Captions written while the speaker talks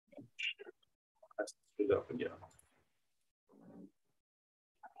it up again.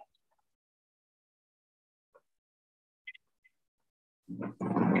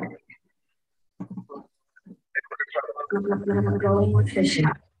 Growing with fishing.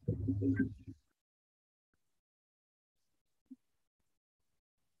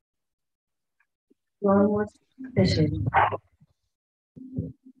 Growing with fishing.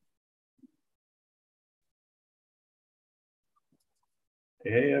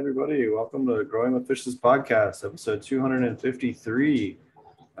 Hey everybody, welcome to Growing with Fishes podcast, episode 253.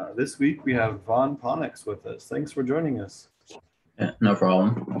 This week we have Vaughn Ponix with us. Thanks for joining us. Yeah, no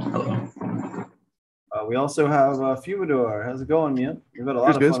problem. Hello. We also have Fubador. How's it going, man? We've had a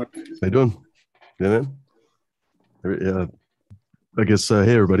lot of fun. How you doing? Yeah, man. Yeah. I guess,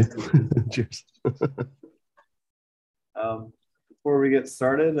 hey, everybody. Cheers. Before we get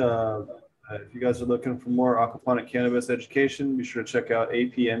started, if you guys are looking for more aquaponic cannabis education, be sure to check out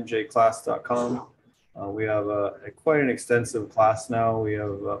apmjclass.com. We have quite an extensive class now. We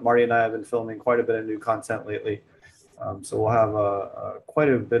have Marty and I have been filming quite a bit of new content lately. So we'll have quite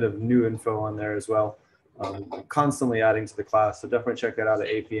a bit of new info on there as well. Constantly adding to the class. So definitely check that out at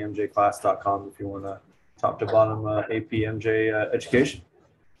apmjclass.com if you want to top to bottom APMJ education.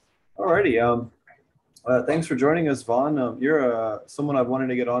 Alrighty. Thanks for joining us, Vaughn. You're someone I've wanted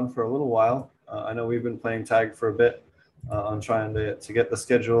to get on for a little while. I know we've been playing tag for a bit on trying to get the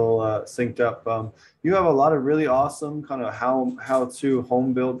schedule synced up. You have a lot of really awesome kind of how-to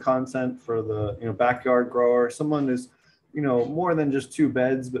home build content for the backyard grower. Someone who's more than just 2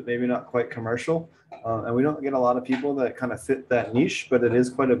 beds, but maybe not quite commercial. And we don't get a lot of people that kind of fit that niche, but it is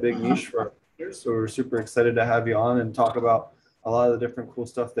quite a big niche for our viewers. So we're super excited to have you on and talk about a lot of the different cool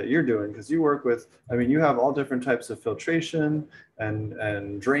stuff that you're doing, because you work with, you have all different types of filtration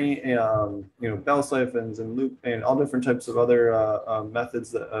and drain, bell siphons and loop and all different types of other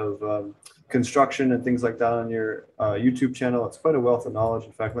methods of construction and things like that on your YouTube channel. It's quite a wealth of knowledge.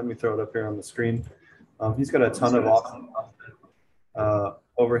 In fact, let me throw it up here on the screen. He's got a ton of awesome content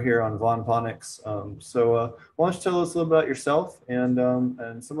over here on Vaughn Ponix. So why don't you tell us a little about yourself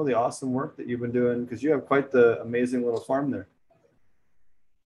and some of the awesome work that you've been doing, because you have quite the amazing little farm there.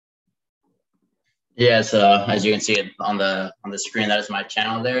 Yeah, so as you can see it on the screen, that is my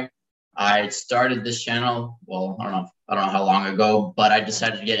channel there. I started this channel, well, I don't know how long ago, but I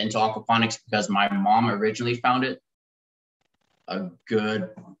decided to get into aquaponics because my mom originally found it a good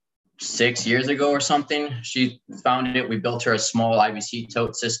 6 years ago or something. She found it. We built her a small IBC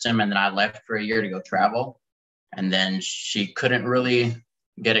tote system, and then I left for a year to go travel. And then she couldn't really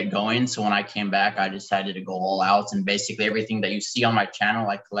get it going. So when I came back, I decided to go all out. And basically everything that you see on my channel,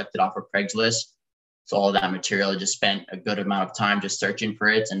 I collected off of Craigslist. So all that material, I just spent a good amount of time just searching for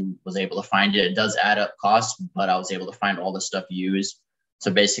it and was able to find it. It does add up costs, but I was able to find all the stuff used.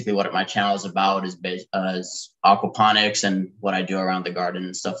 So basically what my channel is about is aquaponics and what I do around the garden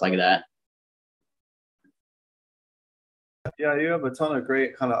and stuff like that. Yeah, you have a ton of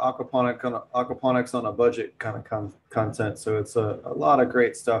great kind of aquaponics on a budget kind of content. So it's a lot of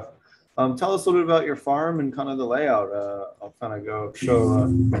great stuff. Tell us a little bit about your farm and kind of the layout. I'll kind of go show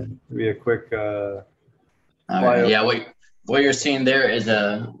maybe a quick yeah, what you're seeing there is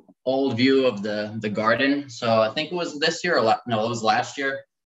a old view of the garden. So I think it was this year it was last year.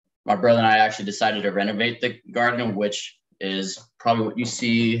 My brother and I actually decided to renovate the garden, which is probably what you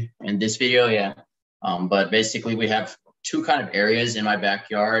see in this video. Yeah. But basically we have 2 kind of areas in my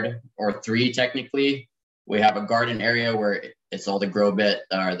backyard, or 3 technically. We have a garden area where it's all the grow bed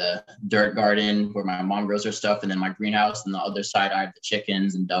or the dirt garden where my mom grows her stuff, and then my greenhouse. And the other side, I have the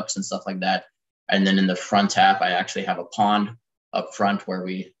chickens and ducks and stuff like that. And then in the front half, I actually have a pond up front where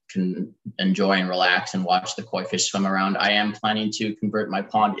we can enjoy and relax and watch the koi fish swim around. I am planning to convert my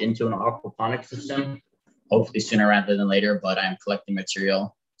pond into an aquaponic system, hopefully sooner rather than later, but I am collecting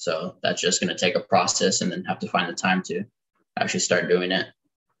material. So that's just going to take a process and then have to find the time to actually start doing it,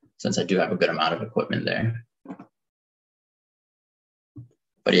 since I do have a good amount of equipment there.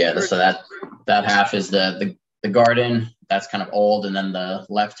 But yeah, so that half is the garden. That's kind of old. And then the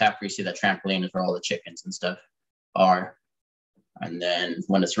left half where you see that trampoline is where all the chickens and stuff are. And then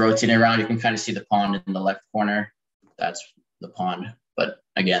when it's rotating around, you can kind of see the pond in the left corner. That's the pond. But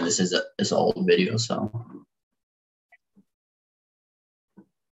again, this is an old video, so.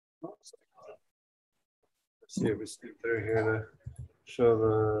 Let's see if we skip through here to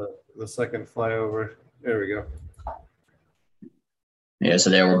show the second flyover. There we go. Yeah, so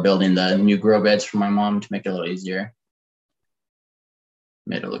there we're building the new grow beds for my mom to make it a little easier.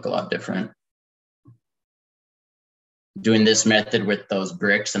 Made it look a lot different. Doing this method with those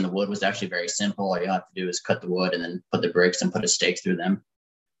bricks and the wood was actually very simple. All you have to do is cut the wood and then put the bricks and put a stake through them.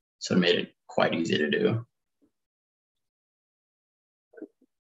 So it made it quite easy to do.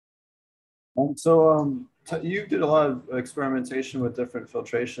 So you did a lot of experimentation with different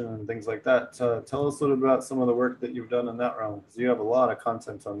filtration and things like that. Tell us a little about some of the work that you've done in that realm, because you have a lot of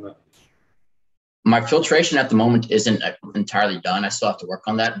content on that. My filtration at the moment isn't entirely done. I still have to work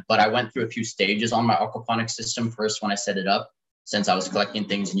on that, but I went through a few stages on my aquaponics system. First, when I set it up, since I was collecting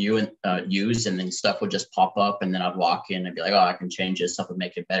things new and used, and then stuff would just pop up, and then I'd walk in and be like, oh, I can change this, stuff would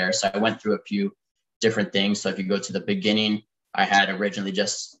make it better. So I went through a few different things. So if you go to the beginning, I had originally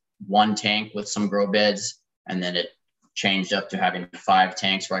just one tank with some grow beds, and then it changed up to having 5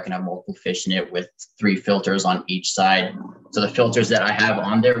 tanks where I can have multiple fish in it with 3 filters on each side. So the filters that I have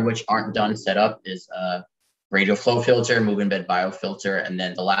on there, which aren't done set up, is a radial flow filter, moving bed biofilter, and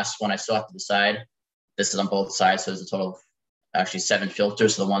then the last one I still have to decide. This is on both sides, so there's a total of actually 7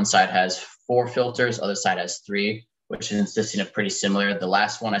 filters. So the one side has 4 filters, other side has 3, which is consisting of pretty similar. The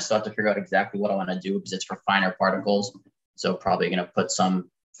last one I still have to figure out exactly what I want to do, because it's for finer particles. So probably going to put some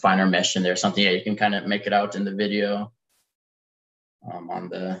finer mesh in there, something. Yeah, you can kind of make it out in the video. On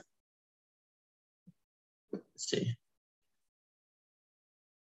the, let's see.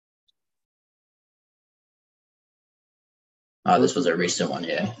 Oh, this was a recent one,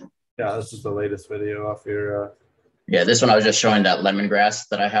 yeah. Yeah, this is the latest video off your. Yeah, this one I was just showing that lemongrass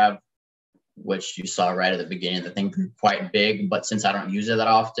that I have, which you saw right at the beginning. The thing grew quite big, but since I don't use it that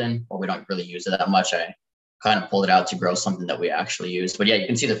often, or we don't really use it that much, I kind of pulled it out to grow something that we actually use. But yeah, you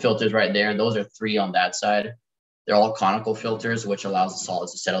can see the filters right there. Those are 3 on that side. They're all conical filters, which allows the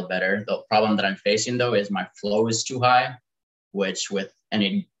solids to settle better. The problem that I'm facing, though, is my flow is too high, which with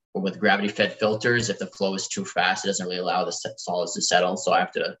gravity-fed filters, if the flow is too fast, it doesn't really allow the solids to settle. So I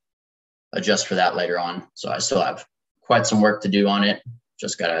have to adjust for that later on. So I still have quite some work to do on it.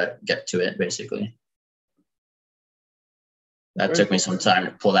 Just got to get to it, basically. That took me some time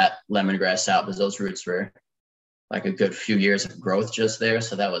to pull that lemongrass out, because those roots were like a good few years of growth just there.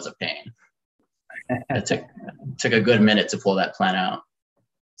 So that was a pain. It took a good minute to pull that plant out.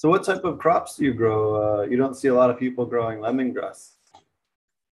 So what type of crops do you grow? You don't see a lot of people growing lemongrass.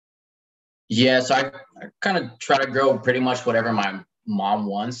 Yeah, so I kind of try to grow pretty much whatever my mom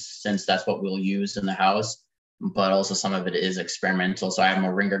wants, since that's what we'll use in the house. But also some of it is experimental. So I have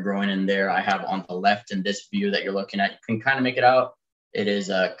moringa growing in there. I have on the left in this view that you're looking at, you can kind of make it out. It is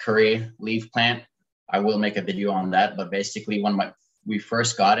a curry leaf plant. I will make a video on that, but basically when we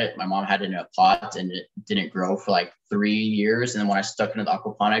first got it, my mom had it in a pot and it didn't grow for like 3 years. And then when I stuck it into the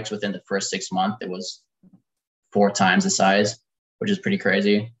aquaponics, within the first 6 months, it was 4 times the size, which is pretty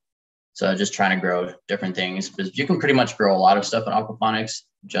crazy. So just trying to grow different things, because you can pretty much grow a lot of stuff in aquaponics,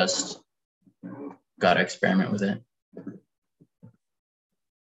 just got to experiment with it.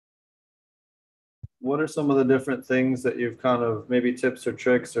 What are some of the different things that you've kind of, maybe tips or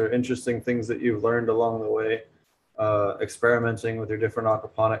tricks or interesting things that you've learned along the way, experimenting with your different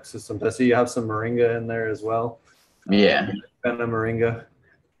aquaponics systems? I see you have some moringa in there as well. Yeah. Fan of moringa.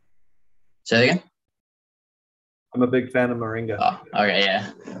 Say that again? I'm a big fan of moringa. Oh, okay,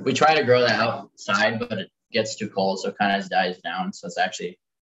 yeah. We try to grow that outside, but it gets too cold, so it kind of dies down. So it's actually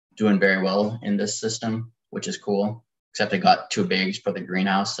doing very well in this system, which is cool. Except it got too big for the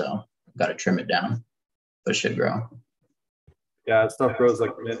greenhouse, so got to trim it down. But it should grow. Yeah, stuff grows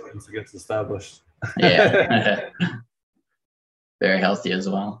like mint once it gets established. Yeah. Very healthy as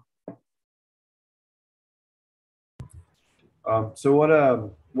well. So what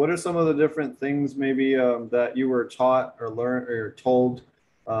are some of the different things maybe that you were taught or learned or told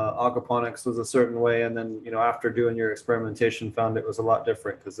aquaponics was a certain way, and then after doing your experimentation found it was a lot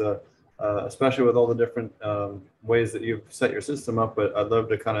different? Because especially with all the different ways that you've set your system up, but I'd love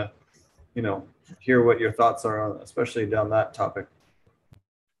to kind of hear what your thoughts are on, especially down that topic.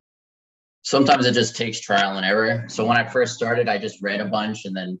 Sometimes it just takes trial and error. So when I first started, I just read a bunch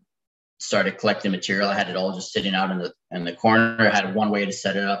and then started collecting material. I had it all just sitting out in the corner. I had one way to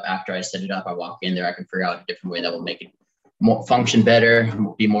set it up. After I set it up, I walk in there, I can figure out a different way that will make it function better,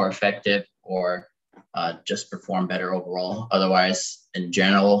 be more effective, or just perform better overall. Otherwise, in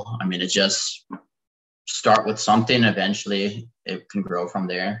general, I mean, it's just start with something. Eventually, it can grow from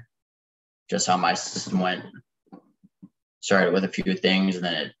there. Just how my system went. Started with a few things, and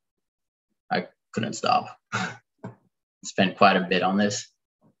then I couldn't stop. Spent quite a bit on this.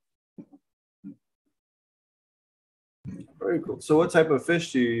 Very cool. So what type of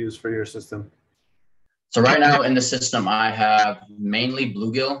fish do you use for your system? So right now in the system, I have mainly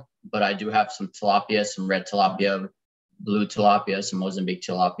bluegill, but I do have some tilapia, some red tilapia, blue tilapia, some Mozambique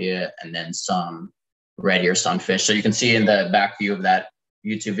tilapia, and then some red ear sunfish. So you can see in the back view of that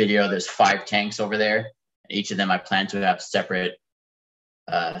YouTube video, there's 5 tanks over there. Each of them I plan to have separate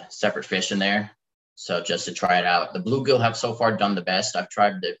separate fish in there. So just to try it out. The bluegill have so far done the best. I've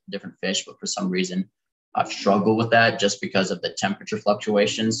tried the different fish, but for some reason I've struggled with that just because of the temperature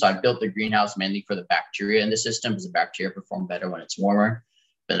fluctuations. So I built the greenhouse mainly for the bacteria in the system, because the bacteria perform better when it's warmer.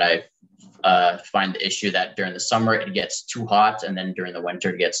 But I find the issue that during the summer it gets too hot, and then during the winter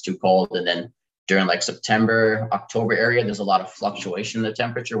it gets too cold. And then during like September, October area, there's a lot of fluctuation in the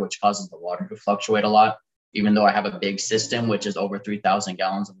temperature, which causes the water to fluctuate a lot. Even though I have a big system, which is over 3,000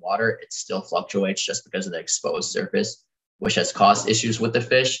 gallons of water, it still fluctuates just because of the exposed surface, which has caused issues with the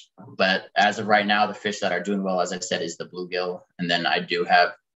fish. But as of right now, the fish that are doing well, as I said, is the bluegill. And then I do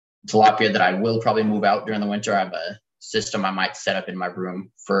have tilapia that I will probably move out during the winter. I have a system I might set up in my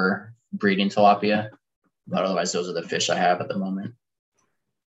room for breeding tilapia. But otherwise, those are the fish I have at the moment.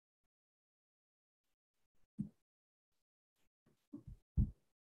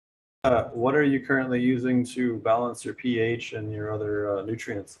 What are you currently using to balance your pH and your other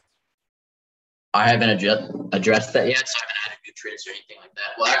nutrients? I haven't addressed that yet, so I haven't added nutrients or anything like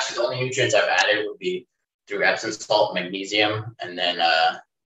that. Well, actually, the only nutrients I've added would be through Epsom salt, magnesium, and then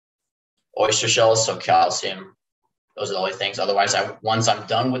oyster shells, so calcium. Those are the only things. Otherwise, once I'm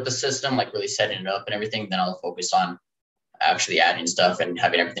done with the system, like really setting it up and everything, then I'll focus on actually adding stuff and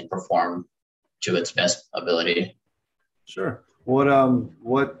having everything perform to its best ability. Sure.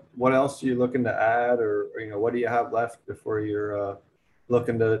 What else are you looking to add, or what do you have left before you're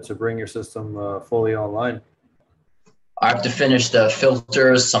looking to bring your system fully online? I have to finish the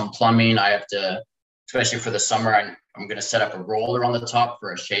filters, some plumbing. I have to, especially for the summer, I'm going to set up a roller on the top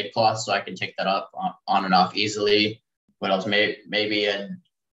for a shade cloth so I can take that up on and off easily. What else? Maybe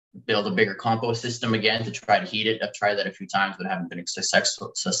build a bigger compost system again to try to heat it. I've tried that a few times, but haven't been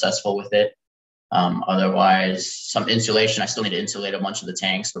successful with it. Otherwise, some insulation. I still need to insulate a bunch of the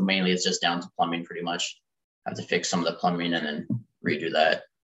tanks, but mainly it's just down to plumbing pretty much. I have to fix some of the plumbing and then redo that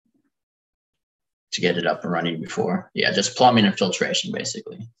to get it up and running before. Yeah, just plumbing and filtration,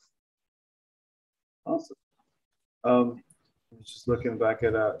 basically. Awesome. Just looking back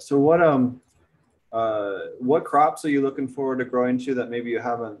at so what crops are you looking forward to growing to that maybe you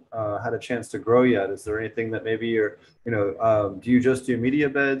haven't had a chance to grow yet? Is there anything that maybe you're, do you just do media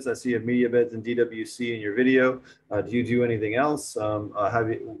beds? I see you have media beds and DWC in your video. Do you do anything else?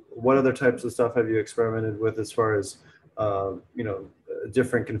 What other types of stuff have you experimented with as far as,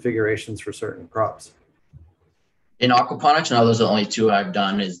 different configurations for certain crops? In aquaponics, no, those are the only two I've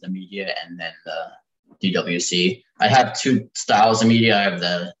done, is the media and then the DWC. I have two styles of media. I have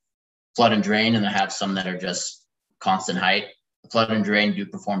the flood and drain, and I have some that are just constant height. The flood and drain do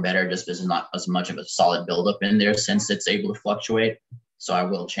perform better just because there's not as much of a solid buildup in there since it's able to fluctuate. So I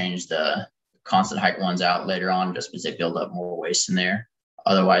will change the constant height ones out later on just because they build up more waste in there.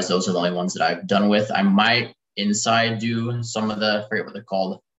 Otherwise, those are the only ones that I've done with. I might inside do some of the, I forget what they're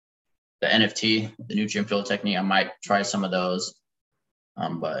called, the NFT, the nutrient fill technique. I might try some of those,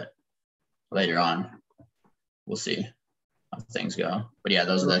 but later on, we'll see how things go. But yeah,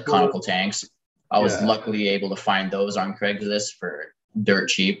 those are the conical tanks. I was luckily able to find those on Craigslist for dirt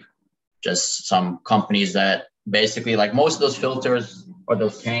cheap. Just some companies that basically, like most of those filters or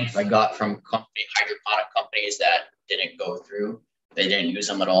those tanks I got from hydroponic companies that didn't go through. They didn't use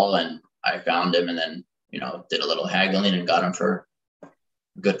them at all, and I found them and then, did a little haggling and got them for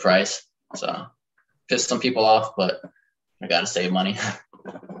a good price. So pissed some people off, but I got to save money.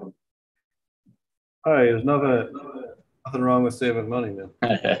 All right, there's nothing wrong with saving money,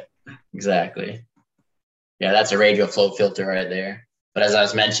 man. Exactly. Yeah, that's a radial flow filter right there. But as I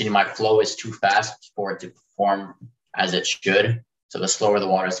was mentioning, my flow is too fast for it to perform as it should. So the slower the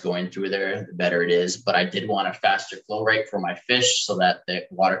water is going through there, the better it is. But I did want a faster flow rate for my fish so that the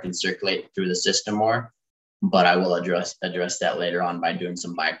water can circulate through the system more. But I will address that later on by doing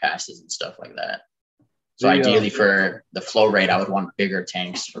some bypasses and stuff like that. So ideally for the flow rate, I would want bigger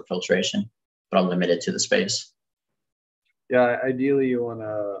tanks for filtration, but I'm limited to the space. Yeah, ideally you want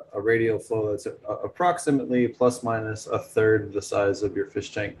a radial flow that's approximately plus minus a third the size of your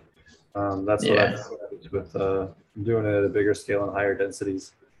fish tank. That's what I found with doing it at a bigger scale and higher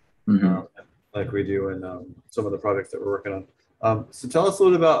densities, like we do in some of the projects that we're working on. So tell us a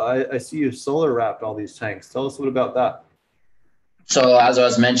little about, I see you solar wrapped all these tanks. Tell us a little about that. So as I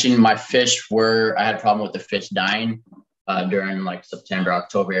was mentioning, my fish I had a problem with the fish dying during like September,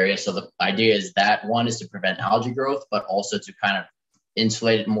 October area. So the idea is that one is to prevent algae growth, but also to kind of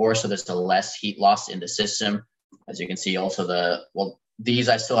insulate it more so there's a less heat loss in the system. As you can see, also these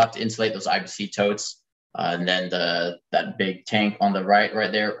I still have to insulate, those IBC totes. And then that big tank on the right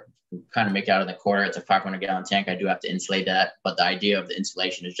there, kind of make out in the corner, it's a 500-gallon tank. I do have to insulate that, but the idea of the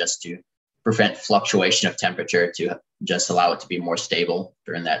insulation is just to prevent fluctuation of temperature to just allow it to be more stable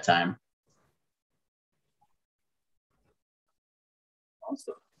during that time.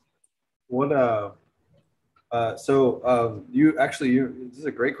 Awesome. What this is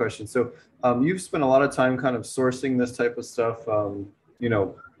a great question. So you've spent a lot of time kind of sourcing this type of stuff,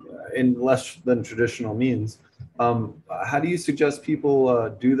 in less than traditional means. How do you suggest people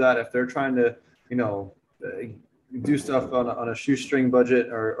do that if they're trying to, do stuff on a shoestring budget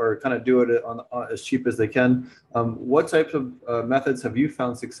or kind of do it on as cheap as they can? What types of methods have you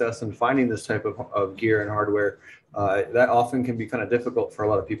found success in finding this type of gear and hardware? That often can be kind of difficult for a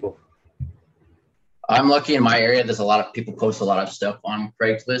lot of people. I'm lucky in my area. There's a lot of people post a lot of stuff on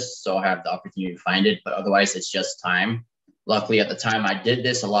Craigslist, so I have the opportunity to find it, but otherwise it's just time. Luckily at the time I did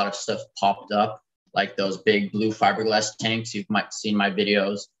this, a lot of stuff popped up, like those big blue fiberglass tanks. You might have seen my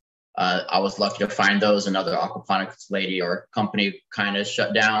videos. I was lucky to find those. Another aquaponics lady or company kind of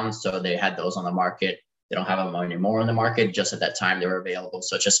shut down, so they had those on the market. They don't have them anymore on the market. Just at that time they were available,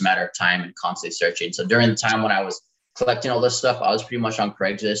 so it's just a matter of time and constantly searching. So during the time when I was collecting all this stuff, I was pretty much on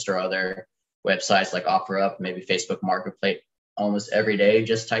Craigslist or other websites like OfferUp, maybe Facebook Marketplace, almost every day,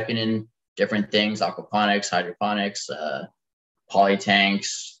 just typing in different things: aquaponics, hydroponics, poly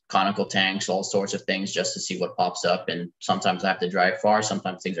tanks, conical tanks, all sorts of things, just to see what pops up. And sometimes I have to drive far,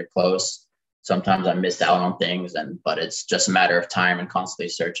 sometimes things are close, sometimes I missed out on things, but it's just a matter of time and constantly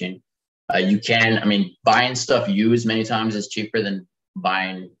searching. Buying stuff used many times is cheaper than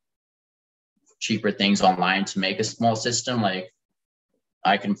buying cheaper things online to make a small system. Like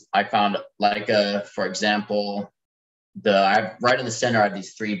I found, for example, right in the center I have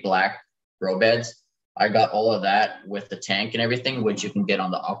these 3 black grow beds. I got all of that with the tank and everything, which you can get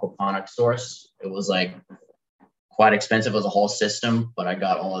on the aquaponics source. It was like quite expensive as a whole system, but I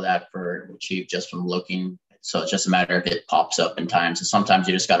got all of that for cheap just from looking. So it's just a matter of it pops up in time. So sometimes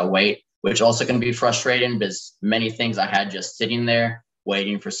you just got to wait, which also can be frustrating because many things I had just sitting there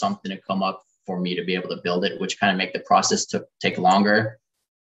waiting for something to come up for me to be able to build it, which kind of make the process take longer.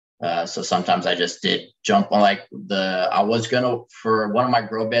 So sometimes I just did jump on for one of my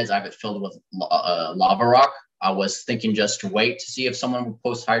grow beds, I have it filled with lava rock. I was thinking just to wait to see if someone would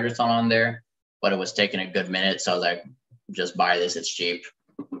post Hydroton on there, but it was taking a good minute. So I was like, just buy this, it's cheap.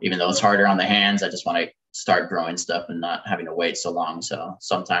 Even though it's harder on the hands, I just want to start growing stuff and not having to wait so long. So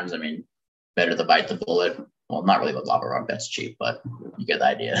sometimes, better to bite the bullet. Well, not really with lava rock, that's cheap, but you get the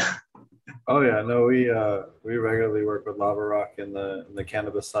idea. Oh yeah, no, we regularly work with lava rock in the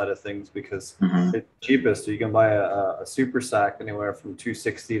cannabis side of things because it's cheapest. You can buy a super sack anywhere from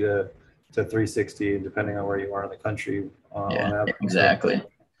 $260 to $360, depending on where you are in the country. Exactly.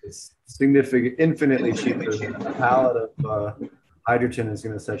 It's infinitely cheaper than a pallet of hydrogen is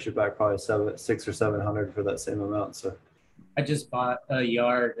going to set you back probably $600 or $700 for that same amount. So I just bought a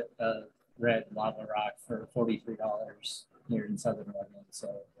yard of red lava rock for $43 here in Southern Oregon. So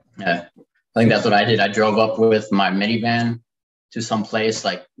yeah, I think that's what I did. I drove up with my minivan to some place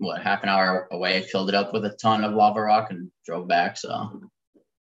half an hour away, filled it up with a ton of lava rock and drove back. So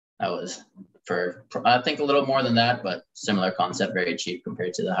that was for, I think, a little more than that, but similar concept, very cheap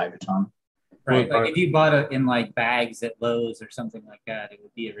compared to the Hydroton. Right. Like if you bought it in bags at Lowe's or something like that, it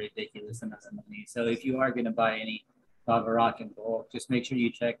would be a ridiculous amount of money. So if you are going to buy any lava rock in bulk, just make sure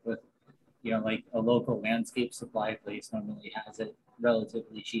you check with, a local landscape supply place normally has it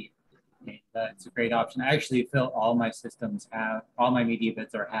relatively cheap. And that's a great option. I actually fill all my media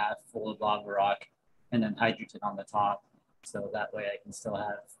beds are half full of lava rock and then hydrogen on the top. So that way I can still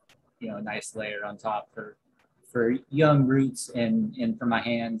have, a nice layer on top for young roots and for my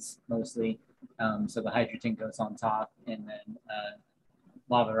hands mostly. So the hydrogen goes on top and then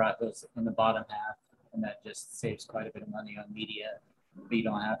lava rock goes in the bottom half, and that just saves quite a bit of money on media. But you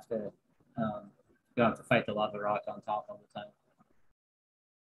don't have to fight the lava rock on top all the time.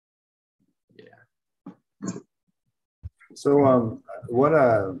 Yeah. So what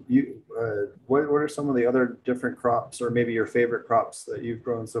are some of the other different crops, or maybe your favorite crops that you've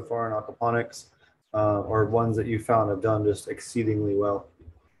grown so far in aquaponics, or ones that you found have done just exceedingly well?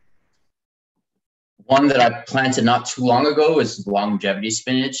 One that I planted not too long ago is longevity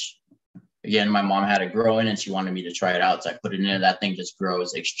spinach. Again, my mom had it growing and she wanted me to try it out. So I put it in there. That thing just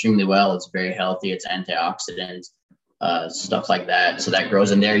grows extremely well. It's very healthy. It's antioxidants, stuff like that. So that grows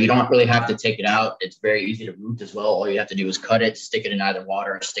in there. You don't really have to take it out. It's very easy to root as well. All you have to do is cut it, stick it in either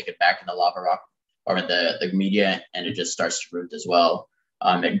water, or stick it back in the lava rock or the media, and it just starts to root as well.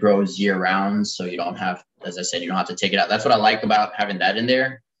 It grows year round. So you don't have, as I said, you don't have to take it out. That's what I like about having that in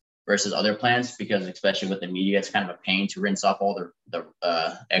there versus other plants, because especially with the media, it's kind of a pain to rinse off all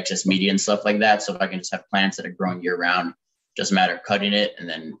the excess media and stuff like that. So if I can just have plants that are growing year round, just a matter of cutting it and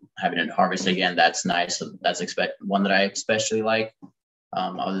then having it harvested again. That's nice. So that's one that I especially like.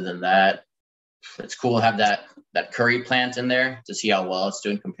 Other than that, it's cool to have that curry plant in there to see how well it's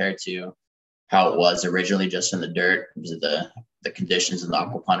doing compared to how it was originally just in the dirt. Because the conditions in the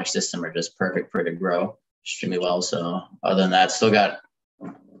aquaponic system are just perfect for it to grow extremely well. So other than that, still got,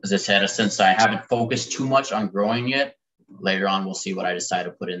 as I said, since I haven't focused too much on growing yet, later on we'll see what I decide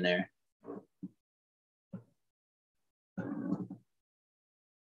to put in there.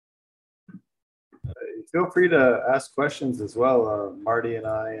 Feel free to ask questions as well. Marty and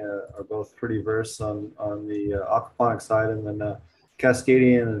I are both pretty versed on the aquaponic side, and then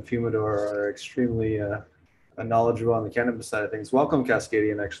Cascadian and Fumador are extremely knowledgeable on the cannabis side of things. Welcome,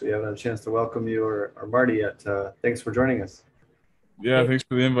 Cascadian. Actually, I haven't had a chance to welcome you or Marty yet. Thanks for joining us. Yeah, thanks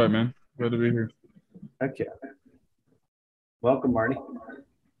for the invite, man. Glad to be here. Heck yeah. Welcome, Marty.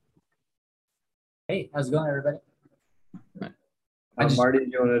 Hey, how's it going, everybody? Marty,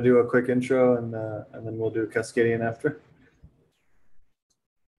 do you want to do a quick intro and then we'll do Cascadian after?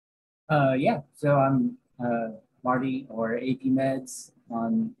 Yeah, so I'm Marty, or AP Meds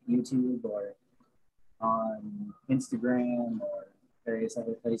on YouTube or on Instagram or various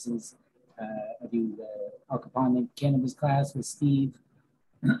other places. I do the aquaponic cannabis class with Steve.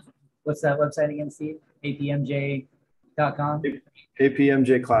 What's that website again, Steve? apmj.com?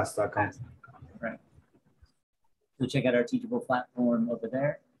 apmjclass.com. Right. So check out our teachable platform over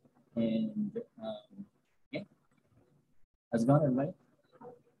there. And yeah. How's it going, everybody?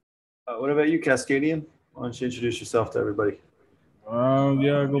 What about you, Cascadian? Why don't you introduce yourself to everybody?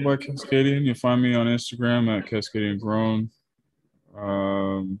 Yeah, I go by Cascadian. You'll find me on Instagram at Cascadian Grown.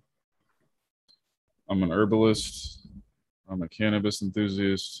 I'm an herbalist. I'm a cannabis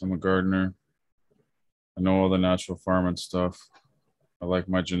enthusiast. I'm a gardener. I know all the natural farming stuff. I like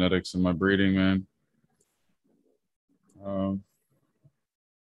my genetics and my breeding, man.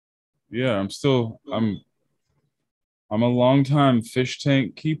 Yeah, I'm a longtime fish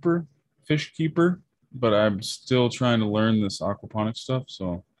keeper, but I'm still trying to learn this aquaponic stuff.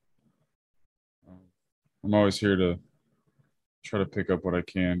 So I'm always here to try to pick up what I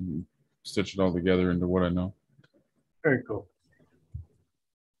can and stitch it all together into what I know. Very cool.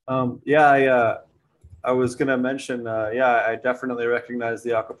 Yeah, I was going to mention, yeah, I definitely recognize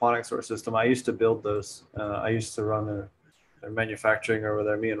the aquaponic source system. I used to build those. I used to run their manufacturing over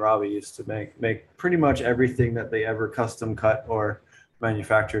there. Me and Robbie used to make pretty much everything that they ever custom cut or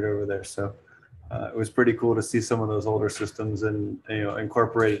manufactured over there. So it was pretty cool to see some of those older systems and, you know,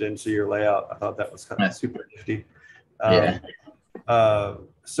 incorporated into your layout. I thought that was kind of super nifty. Yeah.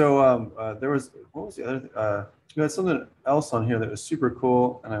 So there was, what was the other, you had something else on here that was super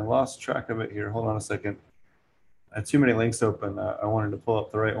cool, and I lost track of it here. Hold on a second. I had too many links open. I wanted to pull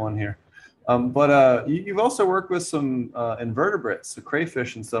up the right one here. But you've also worked with some invertebrates, so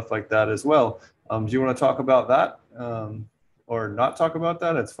crayfish and stuff like that as well. Do you want to talk about that or not talk about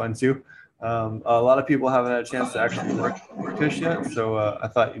that? It's fun too. A lot of people haven't had a chance to actually work with fish yet, so I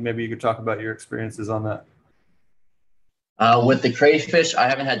thought maybe you could talk about your experiences on that. With the crayfish, I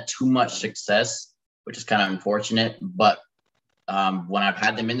haven't had too much success, which is kind of unfortunate. But when I've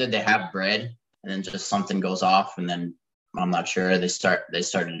had them in there, they have bred, and then just something goes off, and then I'm not sure, they started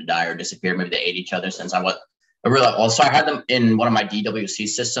to die or disappear. Maybe they ate each other since so I had them in one of my DWC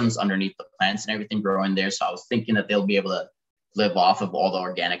systems underneath the plants and everything growing there. So I was thinking that they'll be able to live off of all the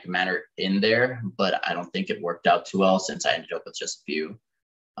organic matter in there, but I don't think it worked out too well since I ended up with just a few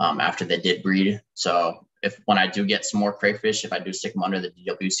after they did breed. So when I do get some more crayfish, if I do stick them under the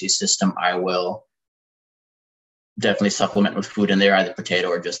DWC system, I will definitely supplement with food in there, either potato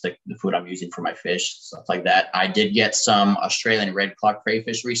or just the food I'm using for my fish, stuff like that. I did get some Australian red claw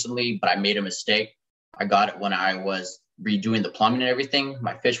crayfish recently, but I made a mistake. I got it when I was redoing the plumbing and everything.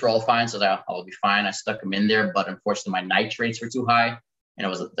 My fish were all fine, so that I'll be fine. I stuck them in there, but unfortunately my nitrates were too high,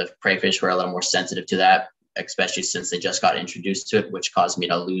 and the crayfish were a little more sensitive to that, especially since they just got introduced to it, which caused me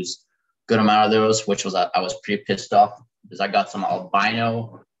to lose a good amount of those, which was I was pretty pissed off because I got some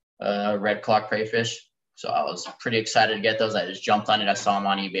albino red claw crayfish. So I was pretty excited to get those. I just jumped on it. I saw them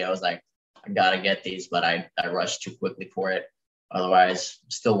on eBay. I was like, I got to get these, but I rushed too quickly for it. Otherwise,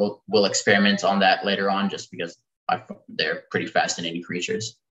 still will experiment on that later on just because they're pretty fascinating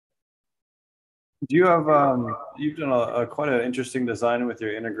creatures. Do you have, you've done quite an interesting design with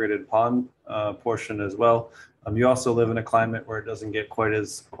your integrated pond portion as well. You also live in a climate where it doesn't get quite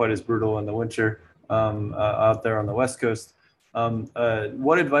as brutal in the winter out there on the West Coast.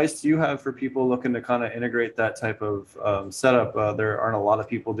 What advice do you have for people looking to kind of integrate that type of setup? There aren't a lot of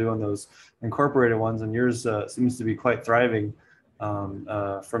people doing those incorporated ones, and yours seems to be quite thriving.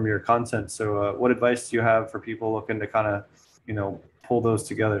 from your content. So what advice do you have for people looking to kind of, pull those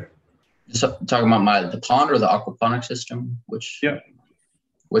together? So talking about the pond or the aquaponic system, which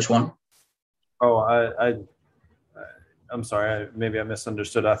one? Oh, I'm sorry. Maybe I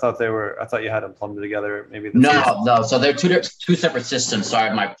misunderstood. I thought you had them plumbed together. Maybe no. So they're two separate systems. So I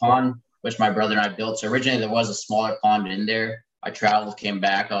have my pond, which my brother and I built. So originally there was a smaller pond in there. I traveled, came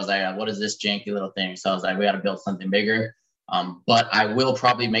back. I was like, what is this janky little thing? So I was like, we got to build something bigger. But I will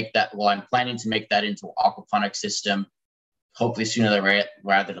probably make that. Well, I'm planning to make that into an aquaponic system, hopefully sooner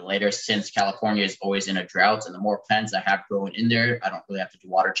rather than later, since California is always in a drought. And the more plants I have growing in there, I don't really have to do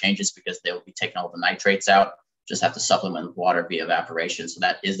water changes because they'll be taking all the nitrates out. Just have to supplement with water via evaporation. So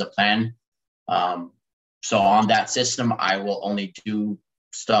that is the plan. So on that system, I will only do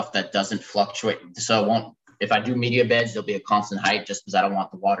stuff that doesn't fluctuate. So it won't, if I do media beds, there'll be a constant height just because I don't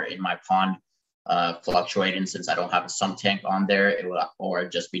want the water in my pond fluctuating, since I don't have a sump tank on there. It will, or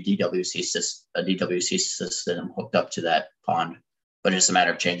just be a DWC system hooked up to that pond. But it's just a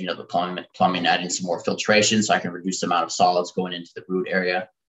matter of changing up the plumbing, adding some more filtration so I can reduce the amount of solids going into the root area.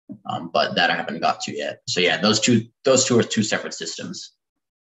 But that I haven't got to yet. So yeah, those two are two separate systems.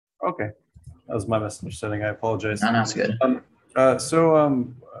 Okay, that was my misunderstanding. I apologize. No, that's good.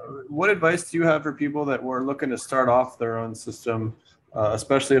 What advice do you have for people that were looking to start off their own system,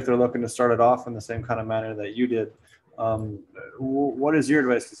 especially if they're looking to start it off in the same kind of manner that you did? What is your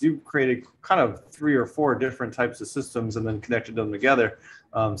advice? Because you created kind of 3 or 4 different types of systems and then connected them together.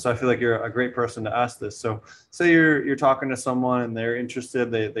 So I feel like you're a great person to ask this. So say you're talking to someone and they're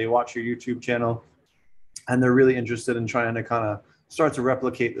interested, they watch your YouTube channel and they're really interested in trying to kind of start to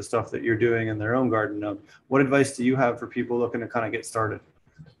replicate the stuff that you're doing in their own garden. What advice do you have for people looking to kind of get started?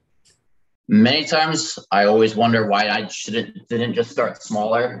 Many times I always wonder why I didn't just start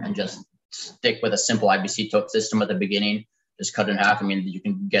smaller and just stick with a simple IBC tote system at the beginning, just cut in half. I mean, you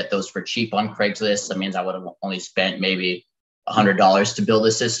can get those for cheap on Craigslist. That means I would have only spent maybe $100 to build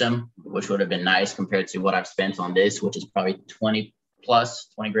a system, which would have been nice compared to what I've spent on this, which is probably 20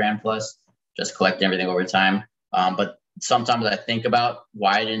 grand plus, just collecting everything over time. But sometimes I think about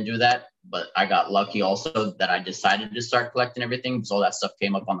why I didn't do that, but I got lucky also that I decided to start collecting everything because all that stuff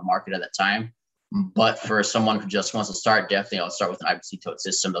came up on the market at that time. But for someone who just wants to start, definitely I'll start with an IBC tote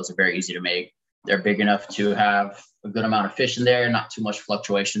system. Those are very easy to make. They're big enough to have a good amount of fish in there, not too much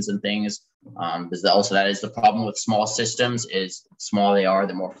fluctuations and things. Because also that is the problem with small systems, is small they are,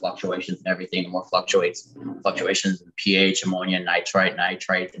 the more fluctuations and everything, the more fluctuations in pH, ammonia, nitrite,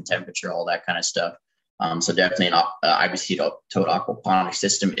 and temperature, all that kind of stuff. So definitely an IBC tote aquaponic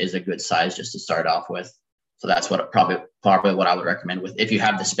system is a good size just to start off with. So that's what probably what I would recommend with, if you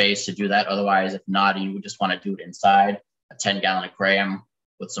have the space to do that. Otherwise, if not, you would just want to do it inside a 10-gallon aquarium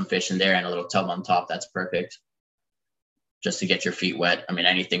with some fish in there and a little tub on top. That's perfect. Just to get your feet wet. I mean,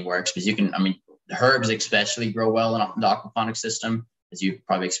 anything works because you can, the herbs especially grow well in the aquaponic system, as you've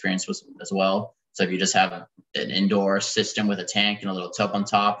probably experienced with as well. So if you just have an indoor system with a tank and a little tub on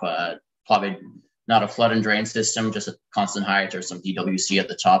top, probably not a flood and drain system, just a constant height or some DWC at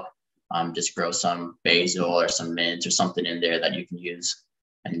the top. Just grow some basil or some mint or something in there that you can use.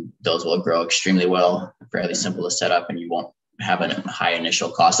 And those will grow extremely well, fairly simple to set up, and you won't have a high initial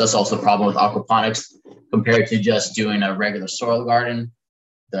cost. That's also a problem with aquaponics compared to just doing a regular soil garden.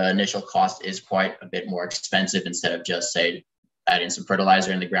 The initial cost is quite a bit more expensive. Instead of just, say, adding some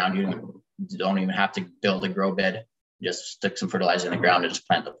fertilizer in the ground, you don't even have to build a grow bed. You just stick some fertilizer in the ground and just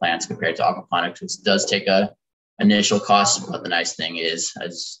plant the plants, compared to aquaponics, which does take a initial cost. But the nice thing is,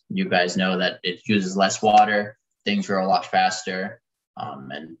 as you guys know, that it uses less water, things grow a lot faster,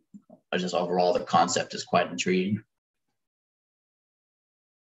 and just overall the concept is quite intriguing.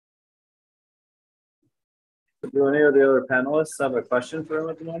 Do any of the other panelists have a question for him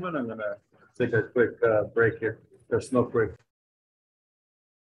at the moment? I'm gonna take a quick break here, or smoke break.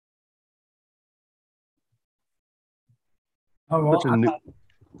 Oh, well, Such a new-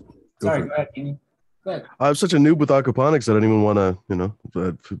 sorry, go ahead, Amy. Go ahead. I'm such a noob with aquaponics that I don't even want to,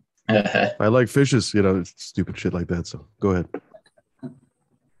 I like fishes, stupid shit like that. So go ahead.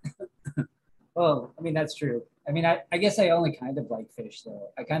 Well, that's true. I guess I only kind of like fish,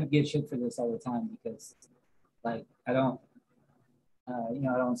 though. I kind of get shit for this all the time because, I don't, I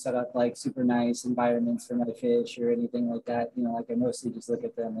don't set up super nice environments for my fish or anything like that. I mostly just look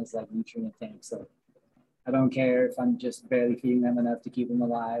at them as nutrient tanks. So I don't care if I'm just barely feeding them enough to keep them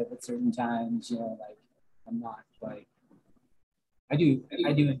alive at certain times. I'm not I do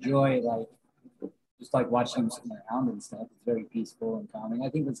enjoy just watching them swim around and stuff. It's very peaceful and calming. I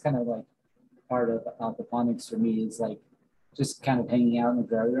think that's kind of part of aquaponics for me is just kind of hanging out in the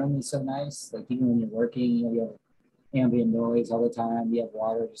grow room is so nice. Even when you're working, you have ambient noise all the time. You have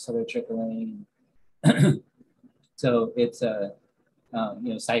water just sort of trickling. So it's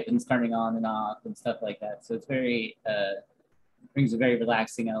siphons turning on and off and stuff like that. So it's very brings a very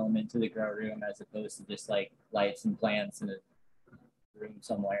relaxing element to the grow room as opposed to just like lights and plants in a room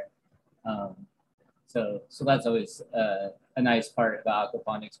somewhere. So that's always a nice part about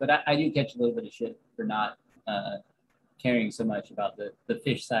aquaponics. But I do catch a little bit of shit for not caring so much about the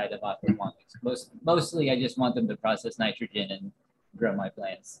fish side of aquaponics. Mostly I just want them to process nitrogen and grow my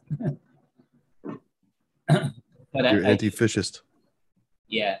plants. But You're anti-fishist.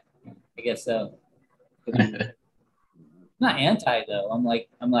 Yeah, I guess so. Not anti though. I'm like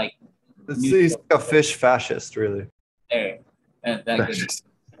He's like a fish fascist, really. there. That Fascist.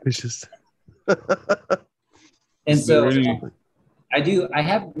 Fishist. And so Really? I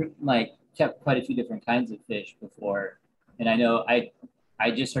have like kept quite a few different kinds of fish before, and I know I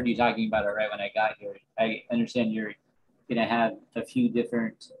just heard you talking about it right when I got here. I understand you're gonna have a few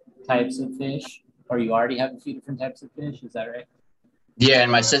different types of fish, or you already have a few different types of fish. Is that right? Yeah,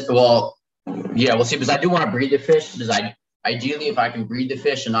 and my sister. Well, yeah, we'll see. Because I do want to breed the fish. Because ideally, if I can breed the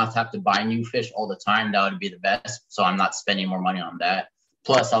fish and not have to buy new fish all the time, that would be the best. So I'm not spending more money on that.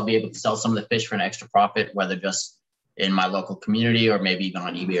 Plus, I'll be able to sell some of the fish for an extra profit, whether just in my local community or maybe even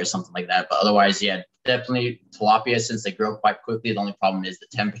on eBay or something like that. But otherwise, yeah, definitely tilapia, since they grow quite quickly. The only problem is the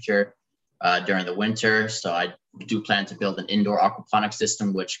temperature during the winter. So I do plan to build an indoor aquaponics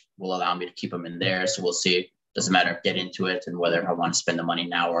system, which will allow me to keep them in there. So we'll see. Doesn't matter if I get into it and whether I want to spend the money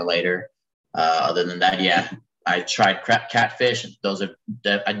now or later. Other than that, yeah, I tried catfish. Those are,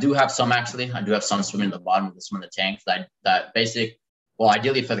 I do have some actually. I do have some swimming in the bottom of the tanks. Well,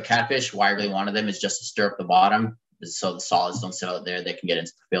 ideally for the catfish, why I really wanted them is just to stir up the bottom so the solids don't sit out there. They can get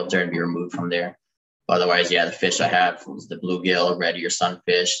into the filter and be removed from there. But otherwise, yeah, the fish I have is the bluegill, red ear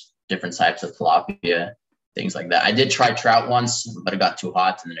sunfish, different types of tilapia, things like that. I did try trout once, but it got too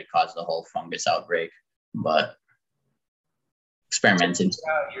hot and then it caused the whole fungus outbreak. But experimenting.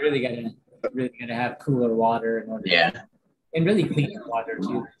 You're really gonna have cooler water in order. Yeah. And really clean water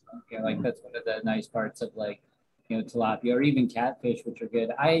too. Like that's one of the nice parts of like, tilapia or even catfish, which are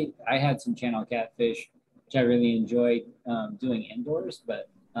good. I had some channel catfish, which I really enjoyed doing indoors, but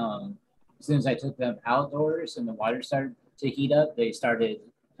as soon as I took them outdoors and the water started to heat up, they started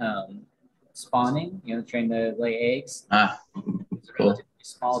spawning, trying to lay eggs. It's a relatively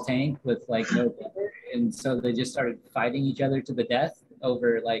small tank with like no cover, and so they just started fighting each other to the death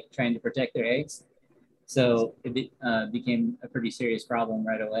over like trying to protect their eggs. So it became a pretty serious problem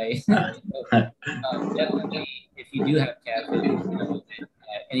right away. Definitely, if you do have catfish,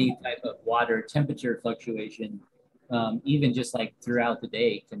 any type of water temperature fluctuation, even just like throughout the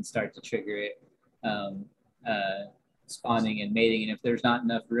day, can start to trigger it spawning and mating. And if there's not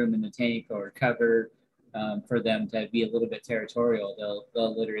enough room in the tank or cover for them to be a little bit territorial,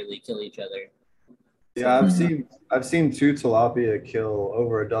 they'll literally kill each other. Yeah, I've seen 2 tilapia kill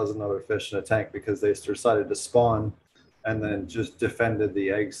over a dozen other fish in a tank because they decided to spawn and then just defended the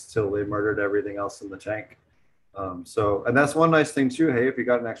eggs till they murdered everything else in the tank. And that's one nice thing too. Hey, if you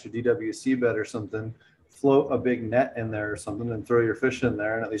got an extra DWC bed or something, float a big net in there or something and throw your fish in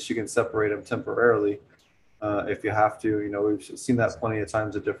there, and at least you can separate them temporarily if you have to. We've seen that plenty of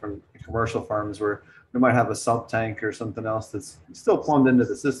times at different commercial farms where we might have a sump tank or something else that's still plumbed into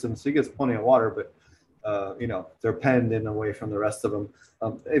the system, so he gets plenty of water, but they're penned in away from the rest of them.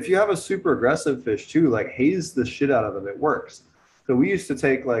 If you have a super aggressive fish too, like haze the shit out of them, it works. So we used to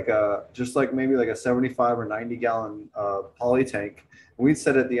take maybe a 75 or 90 gallon poly tank, and we'd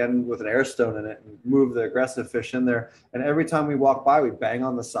set it at the end with an air stone in it and move the aggressive fish in there. And every time we walk by, we bang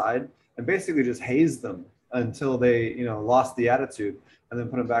on the side and basically just haze them until they, lost the attitude, and then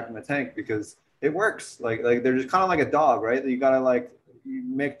put them back in the tank because it works. Like they're just kind of like a dog, right? You gotta you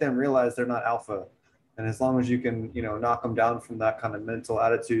make them realize they're not alpha. And as long as you can, knock them down from that kind of mental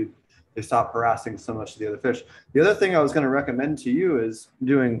attitude, they stop harassing so much of the other fish. The other thing I was going to recommend to you is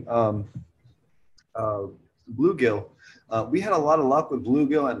doing bluegill. We had a lot of luck with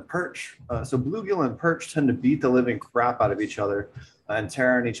bluegill and perch. So bluegill and perch tend to beat the living crap out of each other and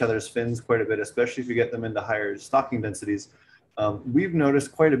tear on each other's fins quite a bit, especially if you get them into higher stocking densities. We've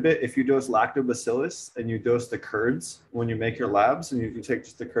noticed quite a bit if you dose lactobacillus and you dose the curds when you make your labs, and you can take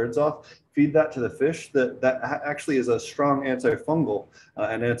just the curds off, feed that to the fish, that actually is a strong antifungal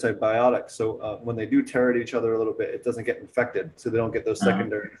and antibiotic. So when they do tear at each other a little bit, it doesn't get infected, so they don't get those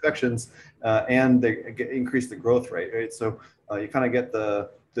secondary infections, and they increase the growth rate, right? So you kind of get the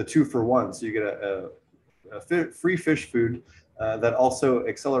 2-for-1. So you get a free fish food that also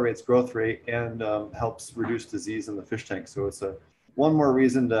accelerates growth rate and helps reduce disease in the fish tank. So it's a one more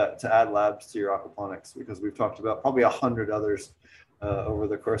reason to add labs to your aquaponics, because we've talked about probably 100 others over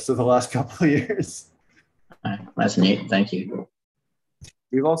the course of the last couple of years. That's neat. Thank you.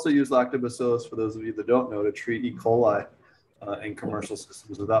 We've also used lactobacillus, for those of you that don't know, to treat E. coli in commercial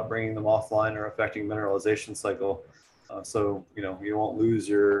systems without bringing them offline or affecting mineralization cycle. So, you won't lose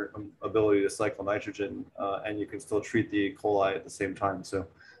your ability to cycle nitrogen, and you can still treat the E. coli at the same time. So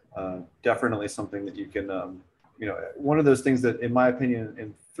definitely something that you can, one of those things that, in my opinion,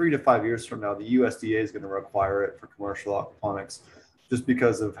 in 3 to 5 years from now, the USDA is going to require it for commercial aquaponics, just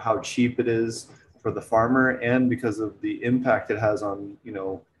because of how cheap it is for the farmer and because of the impact it has on,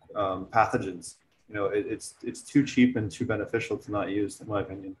 pathogens. It's too cheap and too beneficial to not use, in my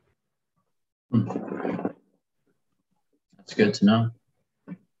opinion. That's good to know.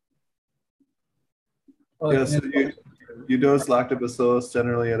 Yeah, so you dose lactobacillus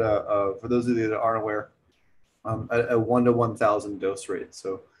generally at for those of you that aren't aware, at a 1 to 1,000 dose rate.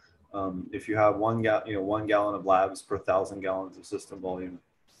 So if you have 1 gallon of labs per 1,000 gallons of system volume,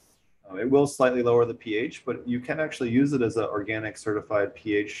 it will slightly lower the pH, but you can actually use it as an organic certified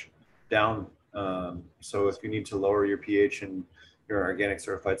pH down. So if you need to lower your pH in your organic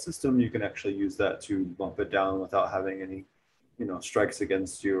certified system, you can actually use that to bump it down without having any, strikes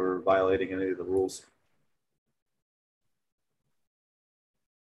against you or violating any of the rules.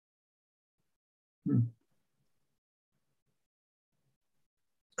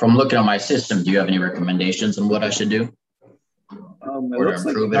 From looking at my system, do you have any recommendations on what I should do? Or to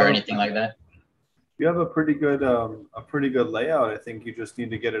improve it or anything like that? You have a pretty good layout. I think you just need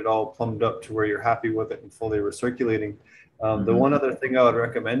to get it all plumbed up to where you're happy with it and fully recirculating. The one other thing I would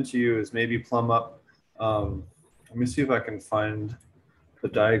recommend to you is maybe plumb up. Let me see if I can find the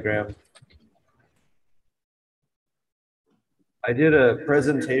diagram. I did a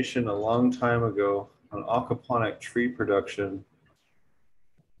presentation a long time ago on aquaponic tree production.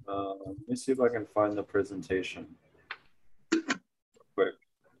 Let me see if I can find the presentation. Quick.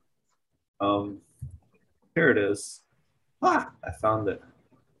 Here it is. I found it.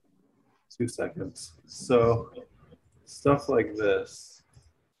 2 seconds. So stuff like this.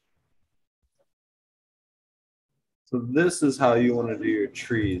 So this is how you want to do your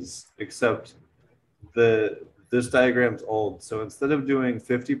trees, except this diagram's old. So instead of doing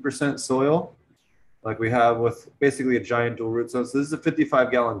 50% soil, like we have with basically a giant dual root zone, so this is a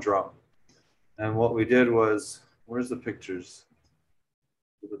 55-gallon drum. And what we did was, where's the pictures?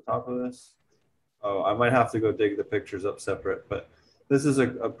 To the top of this? Oh, I might have to go dig the pictures up separate, but this is a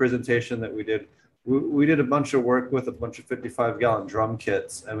presentation that we did. We did a bunch of work with a bunch of 55-gallon drum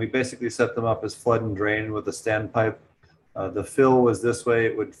kits, and we basically set them up as flood and drain with a standpipe. The fill was this way.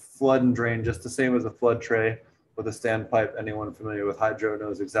 It would flood and drain just the same as a flood tray with a standpipe. Anyone familiar with hydro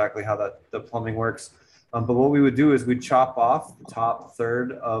knows exactly how the plumbing works. But what we would do is we'd chop off the top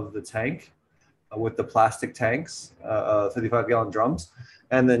third of the tank with the plastic tanks, 55-gallon drums.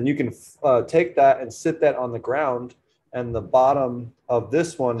 And then you can take that and sit that on the ground, and the bottom of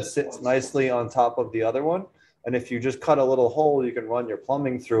this one sits nicely on top of the other one. And if you just cut a little hole, you can run your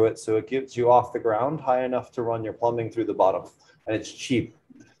plumbing through it. So it gets you off the ground high enough to run your plumbing through the bottom. And it's cheap.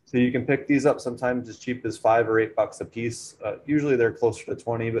 So you can pick these up sometimes as cheap as $5 or $8 a piece. Usually they're closer to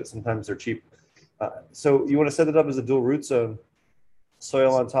 20, but sometimes they're cheap. So you want to set it up as a dual root zone,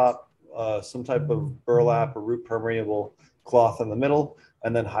 soil on top, some type of burlap or root permeable cloth in the middle,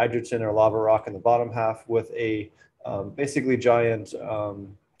 and then hydrogen or lava rock in the bottom half with a basically giant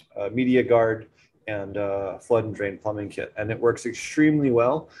media guard and flood and drain plumbing kit. And it works extremely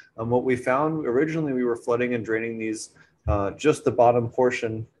well. What we found originally, we were flooding and draining these just the bottom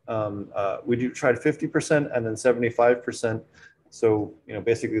portion. We tried 50% and then 75%. So,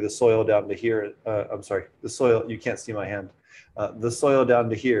 basically the soil down to here, I'm sorry, the soil, you can't see my hand. The soil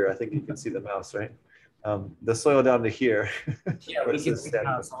down to here, I think you can see the mouse, right? The soil down to here. Yeah, we can see the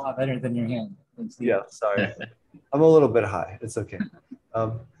mouse a lot better than your hand. Yeah, sorry. I'm a little bit high. It's okay.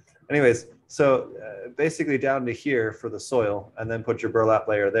 Anyways, so basically down to here for the soil, and then put your burlap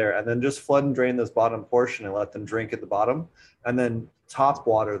layer there, and then just flood and drain this bottom portion and let them drink at the bottom, and then top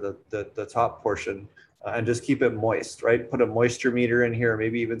water the top portion and just keep it moist, right? Put a moisture meter in here,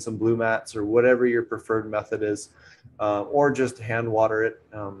 maybe even some blue mats or whatever your preferred method is, or just hand water it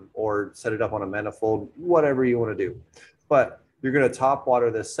or set it up on a manifold, whatever you want to do. But you're going to top water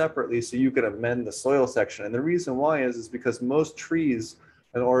this separately so you can amend the soil section. And the reason why is because most trees,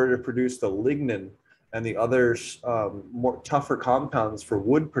 in order to produce the lignin and the other more tougher compounds for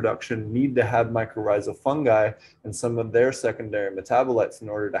wood production, need to have mycorrhizal fungi and some of their secondary metabolites in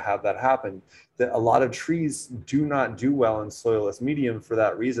order to have that happen. That a lot of trees do not do well in soilless medium for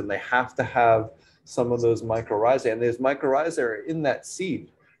that reason. They have to have some of those mycorrhizae, and those mycorrhizae are in that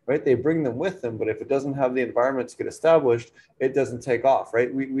seed, right? They bring them with them, but if it doesn't have the environment to get established, it doesn't take off,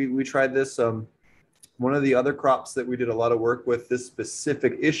 right? We tried this. One of the other crops that we did a lot of work with this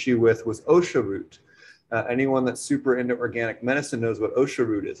specific issue with was OSHA root. Anyone that's super into organic medicine knows what OSHA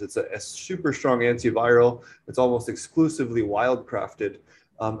root is. It's a super strong antiviral. It's almost exclusively wildcrafted.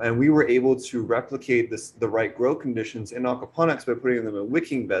 And we were able to replicate the right grow conditions in aquaponics by putting them in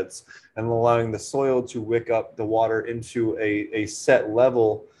wicking beds and allowing the soil to wick up the water into a set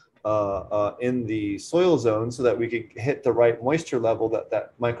level in the soil zone so that we could hit the right moisture level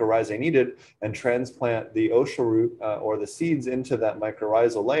that mycorrhizae needed and transplant the OSHA root or the seeds into that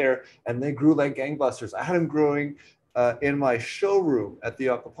mycorrhizal layer. And they grew like gangbusters. I had them growing in my showroom at the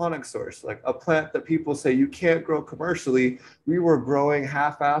aquaponics source, like a plant that people say you can't grow commercially. We were growing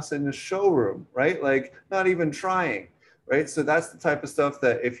half-ass in the showroom, right? Like not even trying. Right. So that's the type of stuff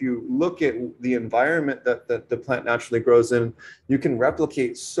that if you look at the environment that the plant naturally grows in, you can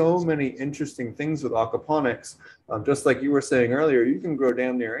replicate so many interesting things with aquaponics. Just like you were saying earlier, you can grow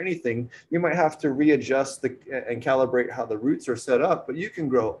damn near anything. You might have to readjust and calibrate how the roots are set up, but you can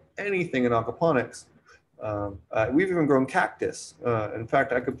grow anything in aquaponics. We've even grown cactus. In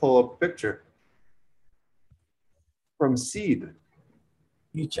fact, I could pull up a picture from seed.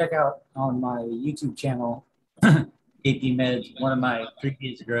 You check out on my YouTube channel, AP Meds, one of my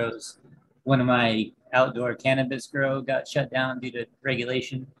previous grows, one of my outdoor cannabis grow got shut down due to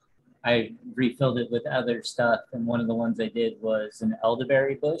regulation. I refilled it with other stuff, and one of the ones I did was an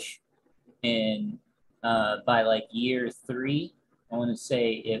elderberry bush. And by like year 3, I want to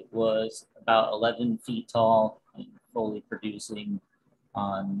say it was about 11 feet tall and fully producing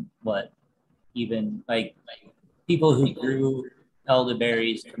on what even like people who grew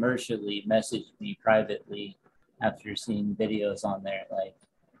elderberries commercially messaged me privately after seeing videos on there, like,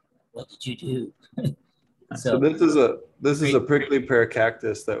 what did you do? So this is a prickly pear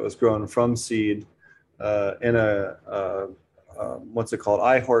cactus that was grown from seed in a what's it called,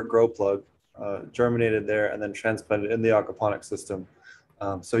 iHort grow plug, germinated there and then transplanted in the aquaponics system.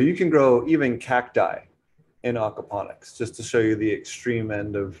 So you can grow even cacti in aquaponics, just to show you the extreme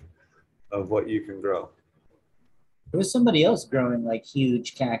end of what you can grow. There was somebody else growing like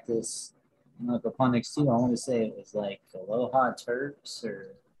huge cactus in aquaponics too. I want to say it was like Aloha Terps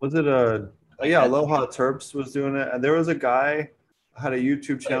or was it yeah, Aloha Terps was doing it, and there was a guy had a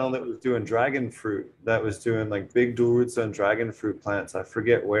YouTube channel that was doing dragon fruit, that was doing like big dual roots on dragon fruit plants. I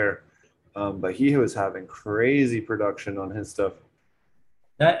forget where, but he was having crazy production on his stuff.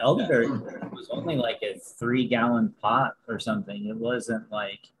 That elderberry was only like a 3-gallon pot or something. It wasn't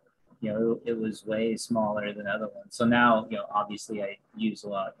like, it was way smaller than other ones. So now, obviously I use a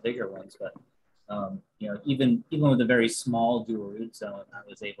lot bigger ones, but even with a very small dual root zone, I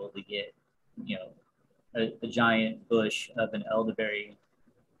was able to get, a giant bush of an elderberry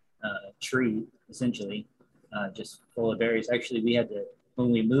tree, essentially, just full of berries. Actually, we had to,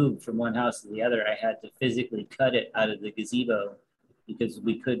 when we moved from one house to the other, I had to physically cut it out of the gazebo because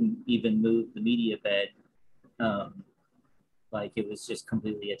we couldn't even move the media bed. Like it was just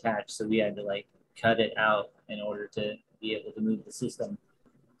completely attached. So we had to like cut it out in order to be able to move the system.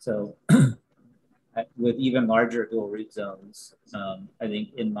 So with even larger dual root zones, I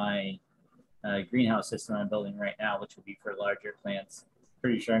think in my greenhouse system I'm building right now, which would be for larger plants,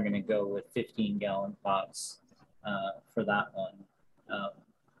 pretty sure I'm going to go with 15-gallon pots for that one,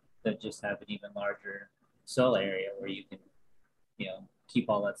 that just have an even larger soil area where you can, keep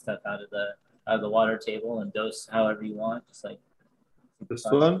all that stuff out of the water table and dose however you want, just like this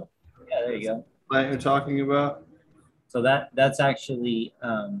one. Yeah, there you go. Plant you're talking about. So that's actually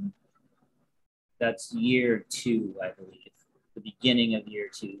that's year 2, I believe, the beginning of year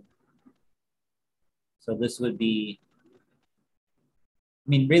 2. So this would be, I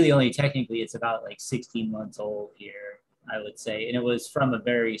mean, really only technically it's about like 16 months old here, I would say. And it was from a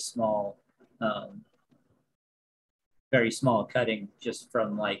very small cutting, just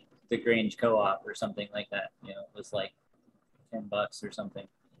from like the Grange Co-op or something like that. It was like $10 or something.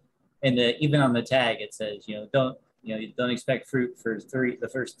 And even on the tag, it says, don't expect fruit for the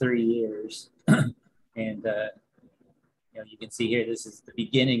first 3 years. And, you can see here, this is the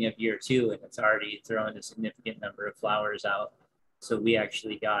beginning of year 2, and it's already throwing a significant number of flowers out. So we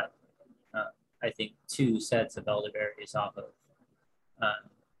actually got, I think, 2 sets of elderberries off of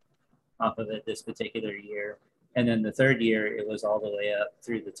it this particular year. And then the 3rd year, it was all the way up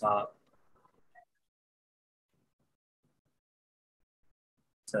through the top.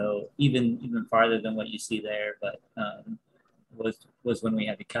 So even farther than what you see there, but was when we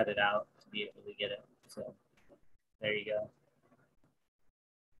had to cut it out to be able to get it. So there you go.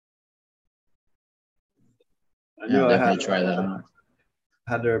 I knew I definitely try that out.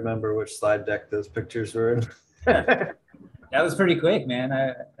 had to remember which slide deck those pictures were in. That was pretty quick, man.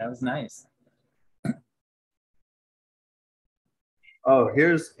 That was nice. Oh,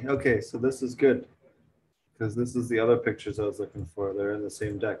 okay, so this is good because this is the other pictures I was looking for. They're in the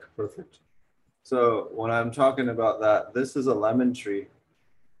same deck. Perfect. So when I'm talking about that, this is a lemon tree.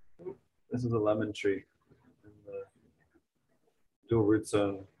 This is a lemon tree in the dual root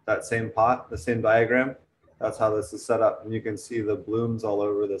zone. That same pot, the same diagram, that's how this is set up. And you can see the blooms all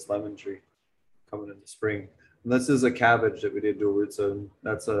over this lemon tree coming into spring. And this is a cabbage that we did dual root zone.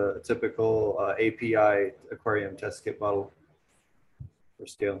 That's a typical API aquarium test kit model for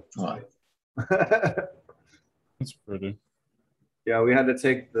scale. Wow. That's pretty. Yeah, we had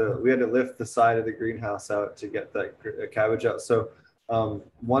to lift the side of the greenhouse out to get that cabbage out. So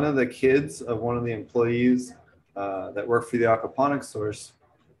one of the kids of one of the employees that work for the aquaponics source,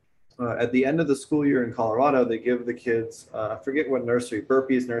 at the end of the school year in Colorado, they give the kids, I forget what nursery,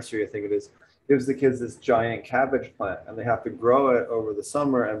 Burpee's nursery, I think it is, gives the kids this giant cabbage plant, and they have to grow it over the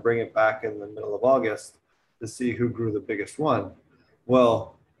summer and bring it back in the middle of August to see who grew the biggest one.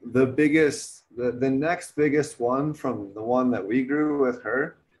 Well, the next biggest one from the one that we grew with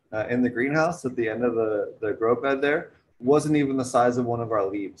her in the greenhouse at the end of the grow bed there wasn't even the size of one of our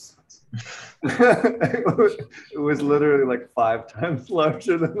leaves. It was literally like 5 times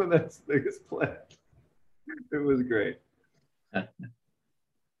larger than the next biggest plant. It was great.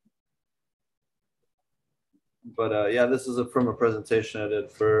 But yeah, this is from a presentation I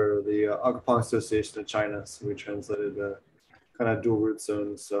did for the Aquaponics Association of China. So we translated kind of dual root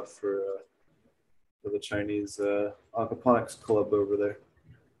zone stuff for the Chinese aquaponics club over there.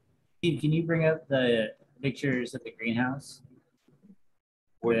 Steve, can you bring up the pictures of the greenhouse?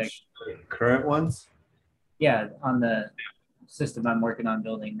 Which current ones? Yeah, on the system I'm working on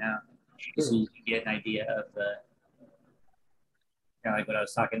building now. Sure. So you can get an idea of the, kind of like what I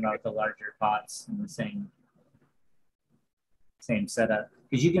was talking about, the larger pots and the same setup.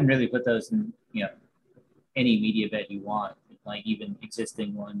 Because you can really put those in, any media bed you want, like even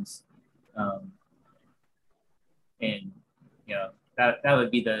existing ones. And that would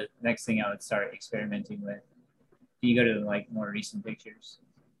be the next thing I would start experimenting with. Can you go to like more recent pictures?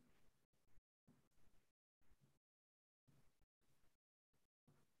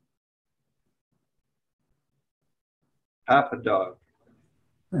 Half a dog.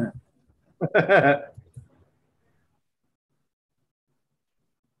 Huh.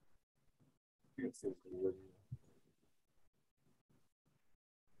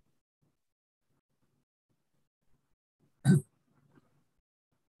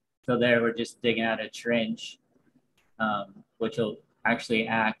 So there, we're just digging out a trench, which will actually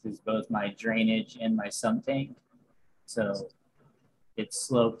act as both my drainage and my sump tank. So it's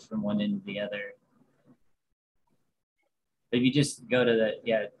sloped from one end to the other. If you just go to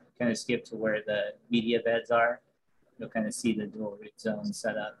kind of skip to where the media beds are, you'll kind of see the dual root zone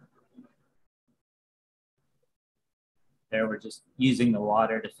set up. There, we're just using the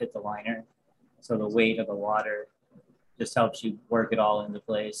water to fit the liner. So the weight of the water just helps you work it all into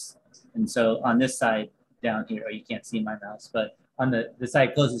place. And so on this side down here, you can't see my mouse, but on the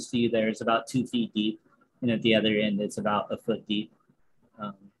side closest to you there is about 2 feet deep. And at the other end, it's about 1 foot deep.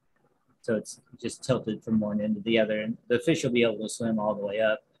 So it's just tilted from one end to the other. And the fish will be able to swim all the way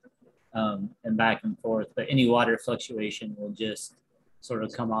up and back and forth. But any water fluctuation will just sort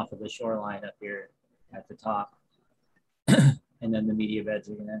of come off of the shoreline up here at the top. And then the media beds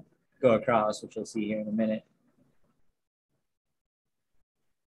are gonna go across, which you'll see here in a minute.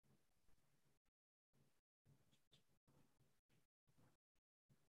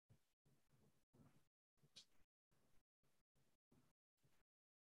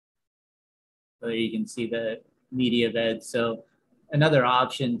 So you can see the media bed. So another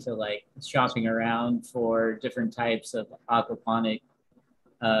option to like shopping around for different types of aquaponic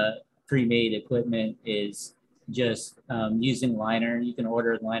pre-made equipment is just using liner. You can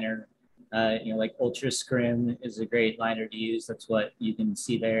order liner, like Ultra Scrim is a great liner to use. That's what you can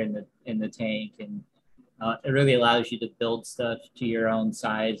see there in the tank, and it really allows you to build stuff to your own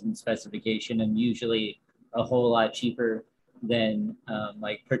size and specification, and usually a whole lot cheaper than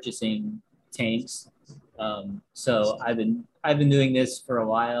like purchasing tanks. So I've been doing this for a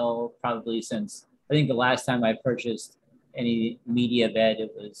while, probably since I think the last time I purchased any media bed,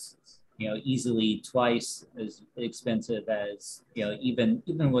 it was easily twice as expensive as even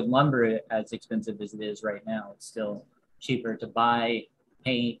with lumber as expensive as it is right now. It's still cheaper to buy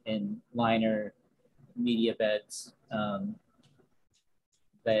paint and liner media beds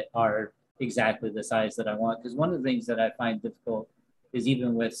that are exactly the size that I want. Because one of the things that I find difficult is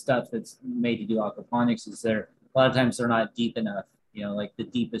even with stuff that's made to do aquaponics is they're a lot of times they're not deep enough. You know, like the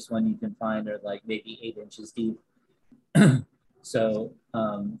deepest one you can find are like maybe 8 inches deep. So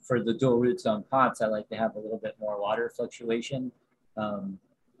for the dual root zone pots, I like to have a little bit more water fluctuation. So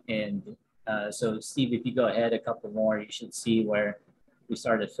Steve, if you go ahead a couple more, you should see where we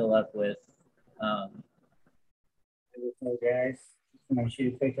start to fill up with. So guys, I'm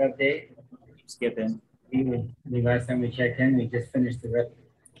shoot a quick update. Keep skipping. The last time we checked in, we just finished the rep.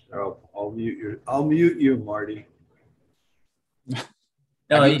 I'll mute you, Marty.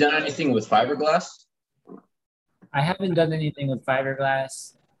 No, Have you done anything with fiberglass? I haven't done anything with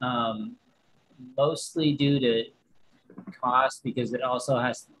fiberglass, mostly due to cost, because it also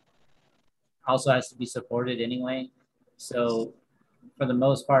has to be supported anyway. So for the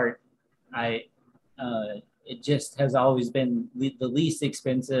most part, it just has always been the least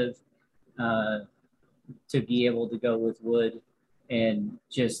expensive to be able to go with wood. And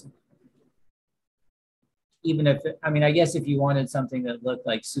just, even if, I guess if you wanted something that looked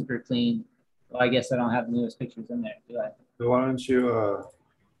like super clean, well, I guess I don't have the newest pictures in there, do I? So why don't you,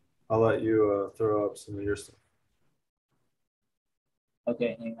 I'll let you throw up some of your stuff.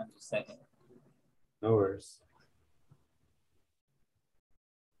 Okay, hang on just a second. No worries.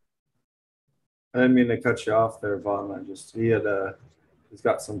 I didn't mean to cut you off there, Vaughn. He's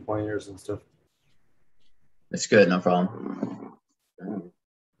got some pointers and stuff. It's good, no problem.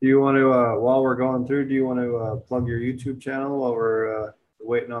 Do you want to, while we're going through, do you want to plug your YouTube channel while we're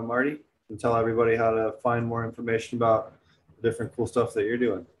waiting on Marty, and tell everybody how to find more information about the different cool stuff that you're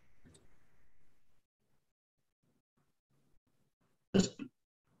doing?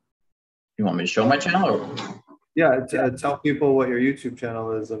 You want me to show my channel? Or? Yeah, tell people what your YouTube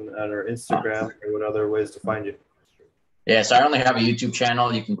channel is and or Instagram or what other ways to find you. Yeah, so I only have a YouTube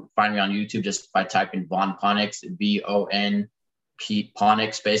channel. You can find me on YouTube just by typing Von Ponics, V-O-N-P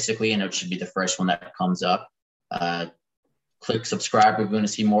Ponics, basically, and it should be the first one that comes up. Click subscribe if you want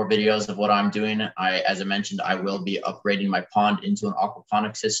to see more videos of what I'm doing. As I mentioned, I will be upgrading my pond into an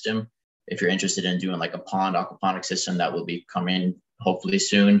aquaponic system. If you're interested in doing like a pond aquaponic system, that will be coming hopefully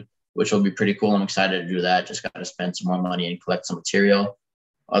soon, which will be pretty cool. I'm excited to do that. Just got to spend some more money and collect some material.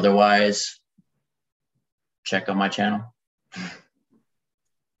 Otherwise, check out my channel.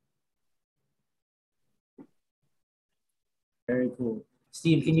 Very cool.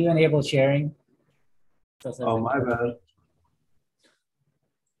 Steve, can you enable sharing? Oh, my bad.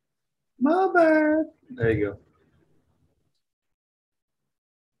 My bad. There you go.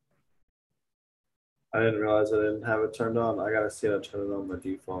 I didn't realize I didn't have it turned on. I gotta see how to turn it on by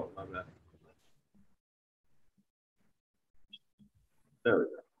default. My bad. There we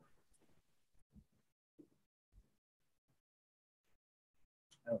go.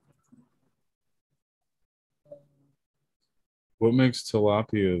 What makes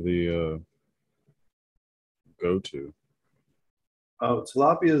tilapia the go-to? Oh,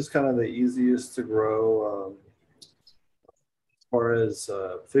 tilapia is kind of the easiest to grow as far as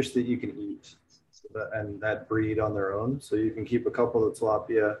fish that you can eat and that breed on their own. So you can keep a couple of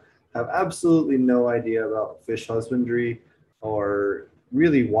tilapia, have absolutely no idea about fish husbandry or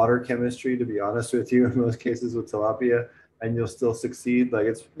really water chemistry, to be honest with you, in most cases with tilapia, and you'll still succeed. Like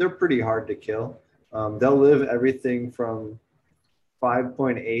they're pretty hard to kill. They'll live everything from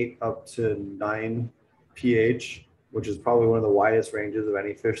 5.8 up to 9 pH, which is probably one of the widest ranges of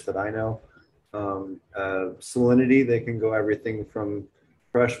any fish that I know. Salinity, they can go everything from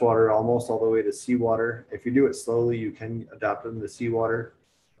freshwater almost all the way to seawater. If you do it slowly, you can adapt them to seawater.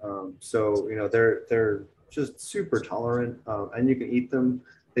 So, you know, they're just super tolerant, and you can eat them.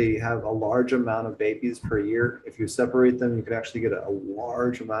 They have a large amount of babies per year. If you separate them, you can actually get a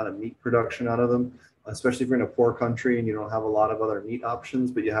large amount of meat production out of them, especially if you're in a poor country and you don't have a lot of other meat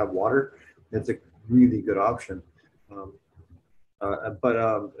options, but you have water. It's a really good option. But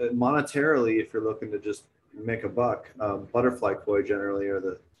monetarily, if you're looking to just make a buck, butterfly koi generally are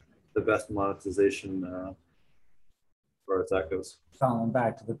the best monetization as far as that goes. Falling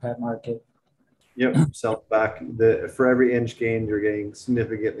back to the pet market. Yep, sell back. For every inch gained, you're getting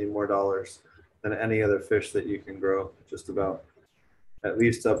significantly more dollars than any other fish that you can grow, just about, at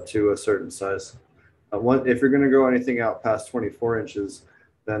least up to a certain size. If you're going to grow anything out past 24 inches,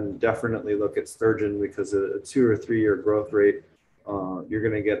 then definitely look at sturgeon, because a 2 or 3 year growth rate, you're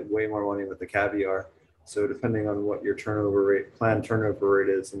going to get way more money with the caviar. So depending on what your planned turnover rate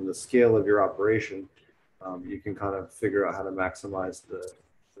is and the scale of your operation, you can kind of figure out how to maximize the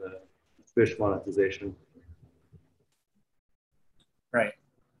fish monetization. Right.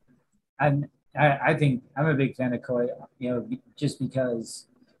 I think I'm a big fan of koi, you know, just because,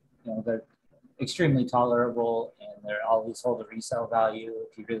 you know, they're extremely tolerable and they're always hold a resale value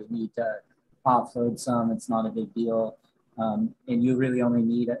if you really need to offload some. It's not a big deal. And you really only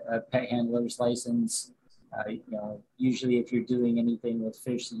need a pet handler's license. Usually if you're doing anything with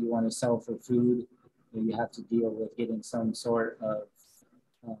fish that you want to sell for food, you have to deal with getting some sort of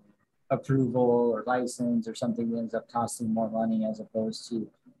approval or license or something that ends up costing more money as opposed to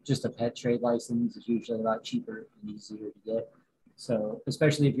just a pet trade license. Is usually a lot cheaper and easier to get. So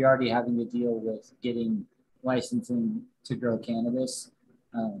especially if you're already having to deal with getting licensing to grow cannabis,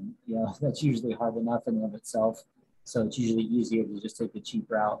 that's usually hard enough in and of itself. So it's usually easier to just take the cheap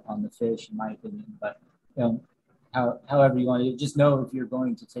route on the fish, in my opinion. But however you want to just know if you're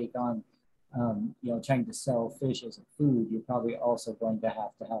going to take on, trying to sell fish as a food, you're probably also going to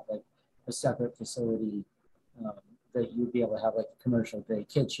have like a separate facility that you'd be able to have like a commercial grade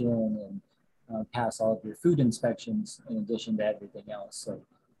kitchen and pass all of your food inspections in addition to everything else. So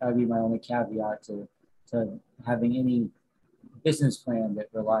that would be my only caveat to having any business plan that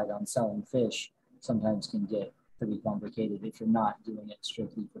relied on selling fish. Sometimes can get pretty complicated if you're not doing it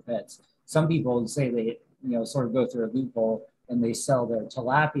strictly for pets. Some people say they, sort of go through a loophole and they sell their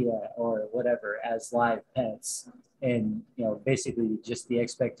tilapia or whatever as live pets. And, basically just the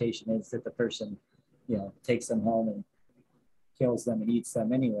expectation is that the person, takes them home and kills them and eats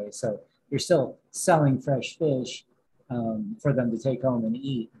them anyway. So you're still selling fresh fish for them to take home and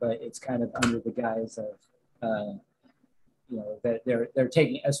eat, but it's kind of under the guise of, that they're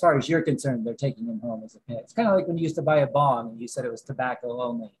taking, as far as you're concerned, they're taking them home as a pet. It's kind of like when you used to buy a bong and you said it was tobacco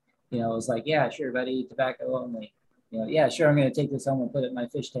only. It was like, yeah, sure, buddy, tobacco only. Yeah, sure, I'm going to take this home and put it in my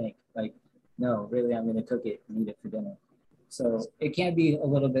fish tank. Like, no, really, I'm going to cook it and eat it for dinner. So it can be a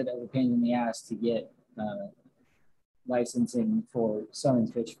little bit of a pain in the ass to get licensing for selling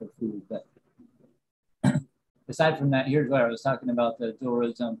fish for food. But aside from that, here's what I was talking about. The dual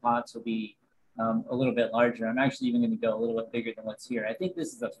road zone pots will be a little bit larger. I'm actually even going to go a little bit bigger than what's here. I think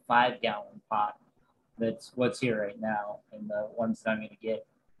this is a 5-gallon pot. That's what's here right now. And the ones that I'm going to get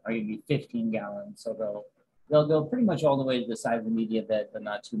are going to be 15 gallons. So they'll go pretty much all the way to the side of the media bed, but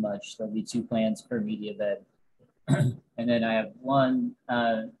not too much. There'll be 2 plants per media bed. And then I have one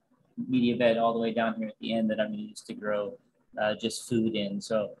media bed all the way down here at the end that I'm going to use to grow just food in.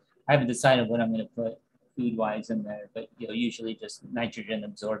 So I haven't decided what I'm going to put food-wise in there, but usually just nitrogen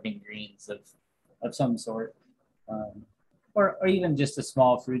absorbing greens of some sort, or even just a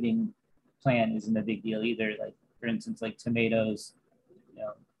small fruiting plant isn't a big deal either. Like for instance, like tomatoes,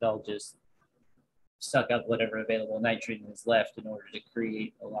 they'll just suck up whatever available nitrogen is left in order to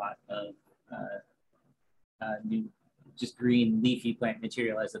create a lot of new just green leafy plant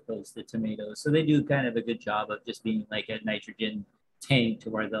material as opposed to tomatoes. So they do kind of a good job of just being like a nitrogen tank to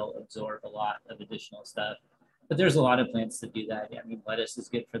where they'll absorb a lot of additional stuff. But there's a lot of plants that do that. I mean, lettuce is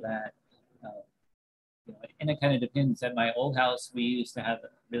good for that. And it kind of depends. At my old house, we used to have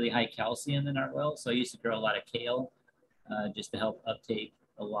really high calcium in our well. So I used to grow a lot of kale just to help uptake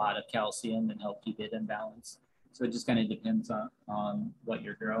a lot of calcium and help keep it in balance. So it just kind of depends on what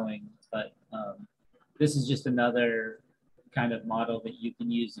you're growing. But this is just another kind of model that you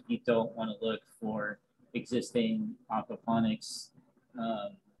can use if you don't want to look for existing aquaponics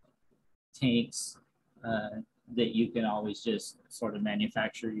tanks that you can always just sort of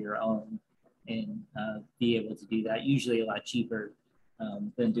manufacture your own and be able to do that. Usually a lot cheaper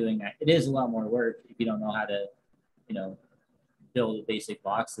than doing that. It is a lot more work if you don't know how to, build basic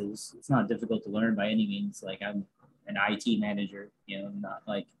boxes. It's not difficult to learn by any means. Like I'm an IT manager, not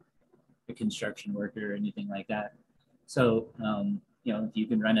like a construction worker or anything like that. So, if you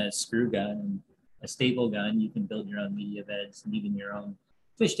can run a screw gun and a staple gun, you can build your own media beds and even your own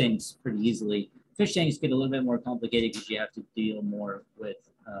fish tanks pretty easily. Fish tanks get a little bit more complicated because you have to deal more with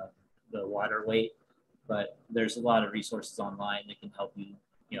the water weight, but there's a lot of resources online that can help you,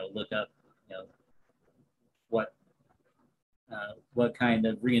 look up, what kind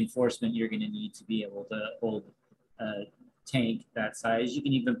of reinforcement you're going to need to be able to hold a tank that size. You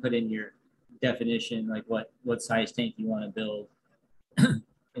can even put in your definition, like what size tank you want to build. And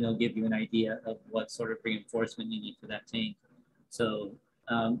it'll give you an idea of what sort of reinforcement you need for that tank. So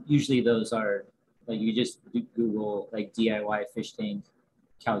usually those are, like you just Google like DIY fish tank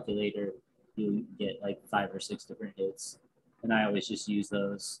calculator, you get like 5 or 6 different hits. And I always just use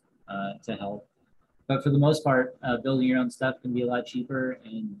those to help. But for the most part, building your own stuff can be a lot cheaper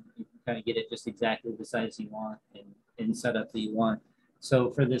and you can kind of get it just exactly the size you want and setup that you want.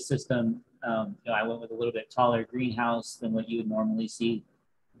 So for this system, I went with a little bit taller greenhouse than what you would normally see.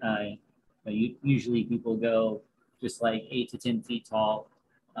 Usually people go just like 8 to 10 feet tall.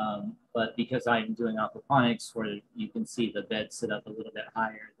 But because I'm doing aquaponics where you can see the bed sit up a little bit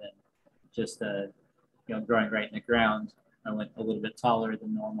higher than just growing right in the ground, I went a little bit taller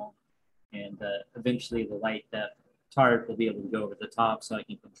than normal. And eventually the light depth tarp will be able to go over the top so I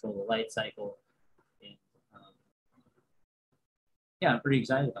can control the light cycle. And, yeah, I'm pretty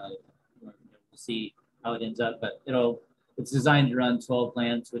excited about it. We'll see how it ends up, but it's designed to run 12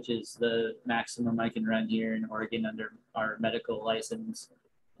 plants, which is the maximum I can run here in Oregon under our medical license.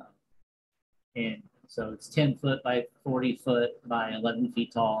 And so it's 10 foot by 40 foot by 11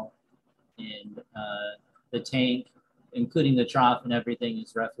 feet tall. And the tank, including the trough and everything,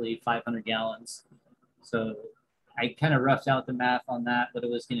 is roughly 500 gallons. So I kind of roughed out the math on that, what it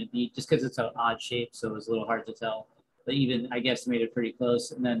was going to be, just because it's an odd shape, so it was a little hard to tell. But even I guesstimated pretty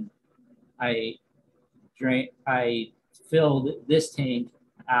close. And then I filled this tank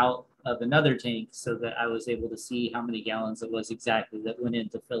out of another tank so that I was able to see how many gallons it was exactly that went in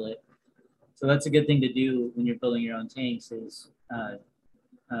to fill it. So that's a good thing to do when you're building your own tanks is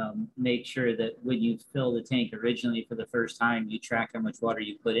make sure that when you fill the tank originally for the first time, you track how much water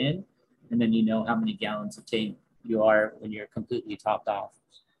you put in, and then you know how many gallons of tank you are when you're completely topped off.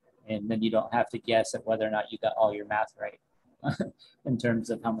 And then you don't have to guess at whether or not you got all your math right in terms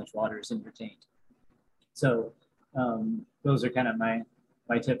of how much water is in your tank. So those are kind of my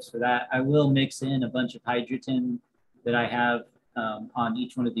tips for that. I will mix in a bunch of hydrogen that I have on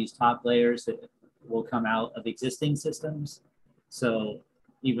each one of these top layers that will come out of existing systems. So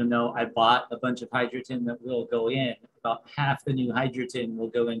even though I bought a bunch of hydrogen that will go in, about half the new hydrogen will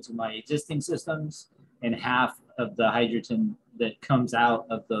go into my existing systems, and half of the hydrogen that comes out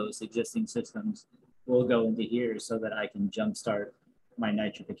of those existing systems will go into here so that I can jumpstart my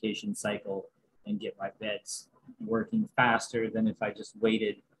nitrification cycle and get my beds working faster than if I just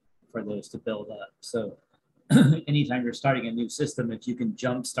waited for those to build up. So anytime you're starting a new system, if you can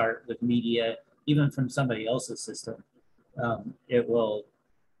jumpstart with media, even from somebody else's system, it will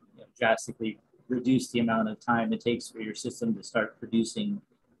drastically reduce the amount of time it takes for your system to start producing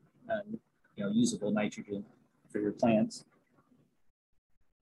usable nitrogen for your plants.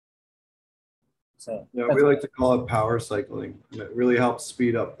 So yeah, we like to call it power cycling, and it really helps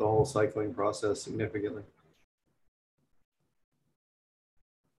speed up the whole cycling process significantly.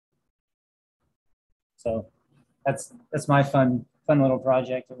 So that's my fun little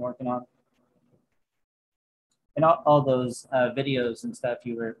project I'm working on. And all those videos and stuff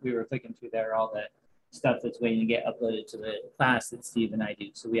we were clicking through there, all the stuff that's waiting to get uploaded to the class that Steve and I do.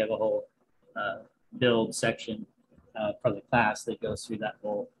 So we have a whole build section for the class that goes through that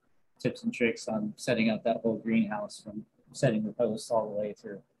whole tips and tricks on setting up that whole greenhouse, from setting the posts all the way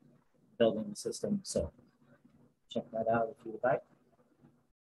through building the system. So check that out if you would like.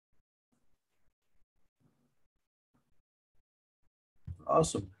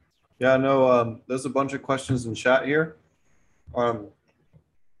 Awesome. Yeah, no, there's a bunch of questions in chat here. One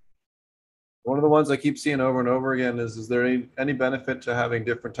of the ones I keep seeing over and over again is there any benefit to having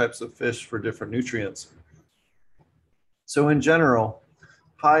different types of fish for different nutrients? So in general,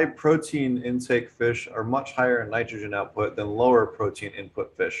 high protein intake fish are much higher in nitrogen output than lower protein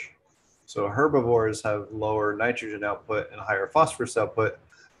input fish. So herbivores have lower nitrogen output and higher phosphorus output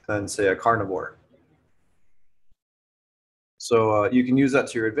than, say, a carnivore. So you can use that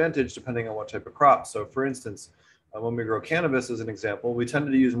to your advantage depending on what type of crop. So for instance, when we grow cannabis as an example, we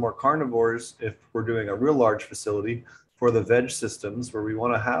tend to use more carnivores if we're doing a real large facility for the veg systems where we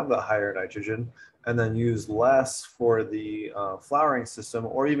want to have the higher nitrogen, and then use less for the flowering system,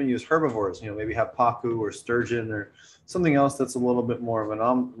 or even use herbivores, maybe have pacu or sturgeon or something else that's a little bit more of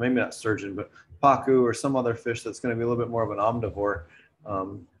an, maybe not sturgeon, but pacu or some other fish that's going to be a little bit more of an omnivore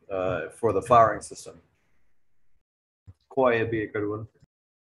for the flowering system. Koi would be a good one.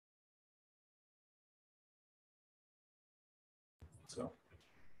 So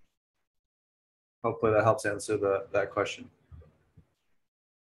hopefully that helps answer that question.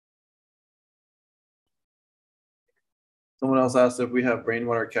 Someone else asked if we have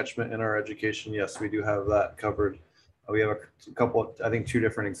rainwater catchment in our education. Yes, we do have that covered. We have a couple, I think 2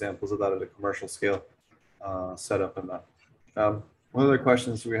 different examples of that at a commercial scale set up in that. What other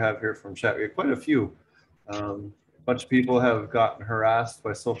questions do we have here from chat? We have quite a few. A bunch of people have gotten harassed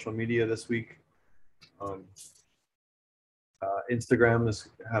by social media this week. Instagram has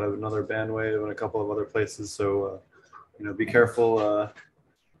had another ban wave and a couple of other places. So, be careful.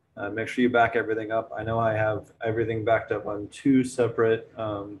 Make sure you back everything up. I know I have everything backed up on 2 separate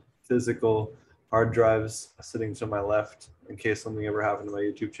physical hard drives sitting to my left in case something ever happened to my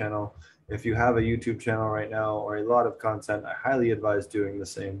YouTube channel. If you have a YouTube channel right now or a lot of content, I highly advise doing the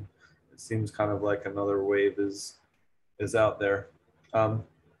same. It seems kind of like another wave is out there.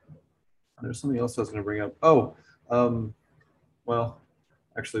 There's something else I was going to bring up. Well,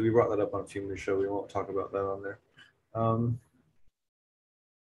 actually, we brought that up on Fume Show. We won't talk about that on there.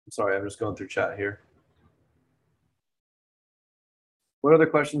 Sorry, I'm just going through chat here. What other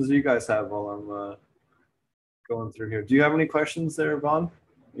questions do you guys have while I'm going through here? Do you have any questions there, Vaughn?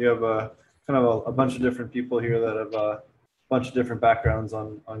 You have kind of a bunch of different people here that have a bunch of different backgrounds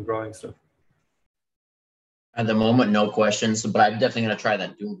on growing stuff. At the moment, no questions, but I'm definitely going to try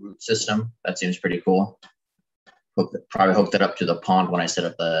that dual root system. That seems pretty cool. Probably hook that up to the pond when I set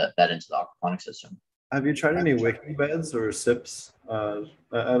up that into the aquaponic system. Have you tried any wicking beds or SIPs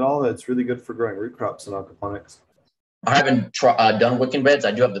at all? It's really good for growing root crops in aquaponics. I haven't done wicking beds.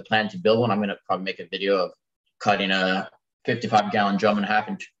 I do have the plan to build one. I'm going to probably make a video of cutting a 55-gallon drum in half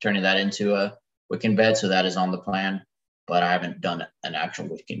and turning that into a wicking bed. So that is on the plan, but I haven't done an actual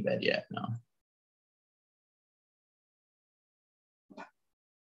wicking bed yet. No.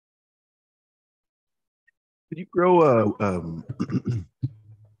 Could you grow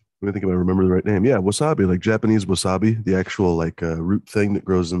I think if I remember the right name. Yeah, wasabi, like Japanese wasabi, the actual like root thing that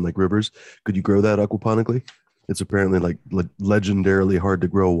grows in like rivers. Could you grow that aquaponically? It's apparently like legendarily hard to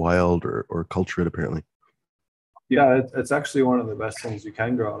grow wild or culture it apparently. Yeah, it's actually one of the best things you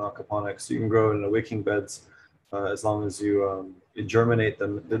can grow in aquaponics. You can grow it in the wicking beds as long as you germinate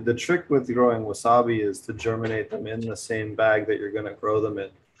them. The trick with growing wasabi is to germinate them in the same bag that you're going to grow them in.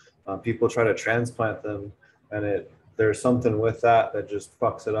 People try to transplant them, and there's something with that just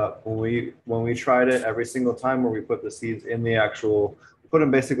fucks it up. When we tried it every single time where we put the seeds in the actual, put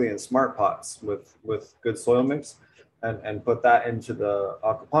them basically in smart pots with good soil mix, and put that into the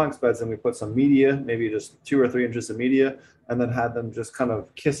aquaponics beds, and we put some media, maybe just 2 or 3 inches of media, and then had them just kind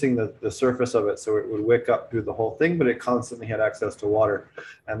of kissing the surface of it so it would wick up through the whole thing, but it constantly had access to water.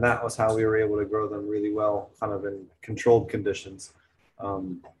 And that was how we were able to grow them really well, kind of in controlled conditions.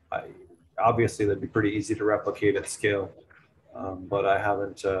 Obviously, that'd be pretty easy to replicate at scale, but I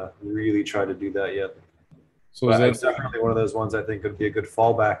haven't really tried to do that yet. So it's definitely one of those ones I think would be a good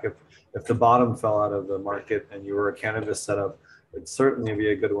fallback if the bottom fell out of the market and you were a cannabis setup. It'd certainly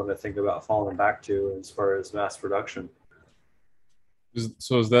be a good one to think about falling back to as far as mass production.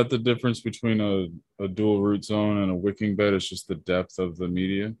 So is that the difference between a dual root zone and a wicking bed? It's just the depth of the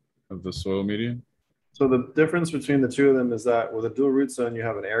media, of the soil media? So the difference between the two of them is that with a dual root zone, you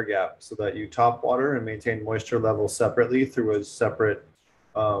have an air gap so that you top water and maintain moisture levels separately through a separate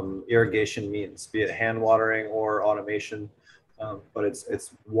irrigation means, be it hand watering or automation. But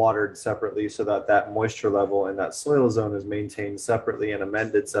it's watered separately so that moisture level in that soil zone is maintained separately and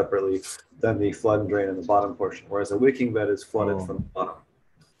amended separately than the flood and drain in the bottom portion. Whereas a wicking bed is flooded from the bottom.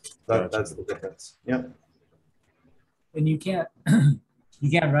 That's the difference. Yeah. And you can't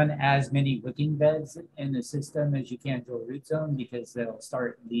run as many wicking beds in the system as you can to a root zone because they'll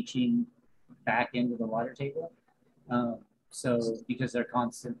start leaching back into the water table. So because they're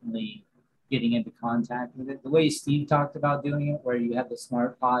constantly getting into contact with it, the way Steve talked about doing it, where you have the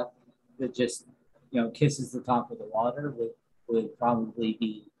smart pot that just kisses the top of the water would probably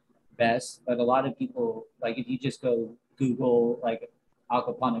be best. But a lot of people, like if you just go Google like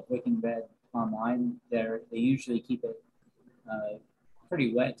aquaponic wicking bed online, they usually keep it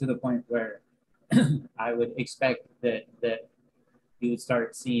pretty wet to the point where I would expect that you would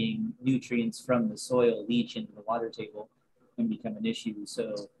start seeing nutrients from the soil leach into the water table and become an issue.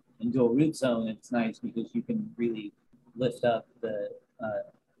 So in dual root zone, it's nice because you can really lift up the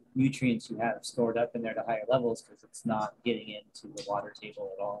nutrients you have stored up in there to higher levels because it's not getting into the water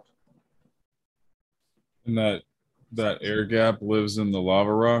table at all. And that air gap lives in the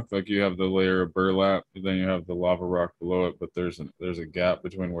lava rock. Like you have the layer of burlap, and then you have the lava rock below it, but there's a gap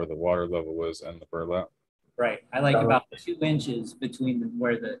between where the water level is and the burlap. Right. I like about 2 inches between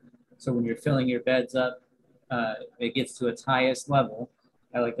so when you're filling your beds up, it gets to its highest level.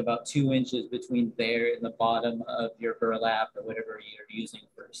 I like about 2 inches between there and the bottom of your burlap or whatever you're using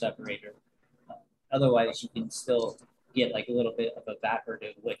for a separator. Otherwise, you can still get like a little bit of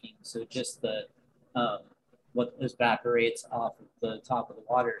evaporative wicking. So just the what evaporates off of the top of the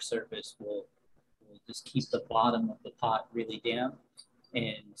water surface will just keep the bottom of the pot really damp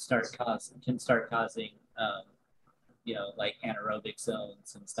and can start causing like anaerobic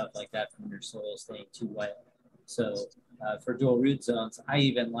zones and stuff like that from your soil staying too wet. So for dual root zones, I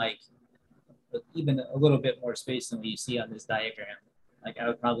even like even a little bit more space than what you see on this diagram. Like I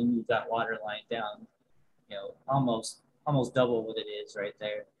would probably move that water line down, almost double what it is right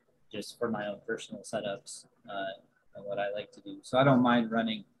there, just for my own personal setups and what I like to do. So I don't mind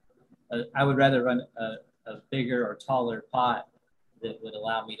running. I would rather run a bigger or taller pot that would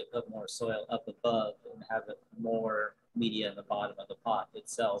allow me to put more soil up above and have more media in the bottom of the pot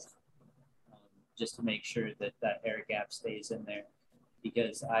itself, just to make sure that air gap stays in there,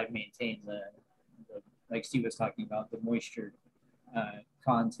 because I maintain the like Steve was talking about, the moisture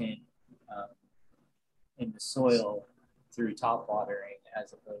content in the soil through top watering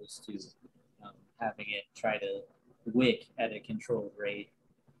as opposed to having it try to wick at a controlled rate.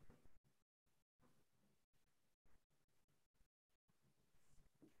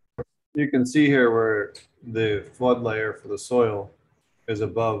 You can see here where the flood layer for the soil is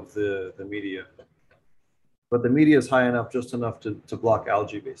above the media. But the media is high enough, just enough to block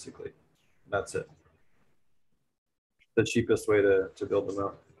algae, basically. That's it. The cheapest way to build them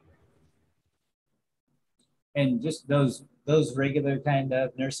out. And just those regular kind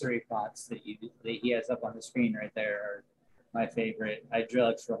of nursery pots that he has up on the screen right there are my favorite. I drill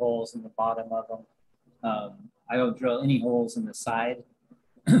extra holes in the bottom of them. I don't drill any holes in the side.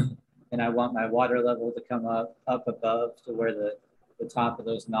 And I want my water level to come up above to where the top of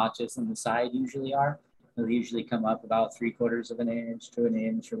those notches on the side usually are. They'll usually come up about 3/4 of an inch to an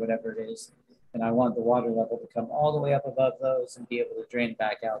inch or whatever it is. And I want the water level to come all the way up above those and be able to drain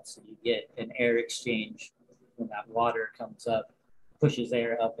back out so you get an air exchange when that water comes up, pushes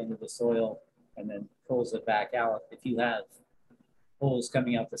air up into the soil and then pulls it back out. If you have holes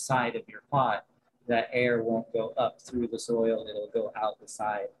coming out the side of your pot, that air won't go up through the soil, it'll go out the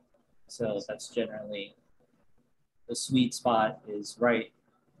side. So that's generally the sweet spot is right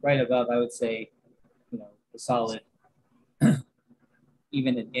above, I would say, you know, the solid,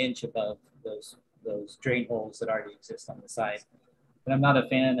 even an inch above those drain holes that already exist on the side. But I'm not a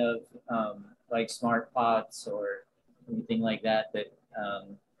fan of like smart pots or anything like that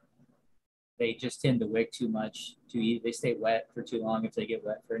they just tend to wick too much. They stay wet for too long if they get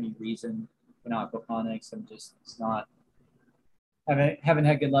wet for any reason. In aquaponics, I'm just not haven't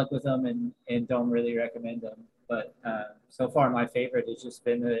had good luck with them and don't really recommend them. But so far, my favorite has just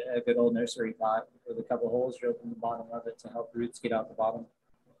been a good old nursery pot with a couple holes drilled in the bottom of it to help roots get out the bottom.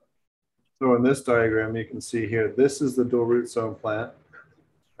 So in this diagram, you can see here, this is the dual root zone plant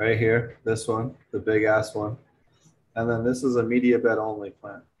right here, this one, the big ass one. And then this is a media bed only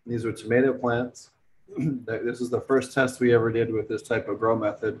plant. These are tomato plants. This is the first test we ever did with this type of grow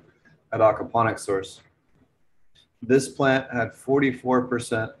method at Aquaponics Source. This plant had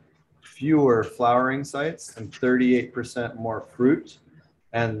 44% fewer flowering sites and 38% more fruit.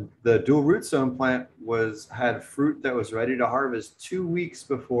 And the dual root zone plant had fruit that was ready to harvest 2 weeks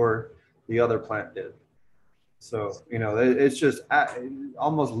before the other plant did. So, you know, it's just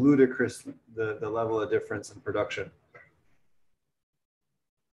almost ludicrous, the level of difference in production.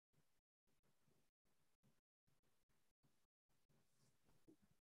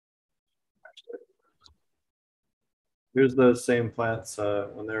 Here's those same plants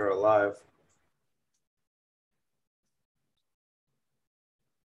when they were alive.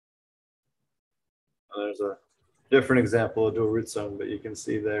 There's a different example of dual root zone, but you can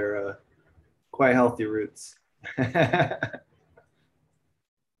see they're quite healthy roots. My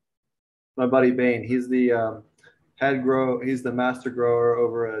buddy Bain, he's the he's the master grower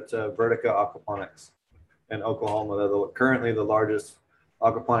over at Vertica Aquaponics in Oklahoma. They're currently the largest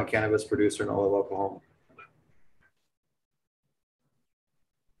aquaponic cannabis producer in all of Oklahoma.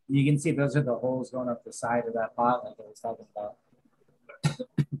 You can see those are the holes going up the side of that pot like I was talking about.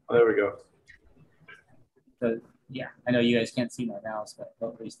 Oh, there we go. So yeah, I know you guys can't see my mouse, but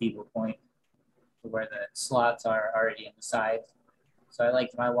hopefully Steve will point to where the slots are already in the side. So I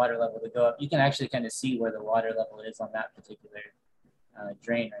like my water level to go up. You can actually kind of see where the water level is on that particular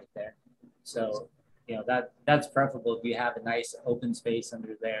drain right there. So, you know, that's preferable if you have a nice open space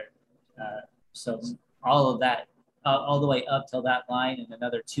under there. So all of that, all the way up till that line and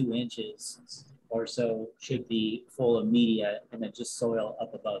another 2 inches or so should be full of media and then just soil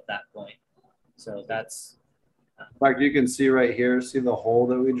up above that point. So that's... In fact, you can see right here, see the hole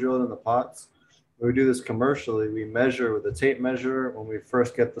that we drilled in the pots? When we do this commercially, we measure with a tape measure when we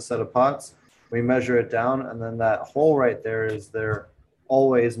first get the set of pots. We measure it down, and then that hole right there is their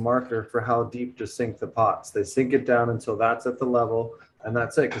always marker for how deep to sink the pots. They sink it down until that's at the level, and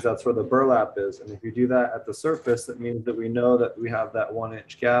that's it, because that's where the burlap is. And if you do that at the surface, that means that we know that we have that 1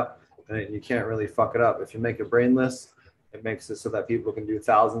 inch gap, and you can't really fuck it up. If you make it brainless, it makes it so that people can do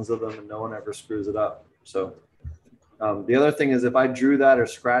thousands of them and no one ever screws it up. So the other thing is if I drew that or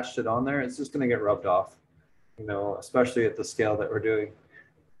scratched it on there, it's just going to get rubbed off, you know, especially at the scale that we're doing.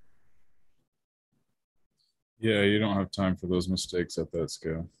 Yeah, you don't have time for those mistakes at that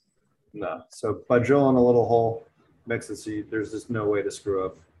scale. No. So by drilling a little hole, makes it so there's just no way to screw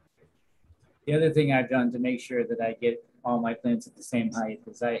up. The other thing I've done to make sure that I get all my plants at the same height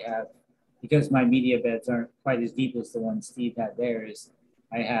is I have, because my media beds aren't quite as deep as the one Steve had there, is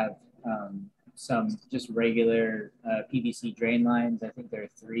I have some just regular PVC drain lines. I think they're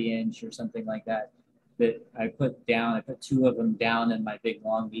 3 inch or something like that that I put down. I put 2 of them down in my big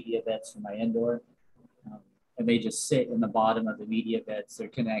long media beds for my indoor. And they just sit in the bottom of the media beds. They're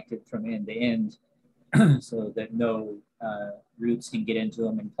connected from end to end so that no roots can get into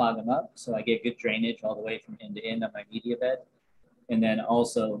them and clog them up. So I get good drainage all the way from end to end on my media bed. And then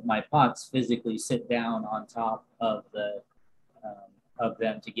also my pots physically sit down on top of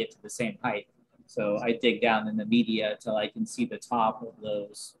them to get to the same height. So I dig down in the media till I can see the top of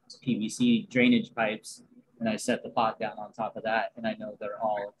those PVC drainage pipes, and I set the pot down on top of that, and I know they're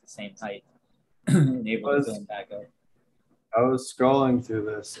all at the same height and able to fill them back up. I was scrolling through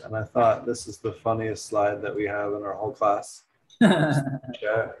this and I thought this is the funniest slide that we have in our whole class.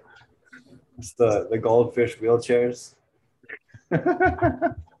 Yeah. It's the goldfish wheelchairs.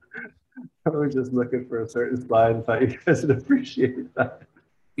 I was just looking for a certain slide and thought you guys would appreciate that.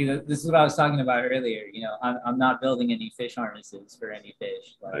 You know, this is what I was talking about earlier. You know, I'm not building any fish harnesses for any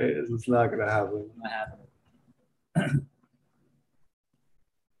fish. Like, It's not going to happen. not happening.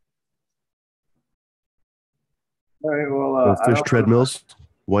 All right, well, No fish treadmills?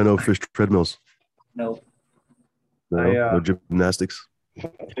 Why no fish treadmills? Nope. No, no gymnastics?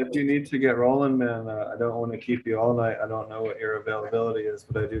 If you need to get rolling, man, I don't want to keep you all night. I don't know what your availability is,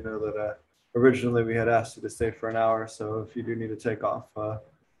 but I do know that originally we had asked you to stay for an hour. So if you do need to take off,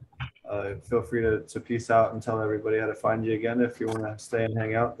 feel free to peace out and tell everybody how to find you again. If you want to stay and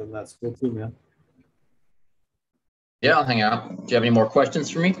hang out, then that's cool too, man. Yeah, I'll hang out. Do you have any more questions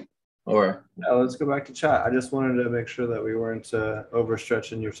for me? Or Yeah, let's go back to chat. I just wanted to make sure that we weren't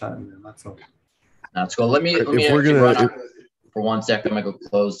overstretching your time, man. That's all. that's cool. Let me If we're actually gonna- run out for 1 second. I'm gonna go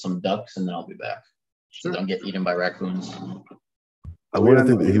close some ducks and then I'll be back. So don't get eaten by raccoons. I want to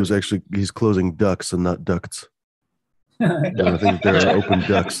think that he's closing ducts and not ducts. I want to think there are open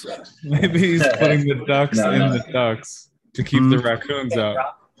ducts. Maybe he's putting the ducks No, in no. the ducks to keep the raccoons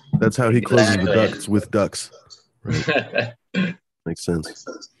out. That's how he closes the Exactly. ducts, with ducks. Makes sense.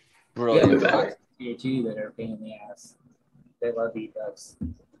 Brilliant. Yeah, here too that are a pain in the ass. They love to eat ducks.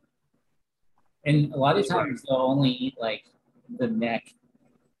 And a lot of times they'll only eat like the neck.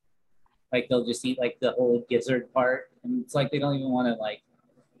 Like they'll just eat like the whole gizzard part. And it's like they don't even want to like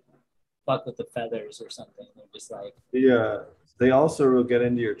fuck with the feathers or something. They're just like, Yeah, they also will get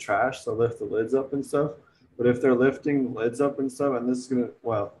into your trash, so lift the lids up and stuff. But if they're lifting lids up and stuff, and this is gonna,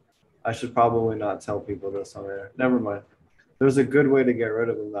 well, I should probably not tell people this on air. Never mind. There's a good way to get rid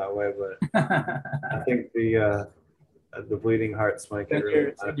of them that way, but I think the bleeding hearts might get rid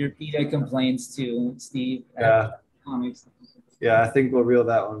of that. your PETA complaints too, Steve. Yeah, Comics. yeah, I think we'll reel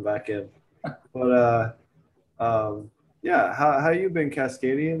that one back in. But yeah, how you been,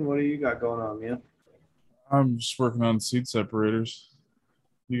 Cascadian? What do you got going on, man? I'm just working on seed separators.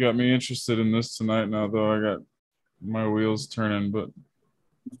 You got me interested in this tonight now, though. I got my wheels turning, but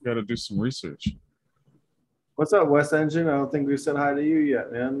got to do some research. What's up, West Engine? I don't think we said hi to you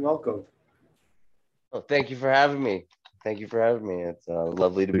yet, man. Welcome. Well, thank you for having me. Thank you for having me. It's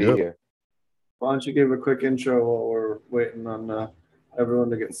lovely to be Yep. here. Why don't you give a quick intro while we're waiting on everyone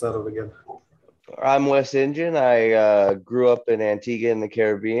to get settled again? I'm Wes Engine. I grew up in Antigua in the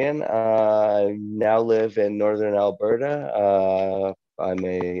Caribbean. I now live in northern Alberta.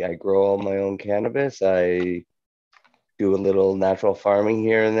 I grow all my own cannabis. I do a little natural farming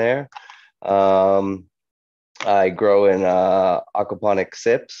here and there. I grow in aquaponic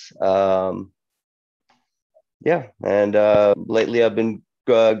sips. Yeah, and lately I've been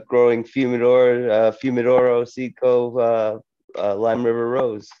growing Fumidoro, Seed Cove, Lime River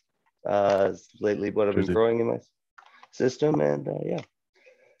Rose. Lately what I've been growing in my system, and yeah.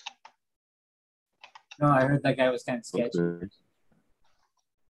 No, I heard that guy was kind of sketchy.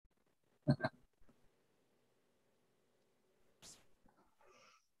 Okay.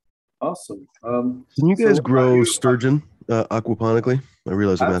 Awesome. Can you So guys what grow about you? sturgeon aquaponically? I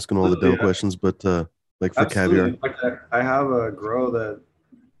realize I'm asking all the dumb Absolutely. questions, but like for Absolutely. caviar. In fact, I have a grow that,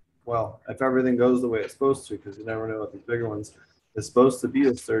 well, if everything goes the way it's supposed to, because you never know with these bigger ones, it's supposed to be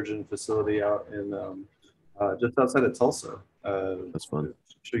a sturgeon facility out in just outside of Tulsa. That's fun.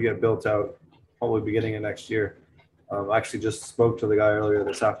 Should get built out probably beginning of next year. I actually just spoke to the guy earlier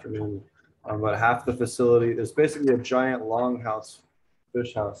this afternoon. But half the facility is basically a giant longhouse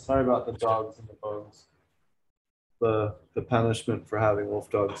fish house. Sorry about the dogs and the bones. The punishment for having wolf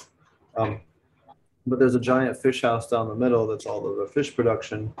dogs. But there's a giant fish house down the middle that's all of the fish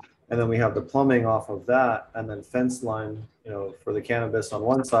production. And then we have the plumbing off of that, and then fence line, for the cannabis on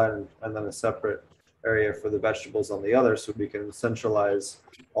one side, and then a separate area for the vegetables on the other, so we can centralize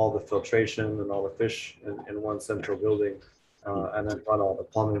all the filtration and all the fish in one central building, and then run all the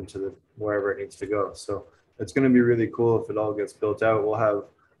plumbing to wherever it needs to go. So it's going to be really cool if it all gets built out. We'll have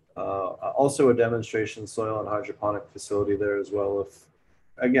Also a demonstration soil and hydroponic facility there as well.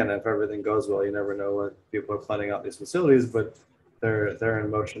 If everything goes well, you never know what people are planning out these facilities, but they're in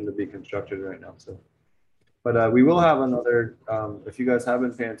motion to be constructed right now. So, but we will have another. If you guys have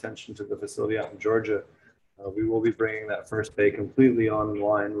been paying attention to the facility out in Georgia, we will be bringing that first bay completely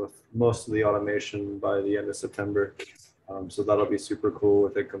online with most of the automation by the end of September. So that'll be super cool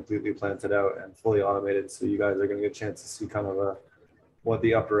with it completely planted out and fully automated. So you guys are going to get a chance to see kind of what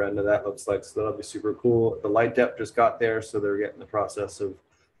the upper end of that looks like. So that'll be super cool. The light depth just got there, so they're getting the process of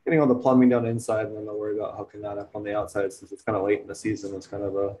getting all the plumbing done inside, and then they'll worry about hooking that up on the outside since it's kind of late in the season. It's kind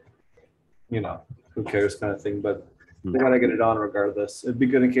of a, who cares kind of thing. But they got to get it on regardless. It'd be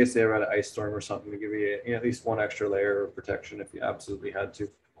good in case they ever had an ice storm or something to give you, at least one extra layer of protection if you absolutely had to.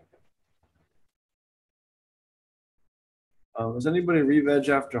 Does anybody re-veg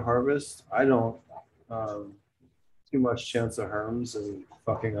after harvest? I don't. Too much chance of herms and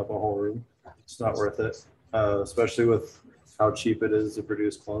fucking up a whole room. It's not worth it, especially with how cheap it is to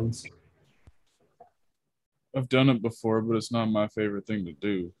produce clones. I've done it before, but it's not my favorite thing to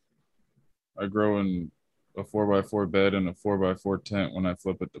do. I grow in a 4x4 bed and a 4x4 tent when I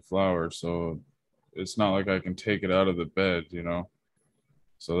flip it to flower, so it's not like I can take it out of the bed,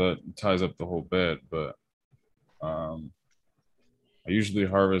 so that ties up the whole bed. But I usually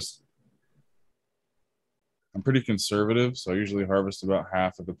harvest. I'm pretty conservative, so I usually harvest about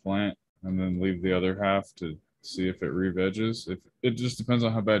half of the plant and then leave the other half to see if it re-veges. If it just depends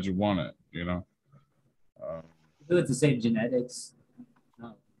on how bad you want it, If it's the same genetics,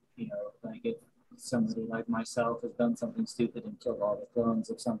 like if somebody like myself has done something stupid and killed all the clones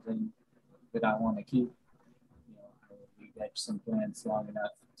of something that I want to keep, I will re-veg some plants long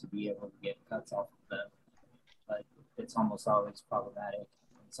enough to be able to get cuts off of them. But it's almost always problematic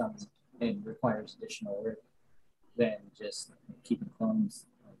and requires additional work than just keeping clones,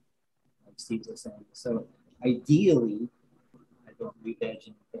 like Steve was saying. So ideally, I don't re-veg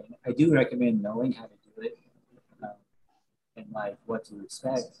anything. I do recommend knowing how to do it and like what to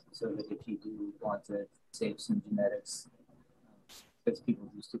expect, so that if you do want to save some genetics, because people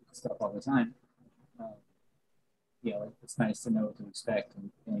do stupid stuff all the time, it's nice to know what to expect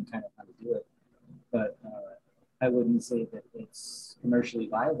and kind of how to do it. But I wouldn't say that it's commercially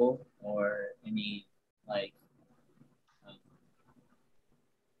viable or any like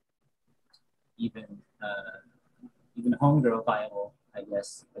even home grow viable. I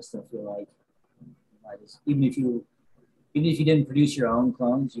guess I still feel like even if you didn't produce your own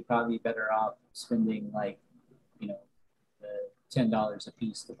clones, you're probably better off spending like the $10 a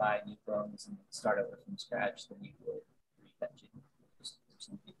piece to buy new clones and start over from scratch than you would re-vegging or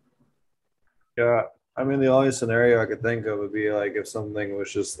something. Yeah. I mean, the only scenario I could think of would be like if something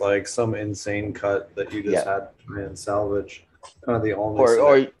was just like some insane cut that you just had to try and salvage. Kind of the only.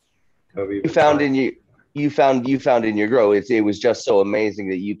 Or you found in your grow, it was just so amazing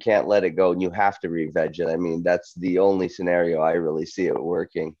that you can't let it go and you have to re-veg it. I mean, that's the only scenario I really see it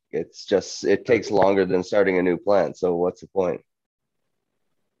working. It's just it takes longer than starting a new plant. So what's the point?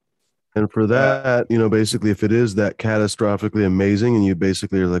 And for that, basically, if it is that catastrophically amazing and you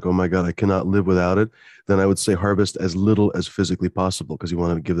basically are like, oh my God, I cannot live without it, then I would say harvest as little as physically possible because you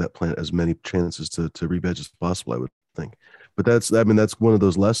want to give that plant as many chances to re-veg as possible, I would think. But that's one of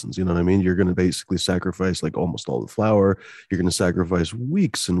those lessons, you know what I mean? You're going to basically sacrifice like almost all the flower. You're going to sacrifice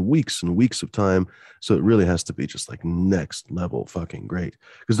weeks and weeks and weeks of time. So it really has to be just like next level fucking great.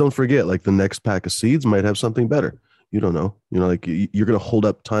 Because don't forget, like the next pack of seeds might have something better. You don't know, like you're going to hold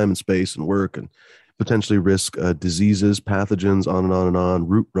up time and space and work and potentially risk diseases, pathogens, on and on and on,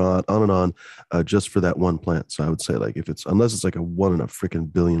 root rot, on and on, just for that one plant. So I would say like unless it's like a 1 in a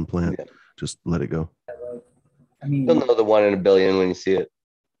freaking billion plant, just let it go. I mean, you'll know the 1 in a billion when you see it.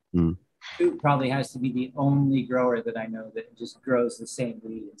 Coop probably has to be the only grower that I know that just grows the same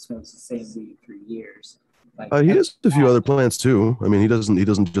weed and smokes the same weed for years. He has a few other plants too. I mean, he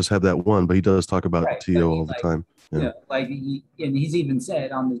doesn't just have that one, but he does talk about TO all the time. Yeah, and he's even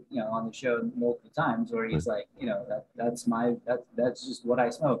said on the show multiple times where he's like, that's just what I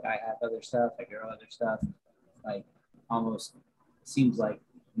smoke. I have other stuff. I grow other stuff. Like almost seems like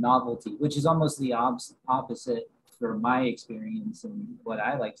novelty, which is almost the opposite for my experience and what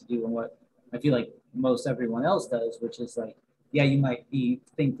I like to do and what I feel like most everyone else does, which is like, yeah, you might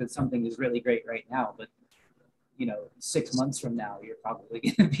think that something is really great right now, but 6 months from now, you're probably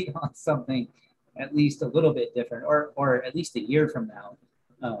going to be on something at least a little bit different, or at least a year from now.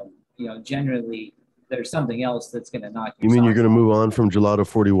 Generally there's something else that's going to knock you. You mean you're going to move on from Gelato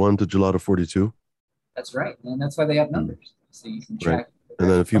 41 to Gelato 42? That's right, and that's why they have numbers, so you can track. Right. And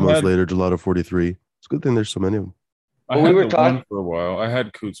then a few months later, Gelato 43. It's a good thing there's so many of them. I Well, we had were the talking. one for a while. I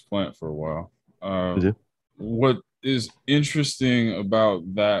had Coots plant for a while. Did you? What is interesting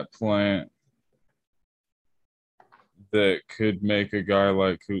about that plant that could make a guy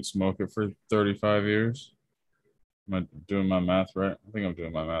like Coot smoke it for 35 years? Am I doing my math right? I think I'm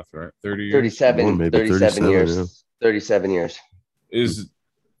doing my math right. 30 years 37, More, maybe 37 years. yeah. 37 years. is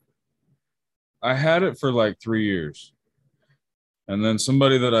I had it for like 3 years. And then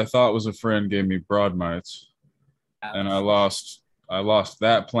somebody that I thought was a friend gave me broad mites, and I lost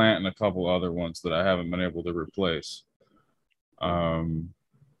that plant and a couple other ones that I haven't been able to replace.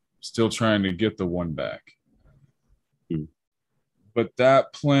 Still trying to get the one back. But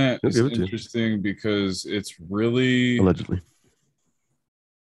that plant He'll is give it to you. interesting because it's really Allegedly.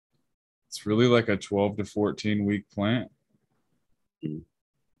 like a 12 to 14 week plant.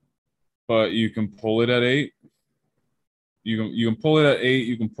 But you can pull it at 8. You can pull it at 8,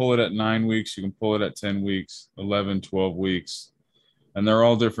 you can pull it at 9 weeks, you can pull it at 10 weeks, 11, 12 weeks. And they're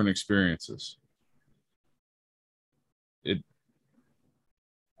all different experiences.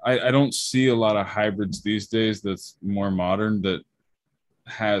 I don't see a lot of hybrids these days that's more modern that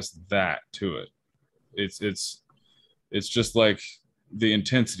has that to it. It's just like the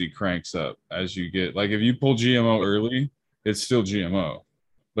intensity cranks up as you get, like if you pull GMO early, it's still GMO,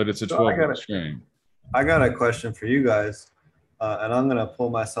 but it's a 12-week strain. I got a question for you guys, and I'm gonna pull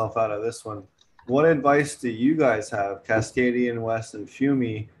myself out of this one. What advice do you guys have, Cascadian, West, and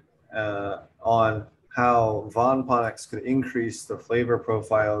Fumi, on how Von Ponix could increase the flavor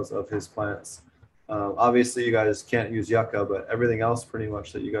profiles of his plants? Obviously, you guys can't use yucca, but everything else pretty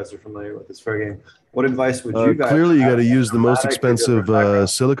much that you guys are familiar with is fair game. What advice would you guys clearly you have? got to use the most Dramatically expensive different background.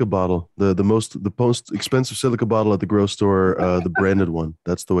 silica bottle, the most expensive silica bottle at the grocery store, the branded one.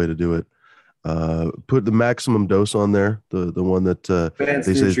 That's the way to do it. Put the maximum dose on there, the one that Advanced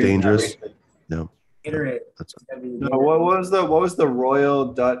they say is nutrient dangerous. everything. No, that's No, what was the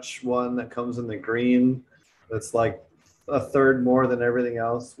Royal Dutch one that comes in the green? That's like a third more than everything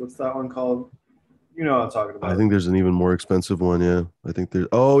else. What's that one called? You know what I'm talking about. I think there's an even more expensive one. Yeah, I think there's.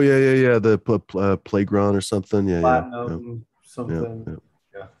 Oh yeah. The Playground or something. Yeah, Platinum something.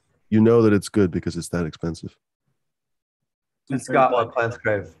 Yeah. You know that it's good because it's that expensive. It's got what plants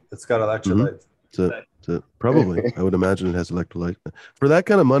crave. It's got electrolytes. So probably, I would imagine it has electrolytes. For that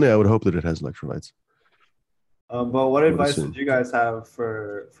kind of money, I would hope that it has electrolytes. But what advice assume. would you guys have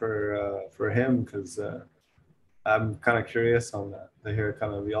for him? Because I'm kind of curious on that. To hear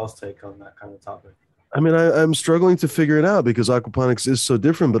kind of y'all's take on that kind of topic. I mean, I'm struggling to figure it out because aquaponics is so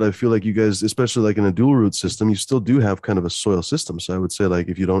different, but I feel like you guys, especially like in a dual root system, you still do have kind of a soil system. So I would say like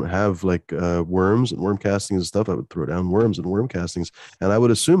if you don't have like worms and worm castings and stuff, I would throw down worms and worm castings. And I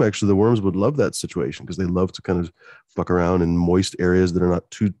would assume actually the worms would love that situation because they love to kind of fuck around in moist areas that are not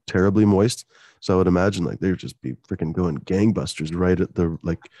too terribly moist. So I would imagine like they'd just be freaking going gangbusters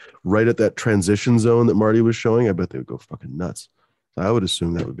right at that transition zone that Marty was showing. I bet they would go fucking nuts. So I would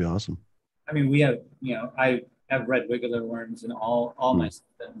assume that would be awesome. I mean, we have, I have red wiggler worms in all my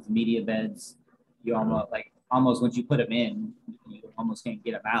systems, media beds. You almost once you put them in, you almost can't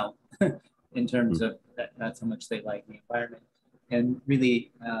get them out in terms of that's how much they like the environment. And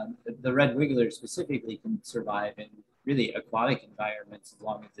really, the red wiggler specifically can survive in really aquatic environments as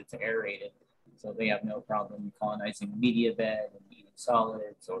long as it's aerated. So they have no problem colonizing media bed and eating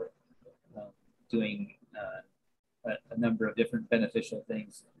solids or doing a number of different beneficial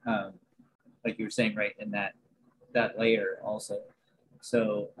things. Like you were saying, right, in that layer also.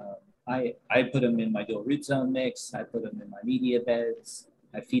 So I put them in my dual root zone mix. I put them in my media beds.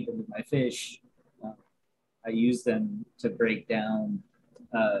 I feed them with my fish. I use them to break down,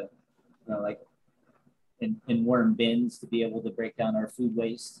 like in worm bins to be able to break down our food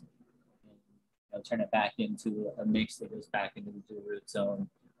waste and turn it back into a mix that goes back into the dual root zone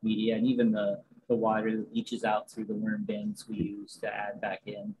media, and even the water that leaches out through the worm bins we use to add back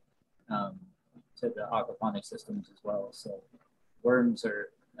in. To the aquaponic systems as well. So worms are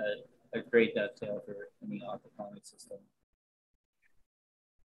a great dovetail for any aquaponic system.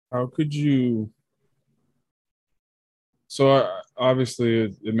 How could you? So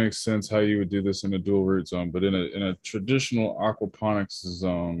obviously it makes sense how you would do this in a dual root zone, but in a traditional aquaponics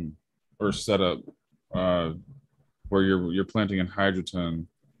zone or setup where you're planting in hydroton,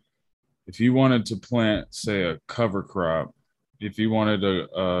 if you wanted to plant, say, a cover crop, if you wanted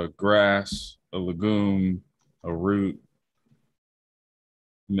a grass, a legume, a root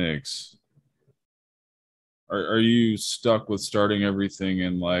mix, are you stuck with starting everything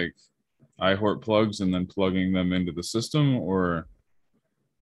in like iHort plugs and then plugging them into the system, or?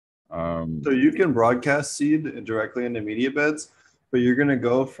 So you can broadcast seed directly into media beds, but you're going to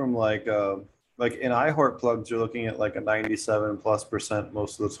go from like like in iHort plugs, you're looking at like a 97+%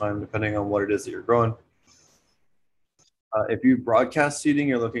 most of the time, depending on what it is that you're growing. If you broadcast seeding,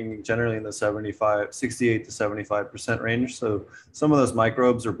 you're looking generally in the 68 to 75% range. So some of those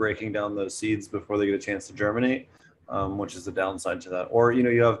microbes are breaking down those seeds before they get a chance to germinate, which is the downside to that. Or, you know,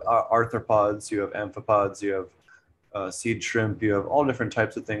 you have arthropods, you have amphipods, you have seed shrimp, you have all different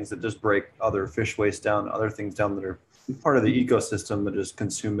types of things that just break other fish waste down, other things down that are part of the ecosystem that just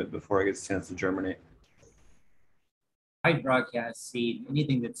consume it before it gets a chance to germinate. I broadcast seed,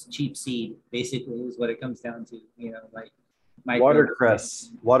 anything that's cheap seed, basically is what it comes down to, you know, like watercress.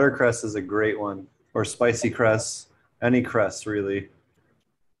 Watercress is a great one, or spicy cress, any cress really.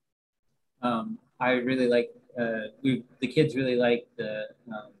 I really like, the kids really like the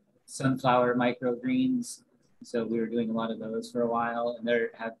sunflower microgreens. So we were doing a lot of those for a while, and they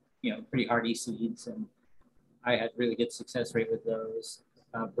have, you know, pretty hardy seeds, and I had really good success rate with those.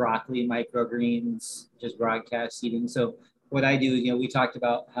 Broccoli microgreens, just broadcast seeding. So what I do is, you know, we talked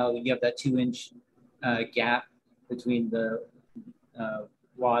about how you have that 2-inch gap between the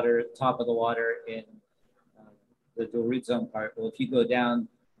water, top of the water, and the dual root zone part. Well, if you go down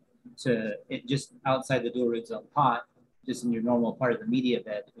to it, just outside the dual root zone pot, just in your normal part of the media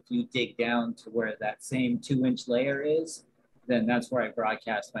bed, if you dig down to where that same 2-inch layer is, then that's where I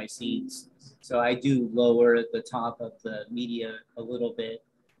broadcast my seeds. So I do lower the top of the media a little bit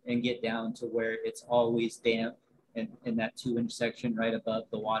and get down to where it's always damp and in that 2-inch section right above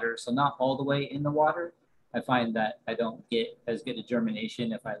the water. So not all the way in the water. I find that I don't get as good a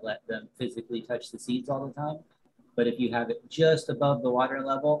germination if I let them physically touch the seeds all the time. But if you have it just above the water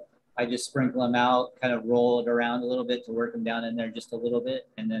level, I just sprinkle them out, kind of roll it around a little bit to work them down in there just a little bit,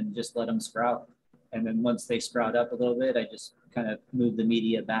 and then just let them sprout. And then once they sprout up a little bit, I just kind of move the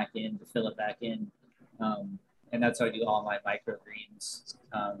media back in to fill it back in. And that's how I do all my microgreens.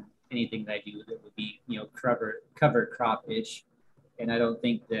 Anything that I do that would be, you know, cover crop-ish. And I don't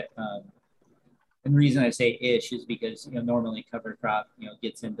think that, and the reason I say ish is because, you know, normally cover crop, you know,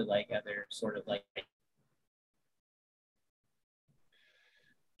 gets into like other sort of like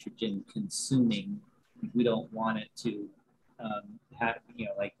nitrogen consuming. We don't want it to have, you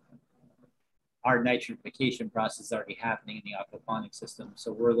know, like our nitrification process is already happening in the aquaponic system.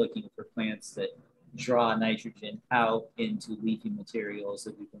 So we're looking for plants that draw nitrogen out into leafy materials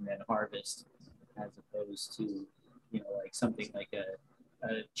that we can then harvest, as opposed to, you know, like something like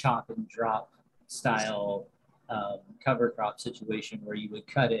a chop and drop style cover crop situation where you would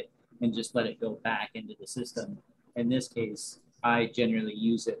cut it and just let it go back into the system. In this case, I generally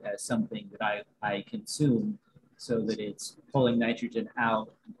use it as something that I consume so that it's pulling nitrogen out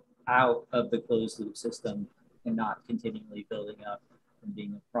of the closed loop system and not continually building up and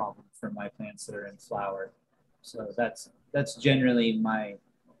being a problem for my plants that are in flower. So that's generally my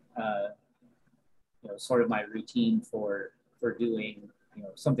you know, sort of my routine for doing, you know,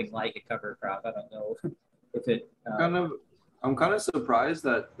 something like a cover crop. I don't know if it I'm kind of surprised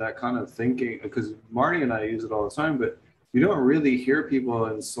that kind of thinking, because Marty and I use it all the time, but you don't really hear people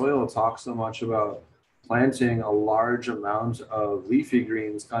in soil talk so much about planting a large amount of leafy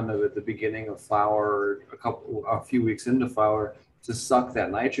greens kind of at the beginning of flower, a few weeks into flower, to suck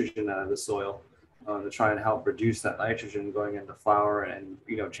that nitrogen out of the soil, to try and help reduce that nitrogen going into flower and,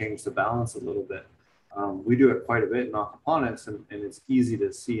 you know, change the balance a little bit. We do it quite a bit in aquaponics, and it's easy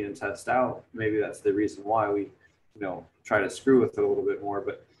to see and test out. Maybe that's the reason why we, you know, try to screw with it a little bit more.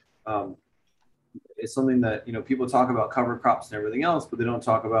 But it's something that, you know, people talk about cover crops and everything else, but they don't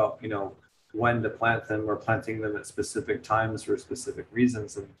talk about, you know, when to plant them or planting them at specific times for specific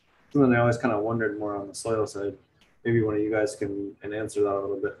reasons. And something I always kind of wondered more on the soil side. Maybe one of you guys can answer that a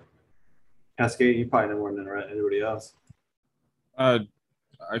little bit. Cascade, you probably know more than anybody else. I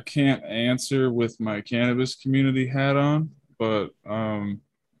can't answer with my cannabis community hat on, but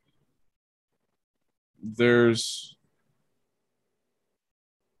there's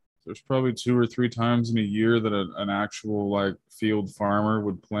probably 2 or 3 times in a year that an actual like field farmer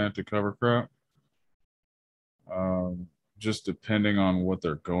would plant a cover crop, just depending on what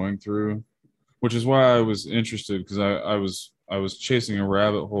they're going through, which is why I was interested, because I was chasing a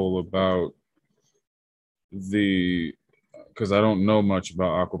rabbit hole about because I don't know much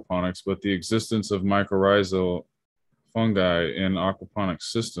about aquaponics, but the existence of mycorrhizal fungi in aquaponic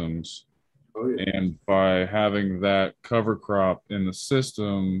systems. Oh, yeah. And by having that cover crop in the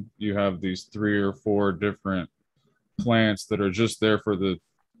system, you have these 3 or 4 different plants that are just there for the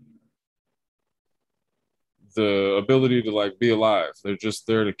ability to like be alive. They're just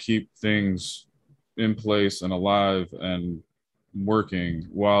there to keep things in place and alive and working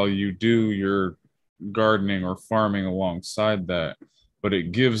while you do your gardening or farming alongside that. but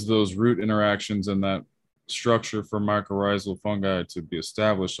it gives those root interactions and that structure for mycorrhizal fungi to be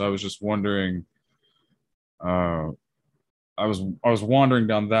established. So I was just wondering, I was wandering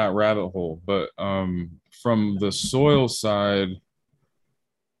down that rabbit hole, but from the soil side,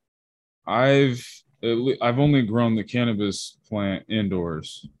 I've only grown the cannabis plant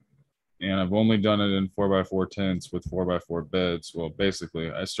indoors, and I've only done it in 4x4 tents with 4x4 beds. Well, basically,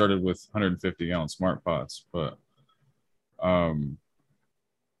 I started with 150-gallon smart pots, but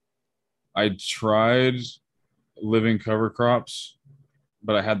I tried living cover crops,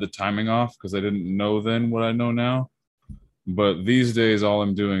 but I had the timing off because I didn't know then what I know now. But these days, all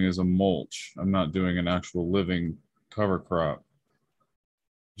I'm doing is a mulch. I'm not doing an actual living cover crop,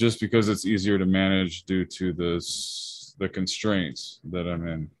 just because it's easier to manage due to the constraints that I'm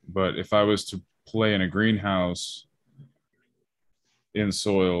in. But if I was to play in a greenhouse in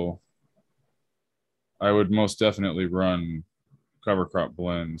soil, I would most definitely run cover crop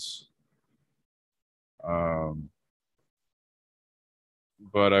blends.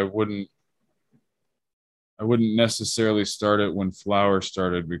 But I wouldn't necessarily start it when flower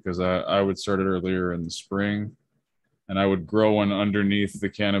started, because I would start it earlier in the spring, and I would grow one underneath the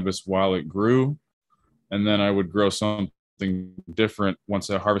cannabis while it grew. And then I would grow something different once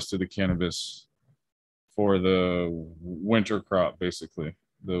I harvested the cannabis for the winter crop, basically,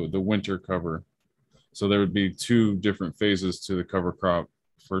 the winter cover. So there would be two different phases to the cover crop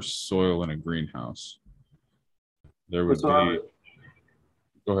for soil in a greenhouse. There would be...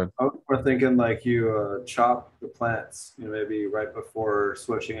 Go ahead. We're thinking like you chop the plants, maybe right before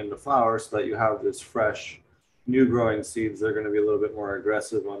switching into flower, so that you have this fresh, new growing seeds. They're going to be a little bit more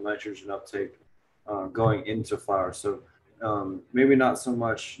aggressive on nitrogen uptake going into flower. So maybe not so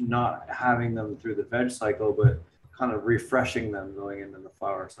much not having them through the veg cycle, but kind of refreshing them going into the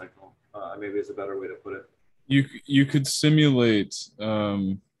flower cycle. Maybe is a better way to put it. You could simulate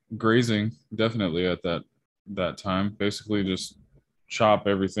grazing definitely at that time. Basically, just chop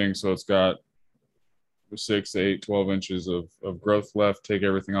everything so it's got 6, 8, 12 inches of growth left. Take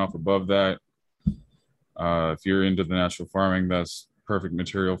everything off above that. If you're into the natural farming, that's perfect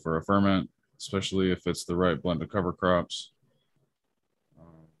material for a ferment, especially if it's the right blend of cover crops.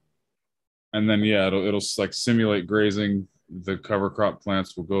 And then, yeah, it'll like simulate grazing. The cover crop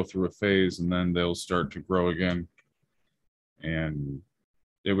plants will go through a phase, and then they'll start to grow again. And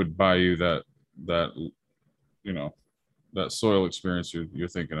it would buy you that soil experience you're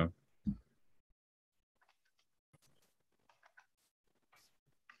thinking of.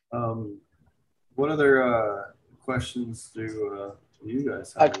 What other questions do you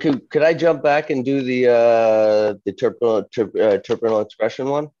guys have? Could I jump back and do the terminal expression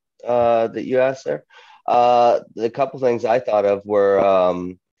one that you asked there? The couple things I thought of were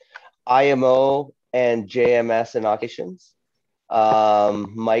IMO and JMS inoculations.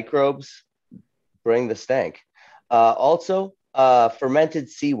 Microbes bring the stank. Also, fermented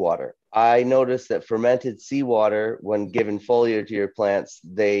seawater. I noticed that fermented seawater, when given foliar to your plants,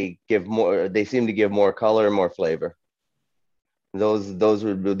 they seem to give more color and more flavor. Those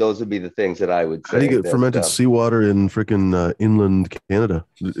would be the things that I would say. How do you get fermented seawater in freaking inland Canada?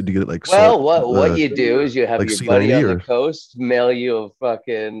 Do you get it like salt? Well, what you do is you have like your buddy on C90 the coast mail you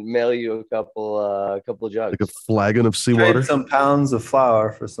a couple jugs, like a flagon of seawater. Trade some pounds of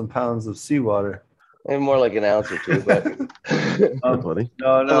flour for some pounds of seawater. And more like an ounce or two, but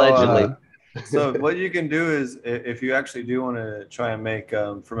no, allegedly. So what you can do is, if you actually do want to try and make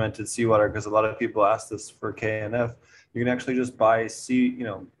fermented seawater, because a lot of people ask this for KNF, you can actually just buy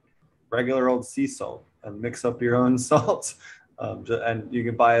regular old sea salt and mix up your own salt, and you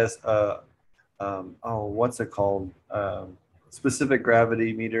can buy what's it called? Specific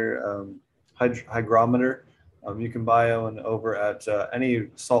gravity meter, hygrometer. You can buy one over at any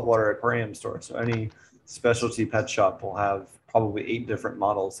saltwater aquarium store. So any specialty pet shop will have probably 8 different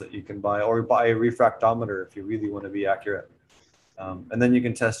models that you can buy, or buy a refractometer if you really want to be accurate. And then you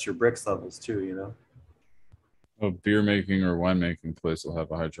can test your Brix levels too, A beer making or wine making place will have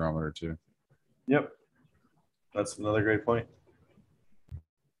a hydrometer too. Yep. That's another great point.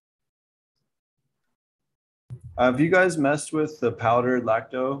 Have you guys messed with the powdered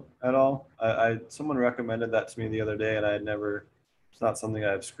lacto at all? Someone recommended that to me the other day, and it's not something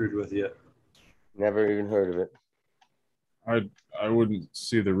I've screwed with yet. Never even heard of it. I wouldn't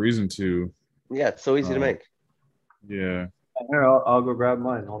see the reason to. Yeah, it's so easy to make. Yeah. Here, I'll go grab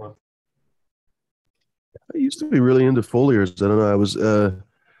mine. Hold on. I used to be really into foliars. I don't know.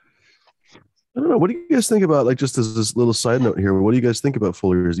 I don't know. What do you guys think about, like, just as this little side note here, what do you guys think about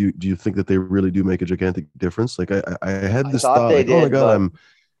foliars? Do you think that they really do make a gigantic difference? Like, I had this thought, like, oh my God, I'm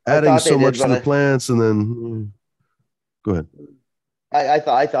adding so much to the plants, and then go ahead. I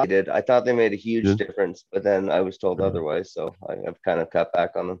thought they did. I thought they made a huge Yeah. difference, but then I was told Yeah. otherwise, so I've kind of cut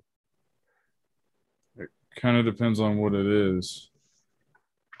back on them. It kind of depends on what it is.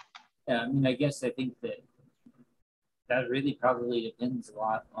 Yeah, I mean, I guess I think that really probably depends a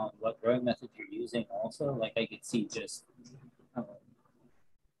lot on what growing method you're using. Also, like I could see just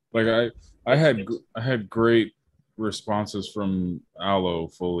Like I had great responses from aloe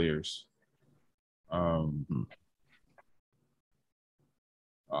foliars.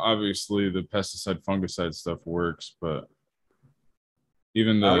 Obviously the pesticide fungicide stuff works, but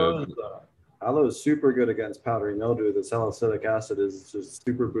even the Aloe is super good against powdery mildew. The salicylic acid is just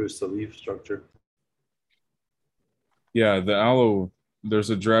super boosts the leaf structure. yeah, the aloe, there's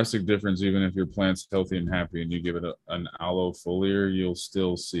a drastic difference. Even if your plant's healthy and happy and you give it an aloe foliar, you'll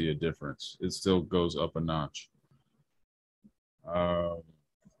still see a difference. It still goes up a notch.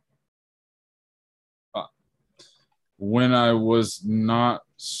 When I was not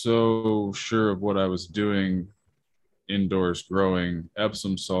so sure of what I was doing indoors growing,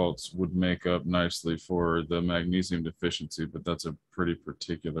 Epsom salts would make up nicely for the magnesium deficiency, but that's a pretty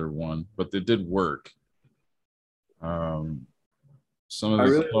particular one. But they did work. Some of I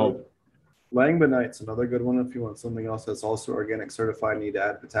the really like Langbonite's another good one if you want something else that's also organic certified and need to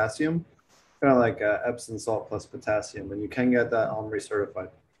add potassium. Kind of like Epsom salt plus potassium, and you can get that OMRI certified.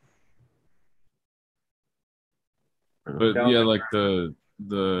 But yeah, like the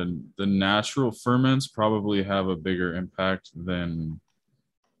natural ferments probably have a bigger impact than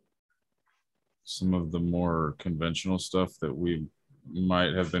some of the more conventional stuff that we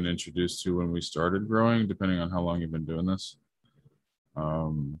might have been introduced to when we started growing, depending on how long you've been doing this.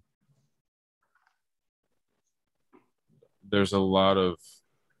 There's a lot of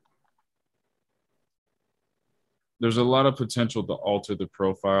potential to alter the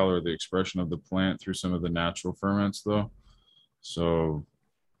profile or the expression of the plant through some of the natural ferments, though. So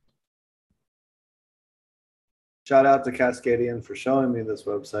shout out to Cascadian for showing me this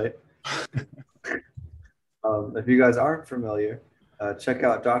website. If you guys aren't familiar, check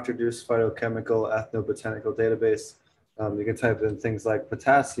out Dr. Deuce Phytochemical Ethnobotanical Database. You can type in things like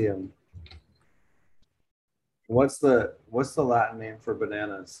potassium. What's the Latin name for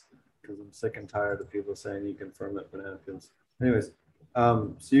bananas? Because I'm sick and tired of people saying you can ferment banana peels. Anyways,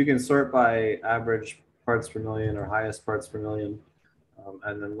 so you can sort by average parts per million or highest parts per million,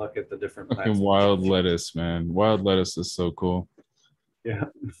 and then look at the different plants. Fucking wild lettuce, man. Wild lettuce is so cool. Yeah.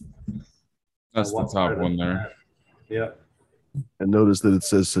 That's the top one there. Yeah. And notice that it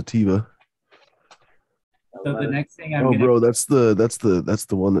says sativa. So the next thing bro, that's the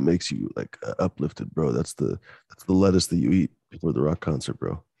one that makes you like uplifted, bro. That's the lettuce that you eat before the rock concert,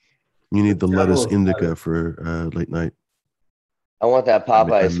 bro. You need the lettuce indica for late night. I want that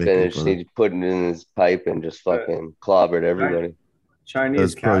Popeye spinach. He put it in his pipe and just fucking clobbered everybody.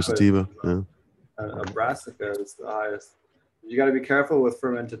 Chinese probably sativa. Yeah. Brassica is the highest. You got to be careful with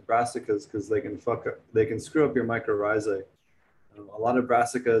fermented brassicas because they can screw up your mycorrhizae. A lot of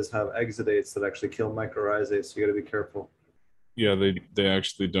brassicas have exudates that actually kill mycorrhizae, so you got to be careful. Yeah, they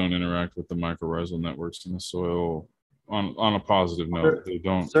actually don't interact with the mycorrhizal networks in the soil. On a positive note, they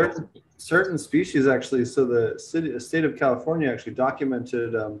don't. Certain species actually. So the state of California actually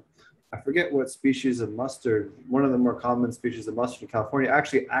documented. I forget what species of mustard. One of the more common species of mustard in California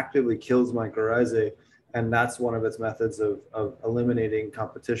actually actively kills mycorrhizae, and that's one of its methods of eliminating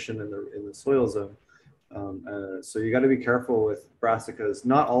competition in the soil zone. So you got to be careful with brassicas.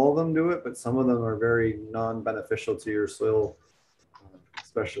 Not all of them do it, but some of them are very non-beneficial to your soil,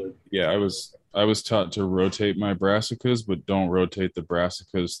 especially. Yeah, I was taught to rotate my brassicas, but don't rotate the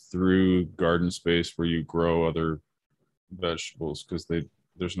brassicas through garden space where you grow other vegetables because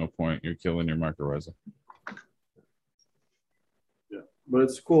there's no point. You're killing your mycorrhiza. Yeah, but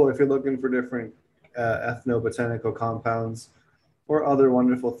it's cool if you're looking for different ethnobotanical compounds or other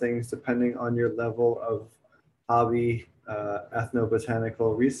wonderful things, depending on your level of hobby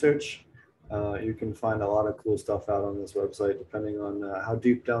ethnobotanical research. You can find a lot of cool stuff out on this website, depending on how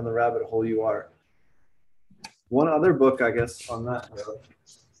deep down the rabbit hole you are. One other book, I guess, on that note.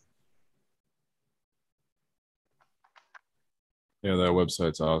 Yeah, that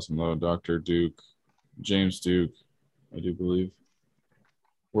website's awesome, though. Dr. Duke, James Duke, I do believe,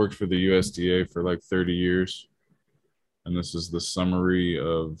 worked for the USDA for like 30 years. And this is the summary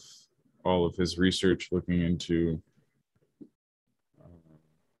of all of his research looking into,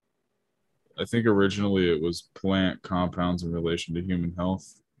 I think originally it was plant compounds in relation to human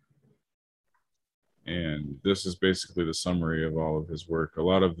health. And this is basically the summary of all of his work. A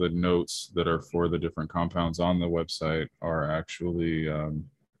lot of the notes that are for the different compounds on the website are actually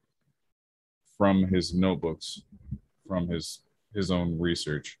from his notebooks, from his his own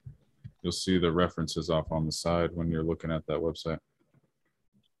research. You'll see the references off on the side when you're looking at that website.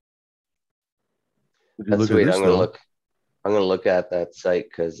 That's sweet. I'm gonna look at that site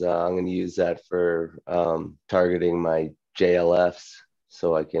because I'm gonna use that for targeting my JLFs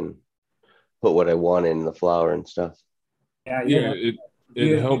so I can put what I want in the flower and stuff. Yeah,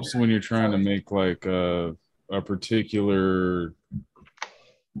 it helps when you're trying to make like a particular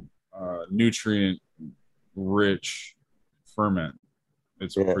nutrient rich ferment.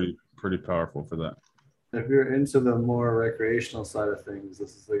 It's pretty powerful for that. If you're into the more recreational side of things,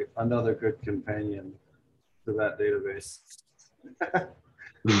 this is like another good companion to that database.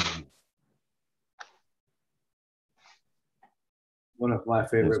 One of my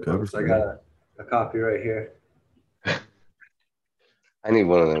favorite books. I got a copy right here. I need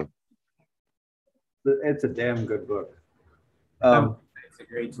one of them. It's a damn good book. It's a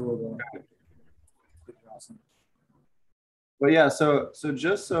great tool. Awesome. But yeah, so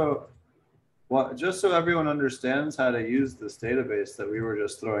just so everyone understands how to use this database that we were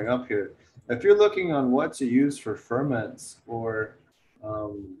just throwing up here, if you're looking on what to use for ferments, or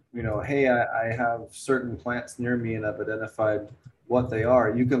hey, I have certain plants near me and I've identified what they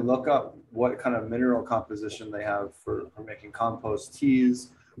are, you can look up what kind of mineral composition they have for making compost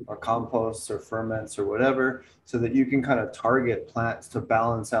teas or composts or ferments or whatever, so that you can kind of target plants to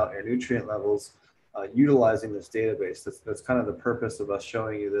balance out your nutrient levels utilizing this database. That's kind of the purpose of us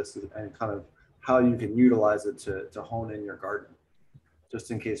showing you this, and kind of how you can utilize it to hone in your garden,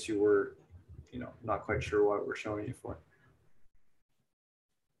 just in case you were not quite sure what we're showing you for.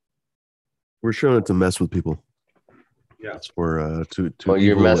 We're showing it to mess with people. Yeah. It's for to well,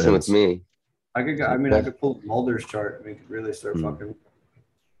 you're messing with me. I could pull Mulder's chart and we could really start fucking.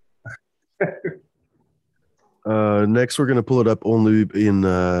 Next, we're gonna pull it up only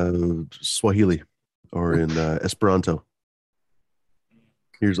in Swahili or in Esperanto.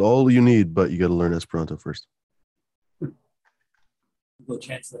 Here's all you need, but you got to learn Esperanto first. We'll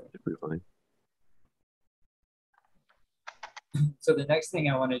translate. Pretty funny. So the next thing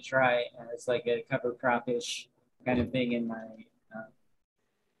I want to try is like a cover cropish kind of thing in my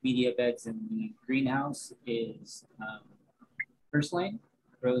media beds in the greenhouse is purslane,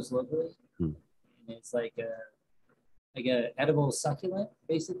 grows locally. And it's like a edible succulent,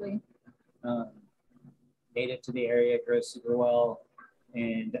 basically. Native to the area, grows super well.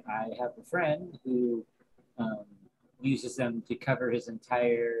 And I have a friend who uses them to cover his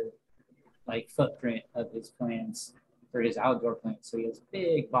entire footprint of his plants for his outdoor plants. So he has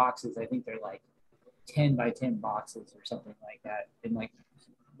big boxes. I think they're like 10 by 10 boxes or something like that, in like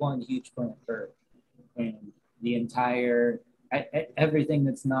one huge plant per. And the entire everything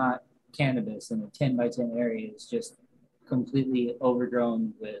that's not cannabis in a 10 by 10 area is just completely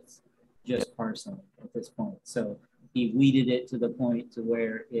overgrown with just parsley at this point. So he weeded it to the point to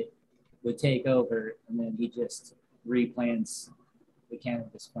where it would take over, and then he just replants the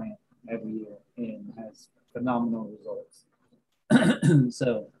cannabis plant every year and has phenomenal results.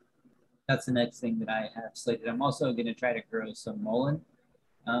 So that's the next thing that I have slated. I'm also going to try to grow some mullein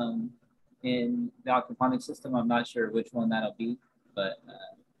in the aquaponics system. I'm not sure which one that'll be, but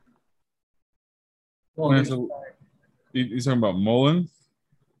you're talking about mullein?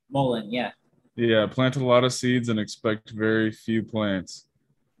 Mullein, yeah. Yeah, plant a lot of seeds and expect very few plants.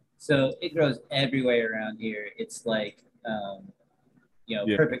 So it grows everywhere around here. It's like,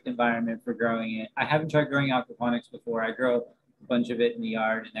 perfect environment for growing it. I haven't tried growing aquaponics before. I grow a bunch of it in the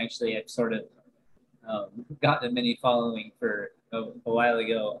yard, and actually I've sort of gotten a mini following for a while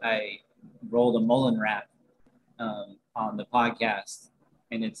ago. I rolled a mullein wrap on the podcast,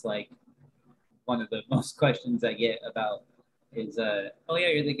 and it's like one of the most questions I get about is, oh yeah,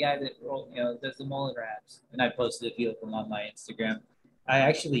 you're the guy that does the mullein wraps. And I posted a few of them on my Instagram. I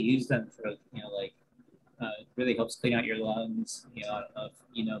actually use them for, it really helps clean out your lungs. I don't know if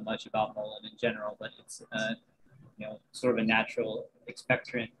you know much about mullein in general, but it's, sort of a natural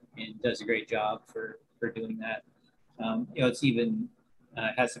expectorant and does a great job for doing that. It's even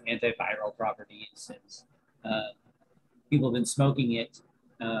has some antiviral properties, and people have been smoking it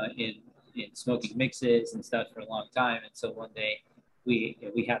in smoking mixes and stuff for a long time. And so one day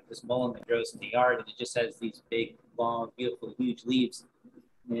we have this mullein that grows in the yard, and it just has these big, long, beautiful, huge leaves.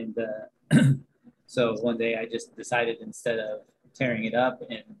 And so one day I just decided, instead of tearing it up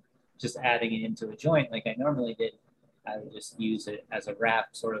and just adding it into a joint like I normally did, I would just use it as a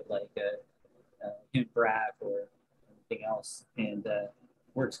wrap, sort of like a hemp wrap or anything else. And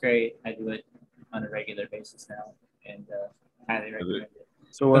works great. I do it on a regular basis now, and highly recommend it.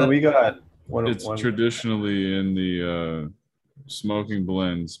 So when we got it's traditionally in the smoking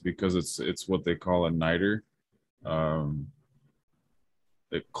blends because it's what they call a niter.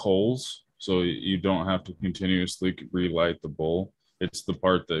 it coals, so you don't have to continuously relight the bowl. It's the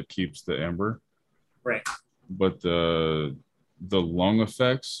part that keeps the amber. Right. But the lung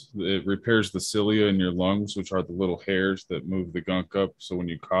effects, it repairs the cilia in your lungs, which are the little hairs that move the gunk up. So when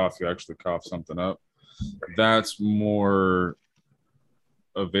you cough, you actually cough something up. That's more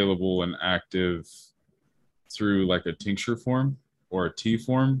available and active through like a tincture form or a tea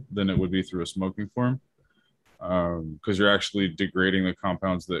form than it would be through a smoking form, because you're actually degrading the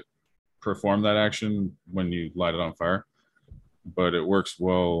compounds that perform that action when you light it on fire. But it works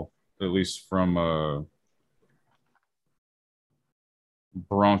well, at least from a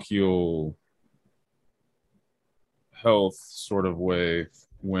bronchial health sort of way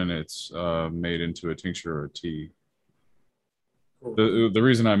when it's made into a tincture or a tea. The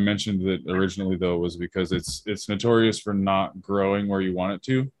reason I mentioned it originally though was because it's notorious for not growing where you want it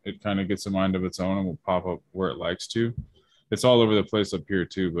to. It kind of gets a mind of its own and will pop up where it likes to. It's all over the place up here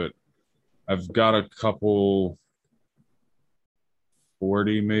too, but I've got a couple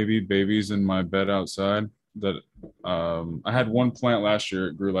 40 maybe babies in my bed outside that I had one plant last year.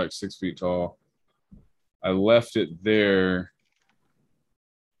 It grew like 6 feet tall. I left it there.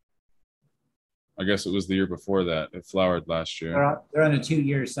 I guess it was the year before that. It flowered last year. They're on a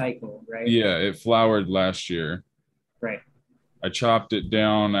 2-year cycle, right? Yeah, it flowered last year. Right. I chopped it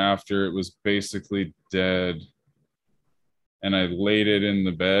down after it was basically dead, and I laid it in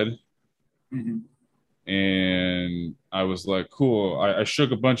the bed. Mm-hmm. And I was like, cool. I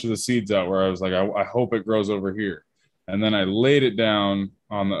shook a bunch of the seeds out where I was like, I hope it grows over here. And then I laid it down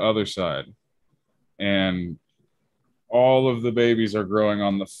on the other side. And all of the babies are growing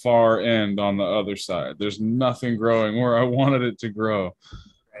on the far end on the other side. There's nothing growing where I wanted it to grow.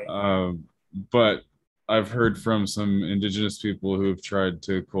 Right. But I've heard from some indigenous people who've tried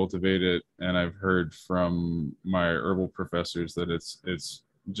to cultivate it. And I've heard from my herbal professors that it's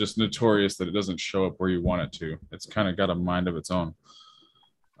just notorious that it doesn't show up where you want it to. It's kind of got a mind of its own.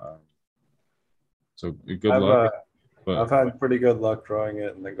 So good luck. But I've had pretty good luck growing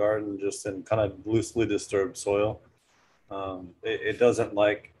it in the garden, just in kind of loosely disturbed soil. It doesn't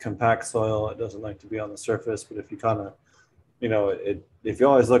like compact soil. It doesn't like to be on the surface. But if you kind of, if you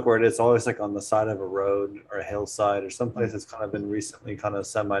always look where it is, it's always like on the side of a road or a hillside or someplace that's kind of been recently kind of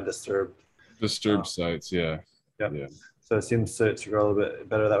semi-disturbed. Disturbed sites, yeah. Yeah. So it seems to grow a little bit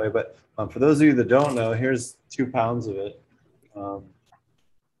better that way. But for those of you that don't know, here's 2 pounds of it. The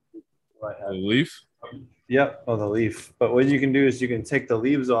leaf? Yep, the leaf. But what you can do is you can take the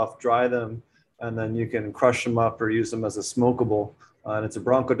leaves off, dry them, and then you can crush them up or use them as a smokable. And it's a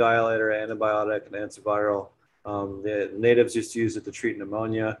bronchodilator, antibiotic, and antiviral. The natives used to use it to treat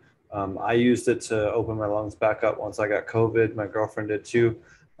pneumonia. I used it to open my lungs back up once I got COVID. My girlfriend did too.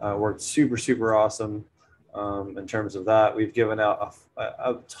 Worked super, super awesome. In terms of that, we've given out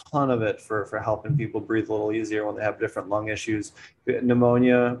a ton of it for helping people breathe a little easier when they have different lung issues,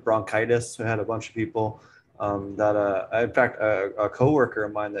 pneumonia, bronchitis. We had a bunch of people that, in fact, a coworker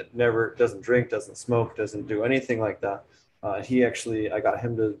of mine that never doesn't drink, doesn't smoke, doesn't do anything like that. I got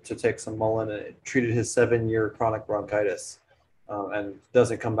him to take some mullein, and it treated his 7-year chronic bronchitis, and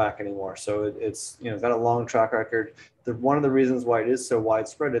doesn't come back anymore. So it's got a long track record. One of the reasons why it is so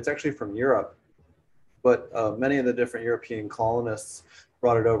widespread, it's actually from Europe. But many of the different European colonists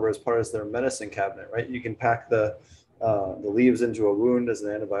brought it over as part of their medicine cabinet, right? You can pack the leaves into a wound as an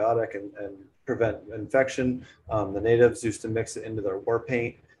antibiotic and prevent infection. The natives used to mix it into their war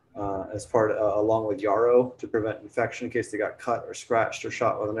paint as along with yarrow to prevent infection in case they got cut or scratched or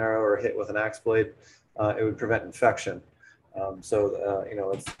shot with an arrow or hit with an axe blade. It would prevent infection. It's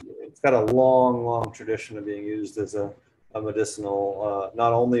got a long, long tradition of being used as a medicinal,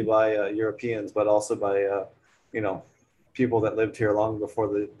 not only by Europeans, but also by, people that lived here long before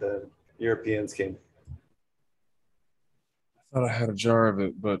the Europeans came. I thought I had a jar of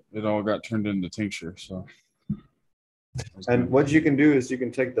it, but it all got turned into tincture. So, and what you can do is you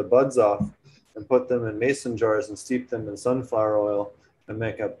can take the buds off and put them in mason jars and steep them in sunflower oil and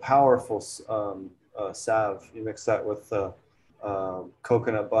make a powerful salve. You mix that with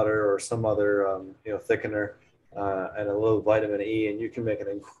coconut butter or some other thickener. And a little vitamin E, and you can make an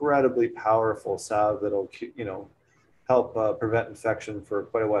incredibly powerful salve that'll, help prevent infection for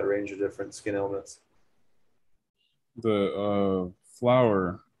quite a wide range of different skin ailments. The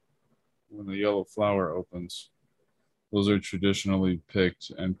flower, when the yellow flower opens, those are traditionally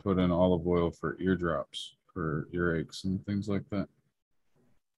picked and put in olive oil for eardrops, for earaches and things like that.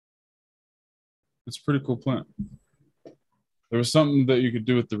 It's a pretty cool plant. There was something that you could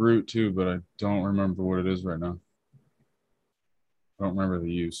do with the root too, but I don't remember what it is right now. I don't remember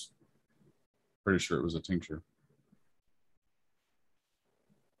the use. Pretty sure it was a tincture.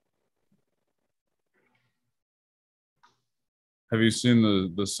 Have you seen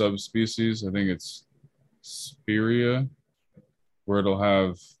the subspecies? I think it's Spirea, where it'll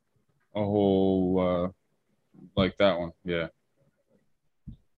have a whole like that one. Yeah.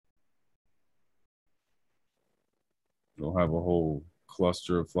 It'll have a whole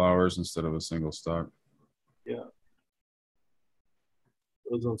cluster of flowers instead of a single stalk. Yeah.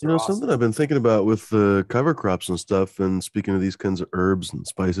 Those ones You are know, awesome. something I've been thinking about with the cover crops and stuff, and speaking of these kinds of herbs and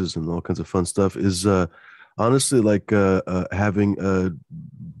spices and all kinds of fun stuff, is honestly like having a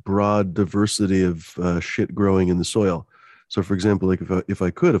broad diversity of shit growing in the soil. So, for example, like if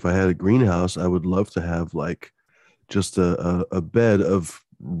I had a greenhouse, I would love to have like just a bed of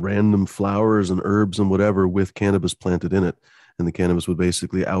random flowers and herbs and whatever with cannabis planted in it. And the cannabis would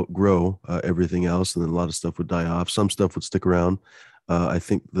basically outgrow everything else. And then a lot of stuff would die off. Some stuff would stick around. I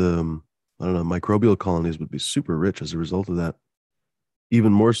think I don't know, microbial colonies would be super rich as a result of that.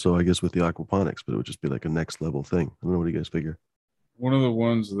 Even more so, I guess, with the aquaponics, but it would just be like a next level thing. I don't know, what do you guys figure? One of the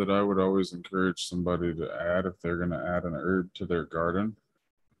ones that I would always encourage somebody to add if they're going to add an herb to their garden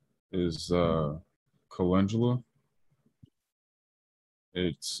is calendula.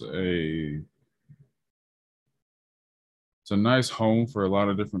 It's a nice home for a lot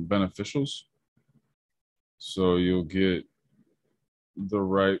of different beneficials. So you'll get the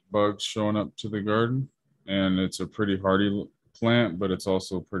right bugs showing up to the garden, and it's a pretty hardy plant, but it's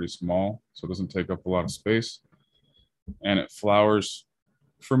also pretty small, so it doesn't take up a lot of space, and it flowers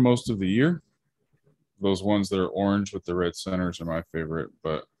for most of the year. Those ones that are orange with the red centers are my favorite,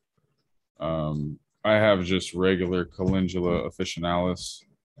 but I have just regular Calendula officinalis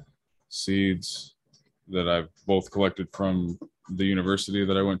seeds that I've both collected from the university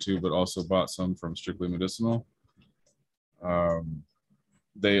that I went to, but also bought some from Strictly Medicinal.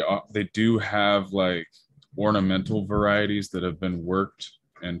 They do have like ornamental varieties that have been worked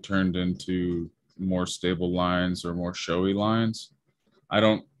and turned into more stable lines or more showy lines. I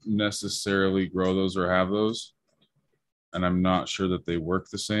don't necessarily grow those or have those, and I'm not sure that they work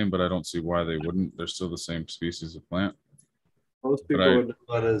the same, but I don't see why they wouldn't. They're still the same species of plant. Most people would know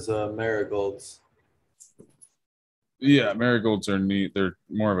that as marigolds. Yeah, marigolds are neat. They're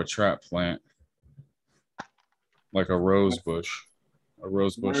more of a trap plant, like a rose bush. A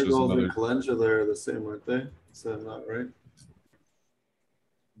rose bush is Marigolds another. and calendula are the same, aren't they? Is that not right?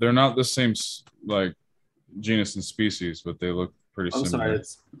 They're not the same like genus and species, but they look pretty similar. I'm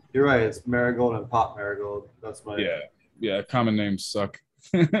sorry, you're right. It's marigold and pot marigold. That's my yeah. Common names suck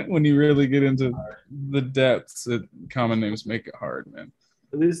when you really get into the depths. Common names make it hard, man.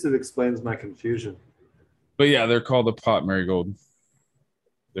 At least it explains my confusion. But yeah, they're called a pot marigold.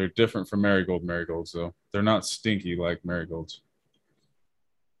 They're different from marigolds, though. They're not stinky like marigolds.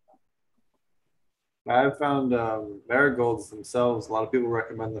 I've found marigolds themselves. A lot of people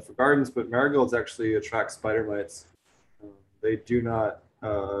recommend them for gardens, but marigolds actually attract spider mites. They do not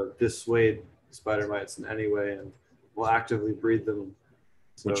dissuade spider mites in any way, and will actively breed them.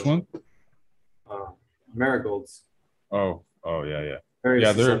 So, which one? Marigolds. Oh, yeah.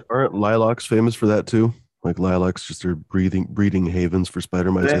 Aren't lilacs famous for that too? Like lilacs just are breeding havens for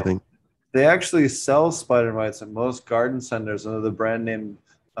spider mites, I think. They actually sell spider mites at most garden centers under the brand name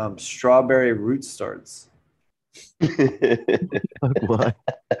Strawberry Root Starts. Why?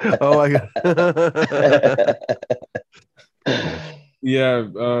 Oh, I got. Yeah,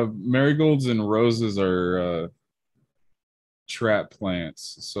 marigolds and roses are trap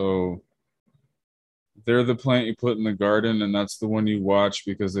plants. So they're the plant you put in the garden, and that's the one you watch,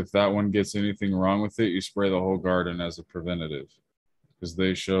 because if that one gets anything wrong with it, you spray the whole garden as a preventative, because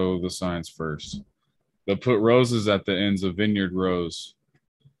they show the signs first. They'll put roses at the ends of vineyard rows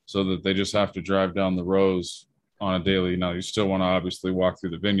so that they just have to drive down the rows on a daily. Now, you still want to obviously walk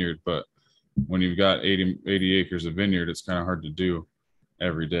through the vineyard, but when you've got 80 acres of vineyard, it's kind of hard to do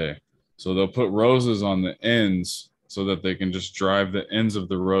every day. So they'll put roses on the ends so that they can just drive the ends of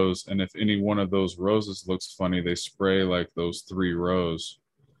the rows. And if any one of those roses looks funny, they spray like those 3 rows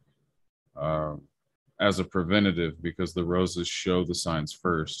as a preventative, because the roses show the signs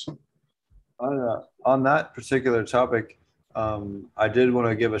first. On that particular topic, I did want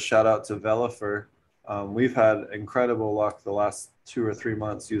to give a shout out to Velifer. We've had incredible luck the last 2 or 3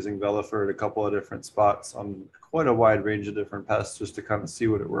 months using Velifer at a couple of different spots on quite a wide range of different pests, just to kind of see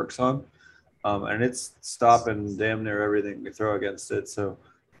what it works on. And it's stopping damn near everything we throw against it. So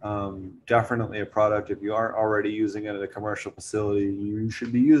definitely a product. If you aren't already using it at a commercial facility, you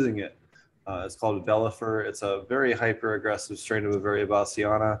should be using it. It's called Velifer. It's a very hyper-aggressive strain of Bavaria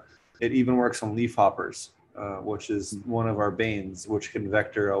bassiana. It even works on leafhoppers, which is one of our banes, which can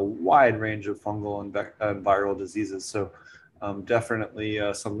vector a wide range of fungal and viral diseases. So definitely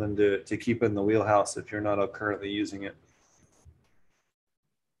something to keep in the wheelhouse if you're not currently using it.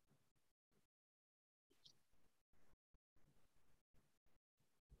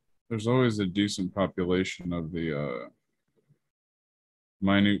 There's always a decent population of the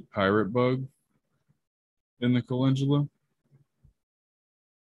minute pirate bug in the calendula.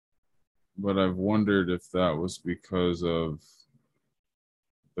 But I've wondered if that was because of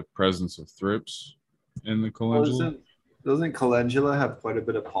the presence of thrips in the calendula. Doesn't calendula have quite a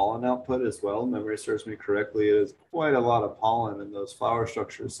bit of pollen output as well? Memory serves me correctly. It is quite a lot of pollen in those flower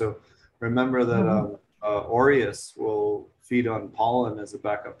structures. So remember that aureus will feed on pollen as a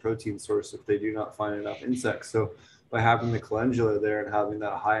backup protein source if they do not find enough insects. So by having the calendula there and having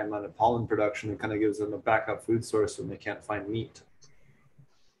that high amount of pollen production, it kind of gives them a backup food source when they can't find meat.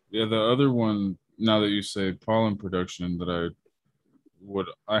 Yeah, the other one, now that you say pollen production, that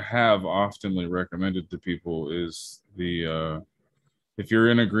I have oftenly recommended to people is the if you're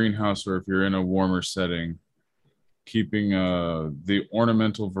in a greenhouse or if you're in a warmer setting, keeping the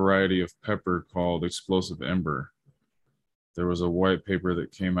ornamental variety of pepper called explosive ember. There was a white paper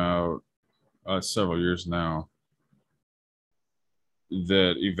that came out several years now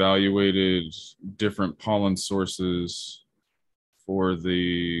that evaluated different pollen sources for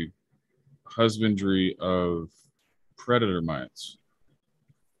the husbandry of predator mites.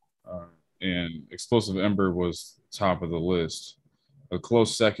 And explosive ember was top of the list. A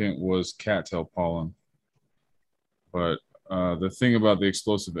close second was cattail pollen. But the thing about the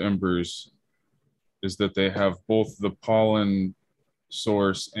explosive embers is that they have both the pollen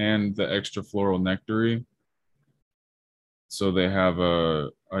source and the extra floral nectary. So they have a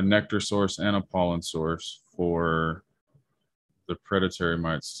nectar source and a pollen source for the predatory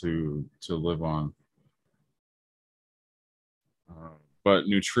mites to live on. But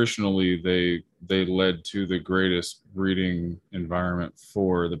nutritionally, they led to the greatest breeding environment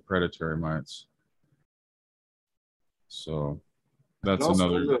for the predatory mites. So that's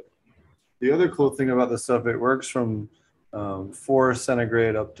another. The other cool thing about this stuff, it works from 4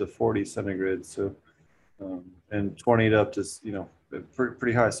 centigrade up to 40 centigrade. So and 20 to up to, you know,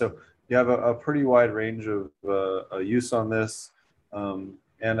 pretty high. So you have a pretty wide range of use on this.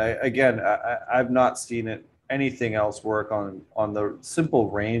 And I've not seen anything else work on the simple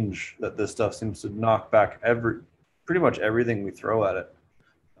range that this stuff seems to knock back pretty much everything we throw at it.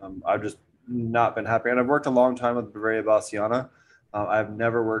 I've just not been happy. And I've worked a long time with Bavaria bassiana. I've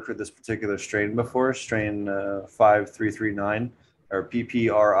never worked with this particular strain before, strain 5339 or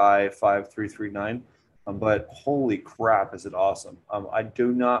PPRI 5339. But holy crap, is it awesome. I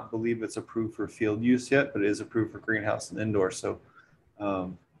do not believe it's approved for field use yet, but it is approved for greenhouse and indoor. So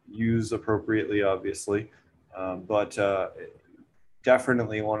use appropriately, obviously. But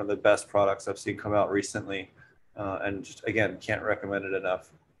definitely one of the best products I've seen come out recently. And just, again, can't recommend it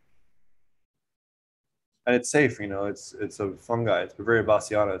enough. And it's safe, you know, it's a fungi. It's Bavaria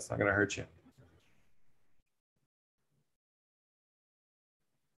bassiana. It's not going to hurt you.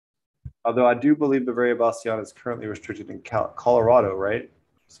 Although I do believe Bavaria bassiana is currently restricted in Colorado, right?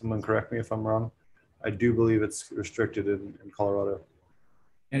 Someone correct me if I'm wrong. I do believe it's restricted in Colorado.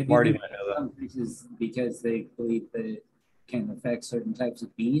 And Marty might know that. Some places because they believe that it can affect certain types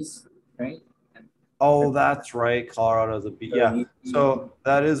of bees, right? Oh, that's right. Colorado's a bee. Yeah. So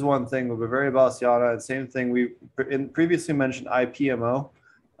that is one thing with Bavaria bassiana. And same thing we previously mentioned IPMO,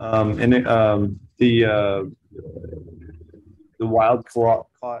 the wild caught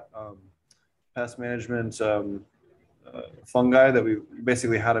pest management fungi that we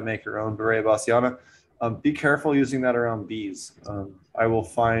basically had to make our own Bavaria bassiana. Be careful using that around bees. I will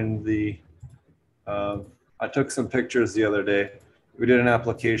find I took some pictures the other day. We did an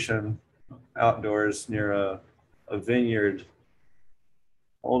application outdoors near a vineyard.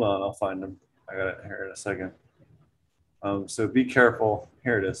 Hold on, I'll find them. I got it here in a second. So be careful.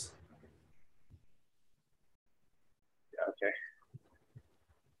 Here it is. Yeah, okay.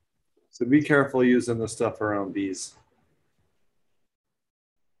 So be careful using the stuff around bees.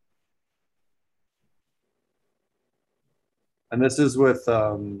 And this is with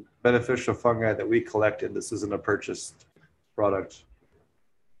beneficial fungi that we collected. This isn't a purchased product.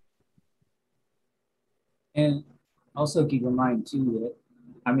 And also keep in mind too that,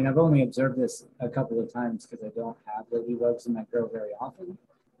 I mean, I've only observed this a couple of times because I don't have ladybugs in my grow very often,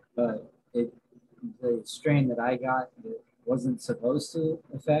 but the strain that I got that wasn't supposed to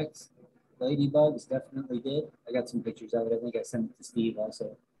affect ladybugs definitely did. I got some pictures of it. I think I sent it to Steve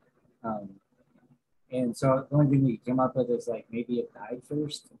also. And so the only thing we came up with is like maybe it died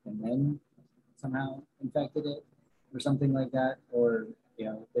first and then somehow infected it or something like that. Or, you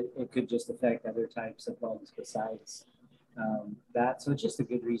know, it could just affect other types of bugs besides that. So it's just a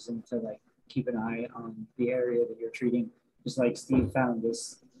good reason to like keep an eye on the area that you're treating. Just like Steve found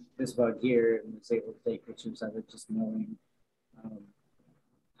this bug here and was able to take pictures of it, just knowing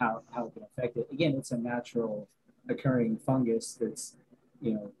how it can affect it. Again, it's a natural occurring fungus that's,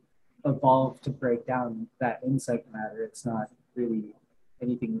 you know, evolved to break down that insect matter. It's not really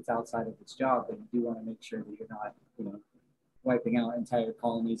anything that's outside of its job, but you do want to make sure that you're not, you know, wiping out entire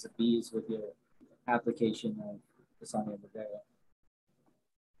colonies of bees with your application of Basania bovera.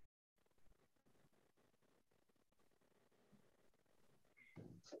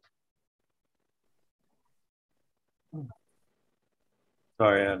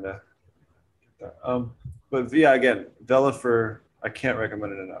 Sorry, and but yeah, again, Velifer, I can't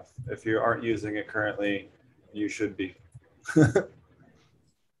recommend it enough. If you aren't using it currently, you should be.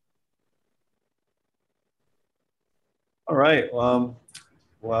 All right.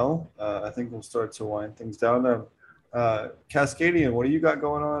 I think we'll start to wind things down. Cascadian, what do you got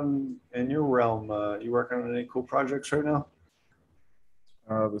going on in your realm? You working on any cool projects right now?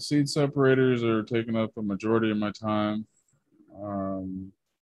 The seed separators are taking up a majority of my time. I'm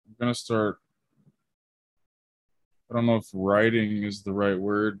gonna start, I don't know if writing is the right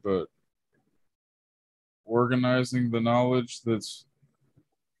word, but organizing the knowledge that's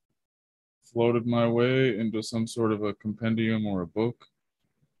floated my way into some sort of a compendium or a book.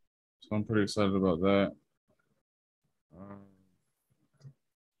 So I'm pretty excited about that.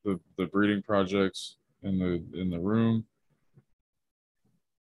 The breeding projects in the room.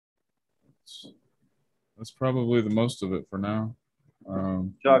 That's probably the most of it for now.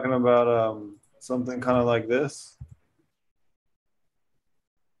 Talking about something kind of like this,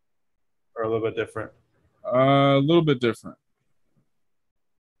 or a little bit different? A little bit different.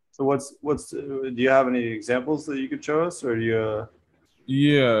 So do you have any examples that you could show us, or do you?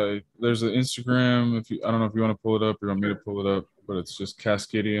 Yeah, there's an Instagram. I don't know if you want to pull it up or you want me to pull it up, but it's just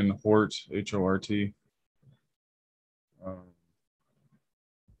Cascadian Hort, Hort.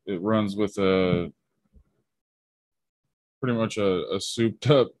 It runs with pretty much a souped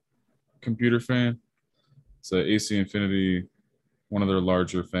up computer fan. It's a AC Infinity, one of their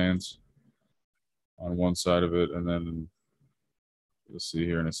larger fans on one side of it, and then you'll see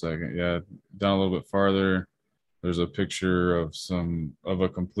here in a second. Yeah, down a little bit farther, there's a picture of a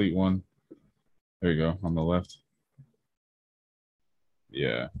complete one. There you go, on the left.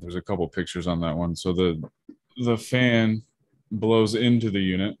 Yeah, there's a couple pictures on that one. So the fan blows into the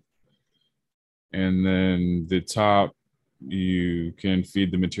unit, and then the top you can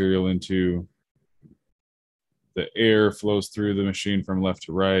feed the material into. The air flows through the machine from left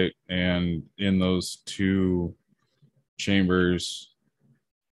to right, and in those two chambers,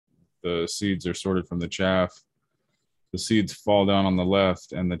 the seeds are sorted from the chaff. The seeds fall down on the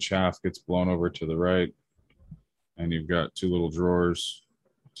left, and the chaff gets blown over to the right. And you've got two little drawers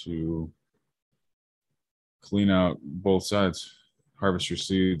to clean out both sides, harvest your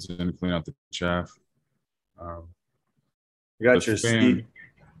seeds, and clean out the chaff. You got your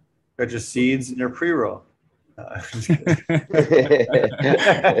seeds in your pre-roll.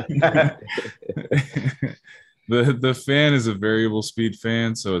 The fan is a variable speed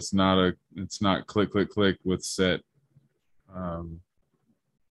fan, so it's not click click click with set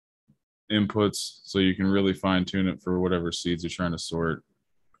inputs, so you can really fine tune it for whatever seeds you're trying to sort.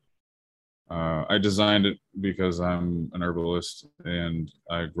 I designed it because I'm an herbalist and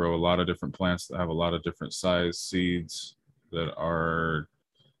I grow a lot of different plants that have a lot of different size seeds that are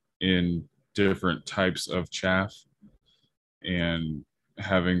in different types of chaff, and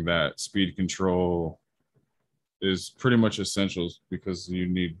having that speed control is pretty much essential because you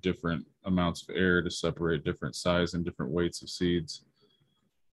need different amounts of air to separate different size and different weights of seeds.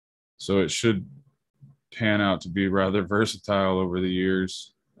 So it should pan out to be rather versatile over the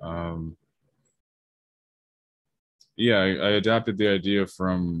years. I adapted the idea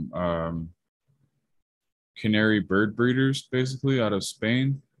from canary bird breeders, basically out of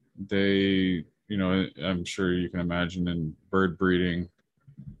Spain. They, I'm sure you can imagine in bird breeding,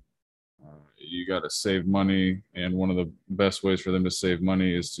 you got to save money. And one of the best ways for them to save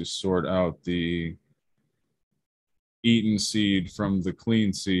money is to sort out the eaten seed from the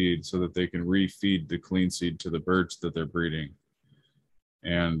clean seed so that they can refeed the clean seed to the birds that they're breeding.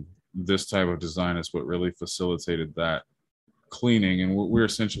 And this type of design is what really facilitated that cleaning. And we're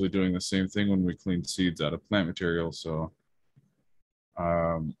essentially doing the same thing when we clean seeds out of plant material. So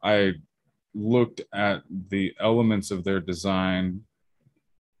I looked at the elements of their design,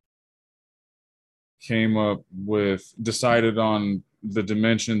 decided on the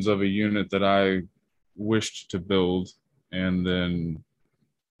dimensions of a unit that I wished to build, and then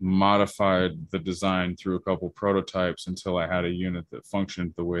modified the design through a couple prototypes until I had a unit that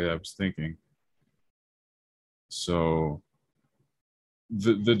functioned the way I was thinking. So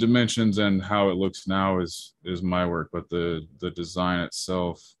the dimensions and how it looks now is my work, but the design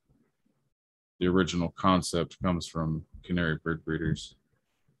itself, the original concept, comes from Canary Bird Breeders.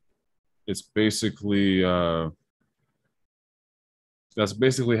 It's basically that's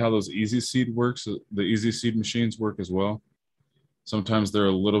basically how those Easy Seed works. The Easy Seed machines work as well. Sometimes they're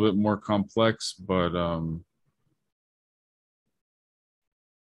a little bit more complex, but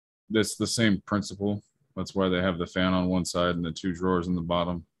it's the same principle. That's why they have the fan on one side and the two drawers in the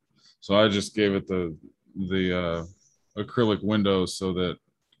bottom. So I just gave it the acrylic windows so that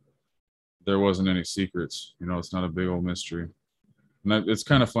there wasn't any secrets. You know, it's not a big old mystery. And it's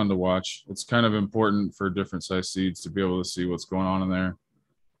kind of fun to watch. It's kind of important for different size seeds to be able to see what's going on in there.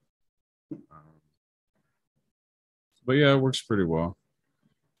 But yeah, it works pretty well.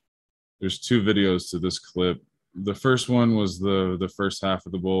 There's 2 videos to this clip. The first one was the first half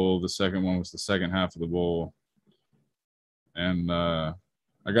of the bowl. The second one was the second half of the bowl. And I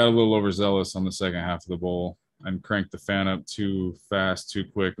got a little overzealous on the second half of the bowl and cranked the fan up too fast, too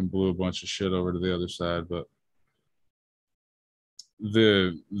quick, and blew a bunch of shit over to the other side. But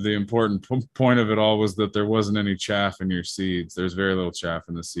the important point of it all was that there wasn't any chaff in your seeds. There's very little chaff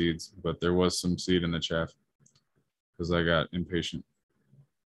in the seeds, but there was some seed in the chaff because I got impatient.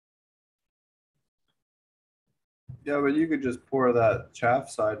 Yeah, but you could just pour that chaff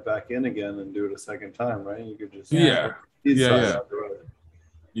side back in again and do it a second time, right? You could just Yeah. Yeah.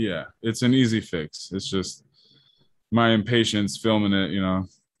 Yeah, it's an easy fix. It's just my impatience filming it, you know.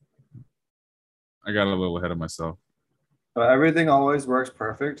 I got a little ahead of myself. Everything always works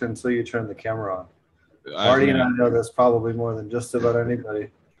perfect until you turn the camera on. Marty and I know this probably more than just about anybody.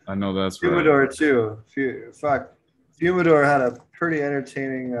 I know that's right. Fumidor too. In fact, Fumidor had a pretty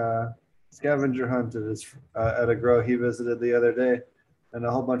entertaining scavenger hunt at a grow he visited the other day, and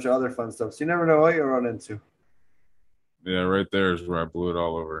a whole bunch of other fun stuff. So you never know what you'll run into. Yeah, right there is where I blew it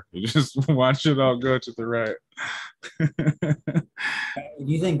all over. You just watch it all go to the right. Do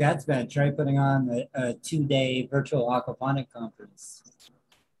you think that's bad? Try putting on a 2-day virtual aquaponic conference.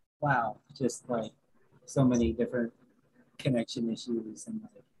 Wow, just like so many different connection issues and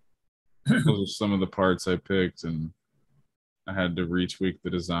like. Those are some of the parts I picked, and I had to retweak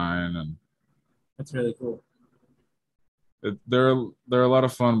the design, and that's really cool. They're a lot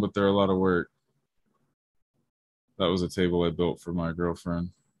of fun, but they're a lot of work. That was a table I built for my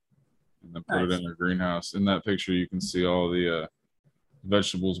girlfriend, and then put it in her greenhouse. In that picture, you can see all the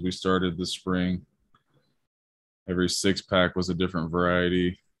vegetables we started this spring. Every 6-pack was a different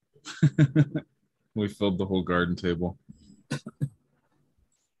variety. We filled the whole garden table.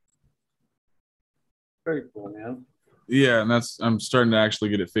 Very cool, man. Yeah, and I'm starting to actually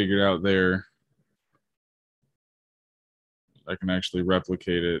get it figured out there. I can actually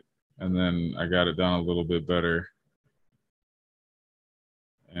replicate it, and then I got it done a little bit better.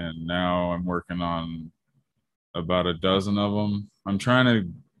 And now I'm working on about a dozen of them. I'm trying to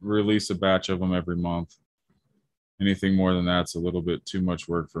release a batch of them every month. Anything more than that's a little bit too much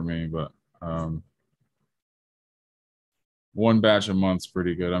work for me, but one batch a month's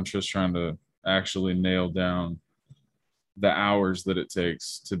pretty good. I'm just trying to actually nail down the hours that it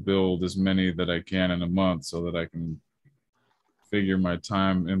takes to build as many that I can in a month so that I can figure my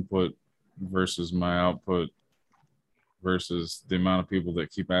time input versus my output versus the amount of people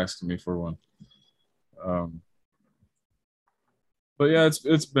that keep asking me for one. But yeah,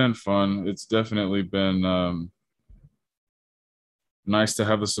 it's been fun. It's definitely been nice to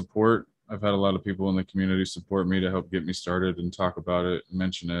have the support. I've had a lot of people in the community support me to help get me started and talk about it,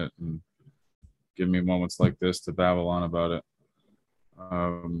 mention it, and give me moments like this to babble on about it.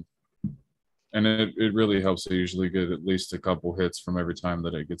 And it really helps. I usually get at least a couple hits from every time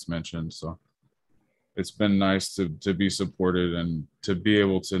that it gets mentioned. So it's been nice to be supported and to be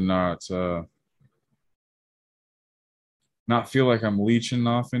able to not feel like I'm leeching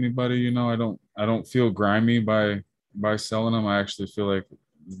off anybody. You know, I don't feel grimy by selling them. I actually feel like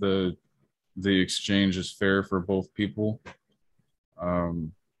the exchange is fair for both people.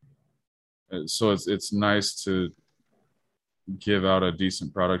 So it's nice to give out a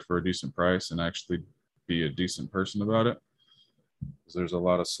decent product for a decent price and actually be a decent person about it. Because there's a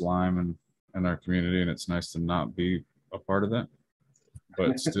lot of slime in our community, and it's nice to not be a part of that,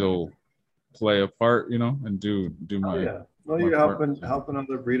 but still play a part, you know, and do my. Oh, yeah. Well, you're helping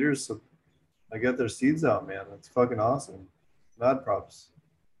other breeders so they get their seeds out, man. That's fucking awesome. Mad props.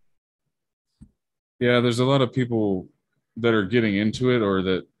 Yeah, there's a lot of people that are getting into it or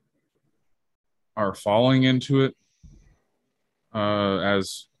that are falling into it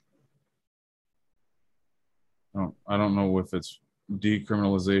as I don't know if it's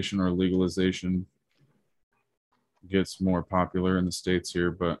decriminalization or legalization, gets more popular in the States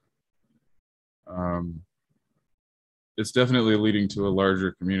here, but it's definitely leading to a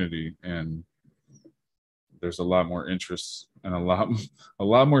larger community, and there's a lot more interest and a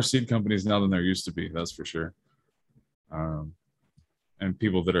lot more seed companies now than there used to be. That's for sure. And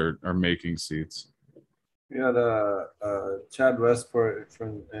people that are making seeds. We had Chad Westport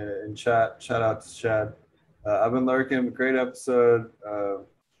from in chat. Shout out to Chad. I've been lurking. Great episode.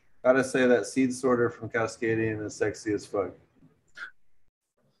 Gotta say that seed sorter from Cascadian is sexy as fuck. I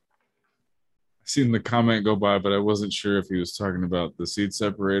seen the comment go by, but I wasn't sure if he was talking about the seed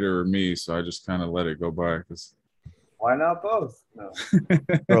separator or me, so I just kind of let it go by. Because why not both? No.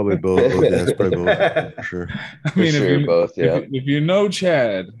 Probably both. Yeah, it's probably both for sure. I mean, sure, both. Yeah. If you know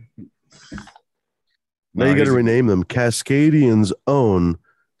Chad, now you got to rename them Cascadian's own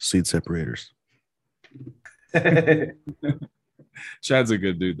seed separators. Chad's a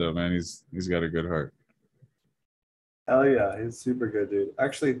good dude, though, man. He's got a good heart. Hell yeah, he's super good, dude.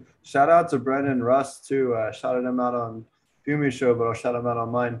 Actually, shout out to Brendan Russ too. Shouted him out on Fumi's show, but I'll shout him out on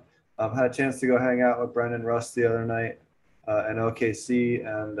mine. I've had a chance to go hang out with Brendan Russ the other night in OKC,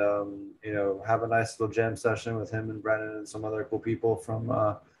 and have a nice little jam session with him and Brendan and some other cool people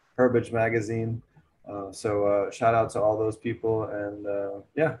from Herbage Magazine. So shout out to all those people, and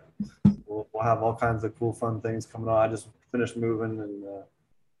we'll have all kinds of cool, fun things coming on. I just finished moving, and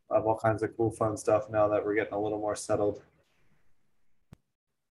I have all kinds of cool, fun stuff now that we're getting a little more settled.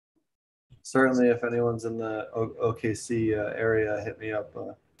 Certainly, if anyone's in the OKC area, hit me up.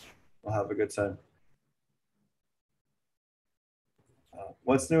 We'll have a good time.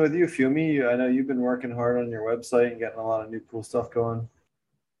 What's new with you, Fumi? I know you've been working hard on your website and getting a lot of new cool stuff going.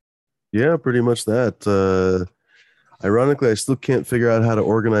 Yeah, pretty much that. Ironically, I still can't figure out how to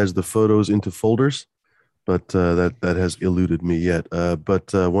organize the photos into folders, but that has eluded me yet.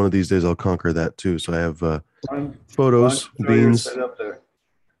 But one of these days I'll conquer that too. So I have photos, beans.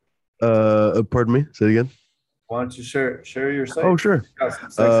 Pardon me. Say it again. Why don't you share your site? Oh, sure.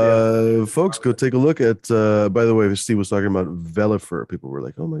 Folks, go take a look at. By the way, Steve was talking about Velifer. People were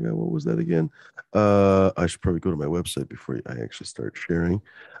like, "Oh my God, what was that again?" I should probably go to my website before I actually start sharing.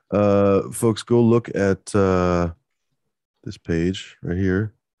 Folks, go look at this page right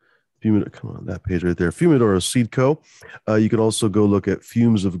here. Come on, that page right there. Fumidoro Seed Co. You can also go look at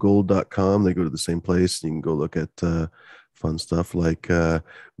fumesofgold.com. They go to the same place. You can go look at fun stuff like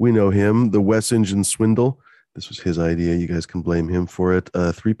we know him, the West Engine Swindle. This was his idea. You guys can blame him for it.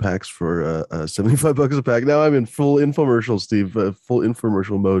 3 packs for $75 a pack. Now I'm in full infomercial, Steve. Full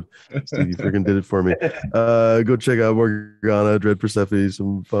infomercial mode. Steve, you freaking did it for me. Go check out Morgana, Dread Persephone,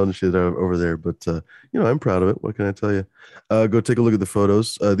 some fun shit over there. But I'm proud of it. What can I tell you? Go take a look at the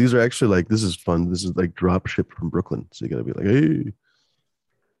photos. These are actually this is fun. This is like drop shipped from Brooklyn. So you gotta be like, hey.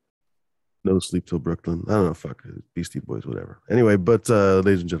 No sleep till Brooklyn. I don't know. Fuck Beastie Boys, whatever. Anyway, but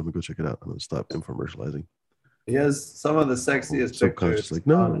ladies and gentlemen, go check it out. I'm gonna stop infomercializing. He has some of the sexiest pictures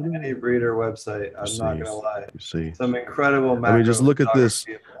on any breeder website. I'm not gonna lie. You see some incredible. I mean, just look at this.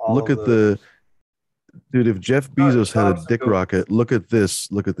 Look at the dude. If Jeff Bezos had a dick rocket, look at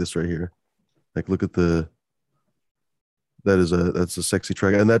this. Look at this right here. Like, look at the. That's a sexy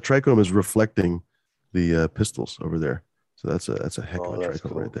trichome, and that trichome is reflecting the pistils over there. So that's a heck of a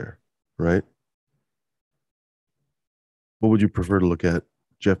trichome right there, right? What would you prefer to look at?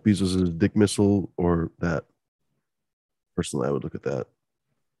 Jeff Bezos' dick missile or that? Personally, I would look at that.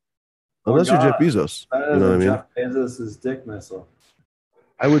 Unless you're Jeff Bezos. You know what I mean? Jeff Bezos' dick missile.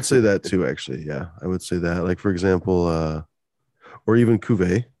 I would say that too, actually. Yeah, I would say that. Like, for example, or even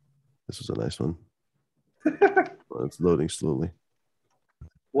Cuvée. This is a nice one. Well, it's loading slowly.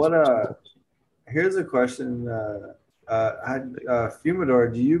 Here's a question.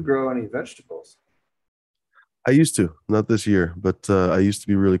 Fumidor, do you grow any vegetables? I used to, not this year, but I used to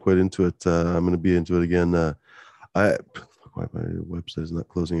be really quite into it. I'm going to be into it again. Why my website is not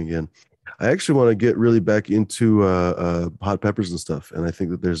closing again. I actually want to get really back into hot peppers and stuff, and I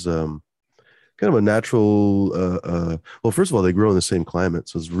think that there's kind of a natural. Well, first of all, they grow in the same climate,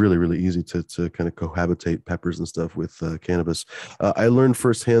 so it's really, really easy to kind of cohabitate peppers and stuff with cannabis. I learned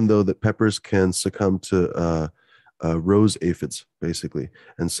firsthand though that peppers can succumb to rose aphids, basically.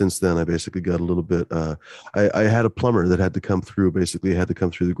 And since then, I basically got a little bit, I had a plumber that had to come through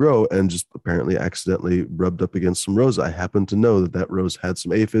the grow and just apparently accidentally rubbed up against some rose. I happened to know that rose had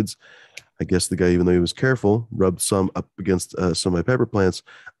some aphids. I guess the guy, even though he was careful, rubbed some up against some of my pepper plants,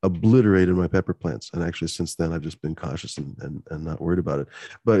 obliterated my pepper plants. And actually, since then, I've just been cautious and not worried about it.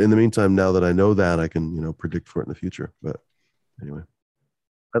 But in the meantime, now that I know that, I can, predict for it in the future. But anyway.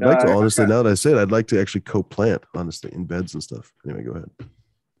 I'd like to, honestly, now that I say it, I'd like to actually co-plant, honestly, in beds and stuff. Anyway, go ahead.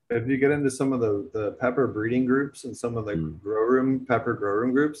 If you get into some of the pepper breeding groups and some of the pepper grow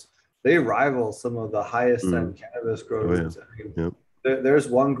room groups, they rival some of the highest end cannabis grow rooms. Yeah. I mean, Yep. there's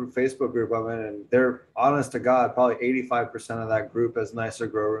one Facebook group I'm in, and they're honest to God, probably 85% of that group has nicer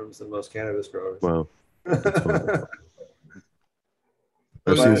grow rooms than most cannabis growers. Wow.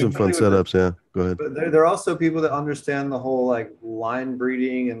 I've But seen some fun especially with setups. Yeah. Go ahead. But there are also people that understand the whole like line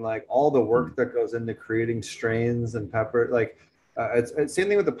breeding and like all the work that goes into creating strains and pepper. Like it's same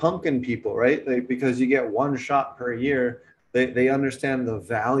thing with the pumpkin people, right? Because you get one shot per year, they understand the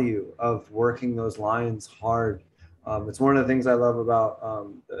value of working those lines hard. It's one of the things I love about,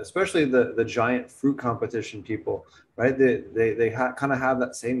 especially the giant fruit competition people, right? They kind of have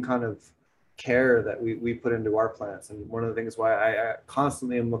that same kind of care that we put into our plants. And one of the things why I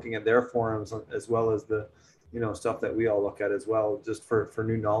constantly am looking at their forums as well as the, stuff that we all look at as well, just for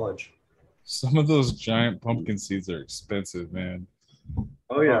new knowledge. Some of those giant pumpkin seeds are expensive, man.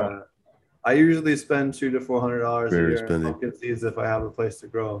 Oh yeah. I usually spend $200 to $400 a Very year on spendy. pumpkin seeds if I have a place to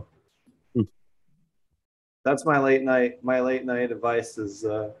grow. That's my late night advice is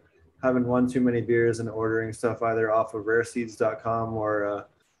having one too many beers and ordering stuff either off of rareseeds.com or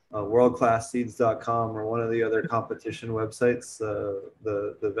worldclassseeds.com or one of the other competition websites,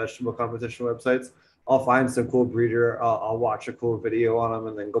 the vegetable competition websites. I'll find some cool breeder. I'll watch a cool video on him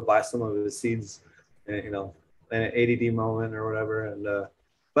and then go buy some of his seeds, in an ADD moment or whatever. And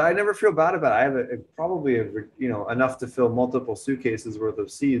but I never feel bad about it. I have probably enough to fill multiple suitcases worth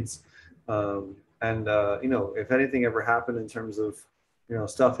of seeds. If anything ever happened in terms of,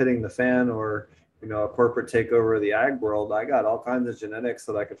 stuff hitting the fan or, a corporate takeover of the ag world, I got all kinds of genetics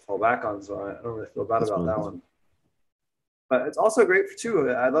that I could fall back on. So I don't really feel bad about that one. But it's also great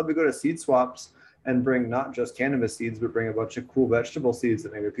too. I'd love to go to seed swaps and bring not just cannabis seeds, but bring a bunch of cool vegetable seeds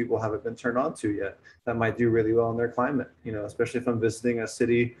that maybe people haven't been turned on to yet that might do really well in their climate. Especially if I'm visiting a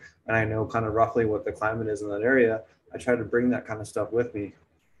city and I know kind of roughly what the climate is in that area, I try to bring that kind of stuff with me.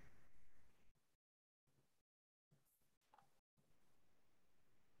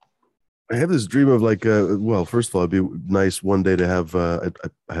 I have this dream of like, first of all, it'd be nice one day to have, I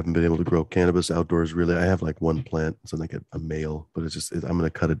haven't been able to grow cannabis outdoors really. I have like one plant, it's like a male, but I'm going to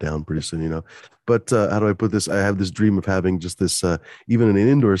cut it down pretty soon, But how do I put this? I have this dream of having just this, even in an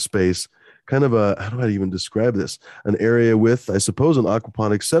indoor space, kind of how do I even describe this? An area with, I suppose, an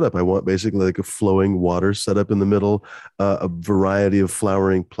aquaponic setup. I want basically like a flowing water setup in the middle, a variety of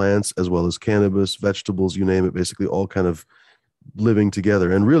flowering plants, as well as cannabis, vegetables, you name it, basically all kind of living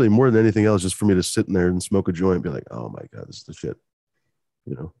together. And really more than anything else, just for me to sit in there and smoke a joint and be like, oh my God, this is the shit.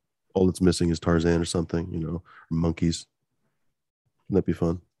 All that's missing is Tarzan or something, or monkeys. Wouldn't that be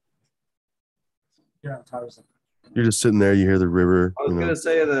fun? Yeah, Tarzan. You're just sitting there, you hear the river. I was going to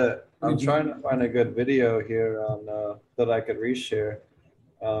say that I'm trying to find a good video here on that I could reshare.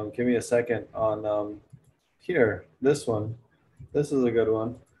 Give me a second on here, this one. This is a good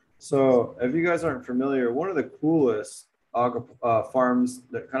one. So if you guys aren't familiar, one of the coolest farms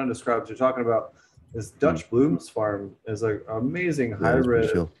that kind of describes what you're talking about is Dutch Bloom's farm. Is an amazing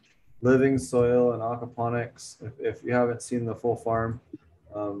hybrid living soil and aquaponics. If you haven't seen the full farm,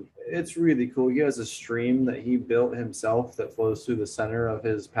 it's really cool. He has a stream that he built himself that flows through the center of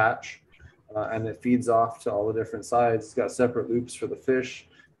his patch, and it feeds off to all the different sides. He's got separate loops for the fish.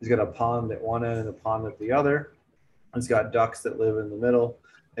 He's got a pond at one end and a pond at the other. He's got ducks that live in the middle.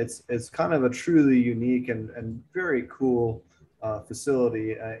 It's kind of a truly unique and very cool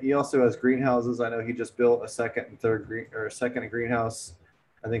facility. He also has greenhouses. I know he just built a second greenhouse.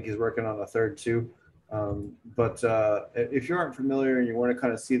 I think he's working on a third too. But if you aren't familiar and you want to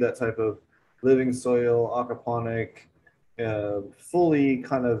kind of see that type of living soil, aquaponic, fully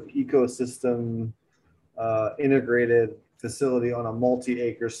kind of ecosystem integrated facility on a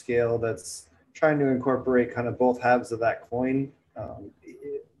multi-acre scale that's trying to incorporate kind of both halves of that coin,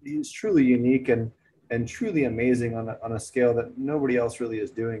 he's truly unique and truly amazing on a scale that nobody else really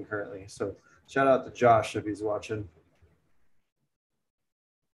is doing currently. So shout out to Josh if he's watching.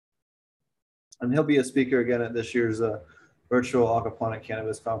 And he'll be a speaker again at this year's virtual aquaponic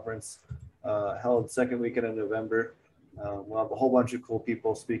cannabis conference held second weekend in November. We'll have a whole bunch of cool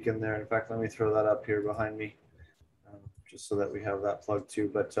people speaking there. In fact, let me throw that up here behind me just so that we have that plugged too.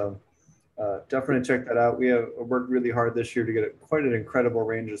 But definitely check that out. We have worked really hard this year to get quite an incredible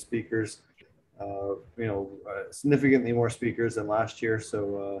range of speakers, significantly more speakers than last year.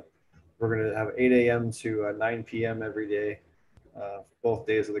 So we're going to have 8 a.m. to 9 p.m. every day, both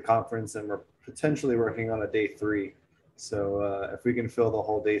days of the conference, and we're potentially working on a day 3. So if we can fill the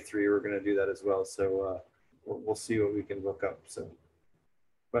whole day 3, we're going to do that as well. So we'll see what we can book up. So,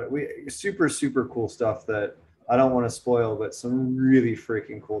 but super, super cool stuff that I don't want to spoil, but some really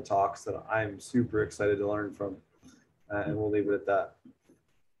freaking cool talks that I'm super excited to learn from. And we'll leave it at that.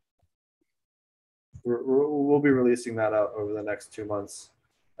 We'll be releasing that out over the next 2 months,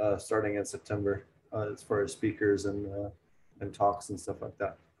 starting in September, as far as speakers and talks and stuff like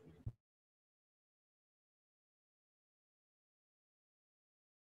that.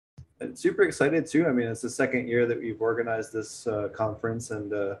 And super excited too. I mean, it's the second year that we've organized this conference,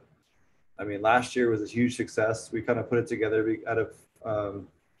 and I mean, last year was a huge success. We kind of put it together out of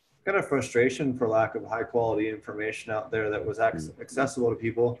kind of frustration for lack of high quality information out there that was accessible to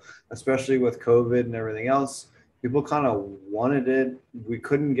people, especially with COVID and everything else. People kind of wanted it. We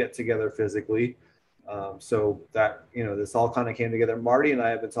couldn't get together physically. So that, you know, this all kind of came together. Marty and I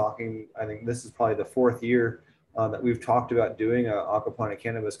have been talking, I think this is probably the 4th year that we've talked about doing a aquaponic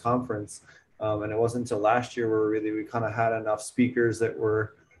cannabis conference. And it wasn't until last year where really we kind of had enough speakers that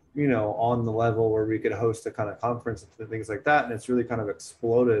were, you know, on the level where we could host a kind of conference and things like that. And it's really kind of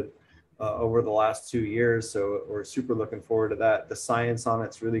exploded over the last 2 years. So we're super looking forward to that. The science on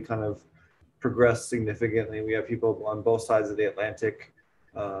it's really kind of progressed significantly. We have people on both sides of the Atlantic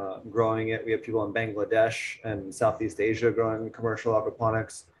growing it. We have people in Bangladesh and Southeast Asia growing commercial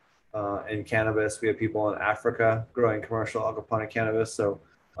aquaponics and cannabis. We have people in Africa growing commercial aquaponic cannabis. So,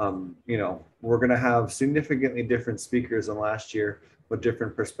 you know, we're going to have significantly different speakers than last year with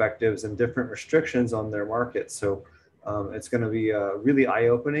different perspectives and different restrictions on their markets. So it's going to be really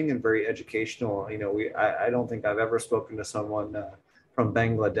eye-opening and very educational. You know, I don't think I've ever spoken to someone from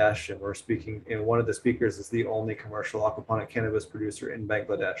Bangladesh, and we're speaking, and one of the speakers is the only commercial aquaponic cannabis producer in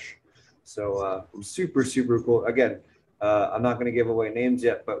Bangladesh. So super, super cool. Again, I'm not going to give away names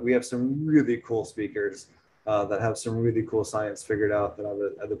yet, but we have some really cool speakers that have some really cool science figured out that I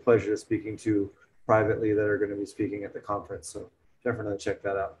have the pleasure of speaking to privately that are going to be speaking at the conference. So definitely check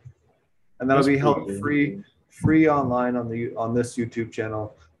that out. And that'll be held free online on this YouTube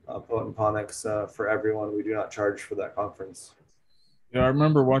channel, Potent Ponics, for everyone. We do not charge for that conference. Yeah, I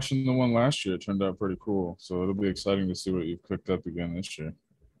remember watching the one last year. It turned out pretty cool. So it'll be exciting to see what you've cooked up again this year.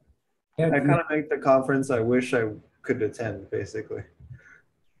 I kind of make the conference I wish I could attend, basically.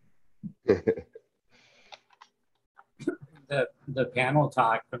 The panel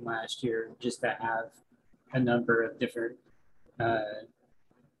talk from last year, just to have a number of different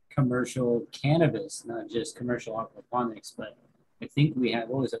commercial cannabis, not just commercial aquaponics, but I think we had,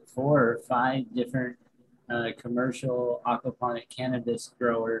 what was it, 4 or 5 different commercial aquaponic cannabis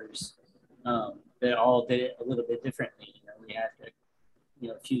growers that all did it a little bit differently. You know, we had a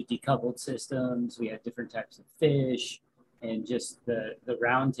few decoupled systems, we had different types of fish, and just the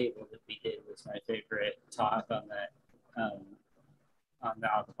round table that we did was my favorite talk on the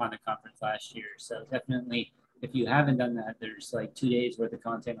aquaponic conference last year. So definitely, if you haven't done that, there's like 2 days worth of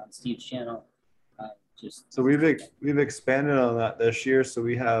content on Steve's channel. So we've expanded on that this year. So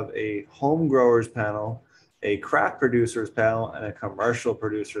we have a home growers panel, a craft producers panel, and a commercial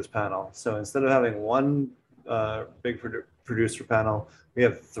producers panel. So instead of having one big producer panel, we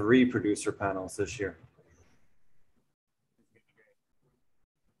have 3 producer panels this year.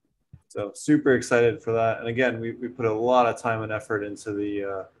 So super excited for that. And again, we put a lot of time and effort into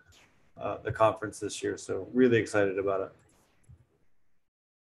the conference this year. So really excited about it.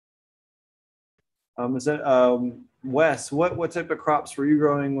 Wes, what type of crops were you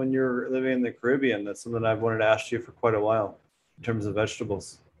growing when you're living in the Caribbean? That's something I've wanted to ask you for quite a while in terms of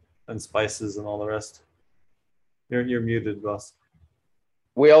vegetables and spices and all the rest. You're muted, boss.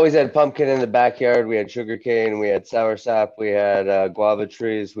 We always had pumpkin in the backyard. We had sugarcane. We had soursop. We had guava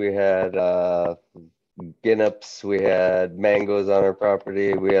trees. We had ginnups. We had mangoes on our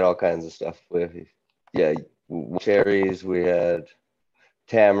property. We had all kinds of stuff. Yeah, cherries. We had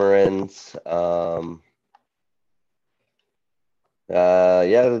tamarinds.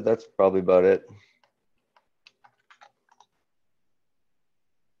 Yeah, that's probably about it.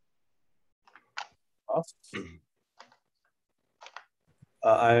 Awesome.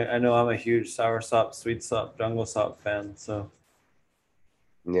 I know I'm a huge soursop, sweet sop, jungle sop fan. So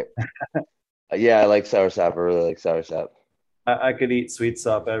yeah, yeah, I like soursop. I really like soursop. I could eat sweet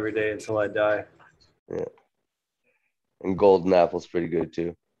sop every day until I die. Yeah, and golden apple's pretty good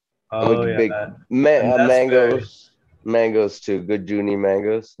too. Oh yeah, big mangoes too. Good Junie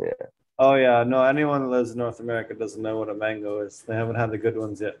mangoes. Yeah. Oh yeah, no. Anyone that lives in North America doesn't know what a mango is. They haven't had the good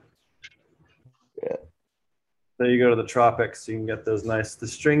ones yet. Yeah. So you go to the tropics, you can get those nice, the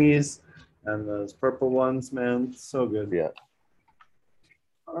stringies and those purple ones, man. So good. Yeah.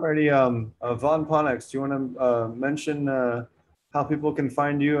 Alrighty, Von Ponics, do you want to mention how people can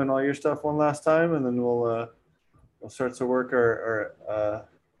find you and all your stuff one last time, and then we'll start to work our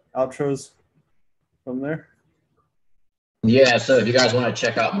outros from there. Yeah, so if you guys want to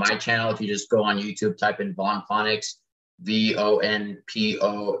check out my channel, if you just go on YouTube, type in Von Phonics, VONPONICS,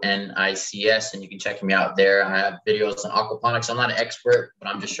 and you can check me out there. I have videos on aquaponics. I'm not an expert, but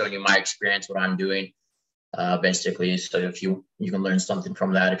I'm just showing you my experience, what I'm doing, basically. So if you can learn something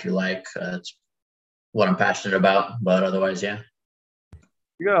from that if you like. It's what I'm passionate about. But otherwise, yeah.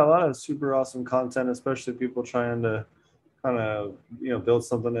 You got a lot of super awesome content, especially people trying to kind of build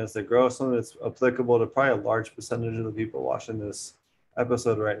something as they grow, something that's applicable to probably a large percentage of the people watching this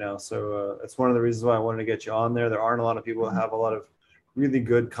episode right now. So it's one of the reasons why I wanted to get you on there. There aren't a lot of people that have a lot of really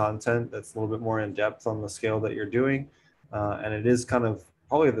good content that's a little bit more in depth on the scale that you're doing, and it is kind of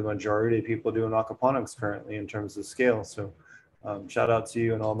probably the majority of people doing aquaponics currently in terms of scale. So shout out to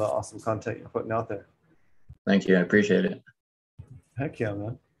you and all the awesome content you're putting out there. Thank you. I appreciate it. Heck yeah,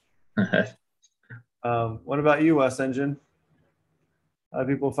 man. What about you, Wes Engine? How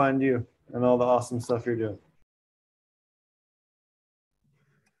do people find you and all the awesome stuff you're doing?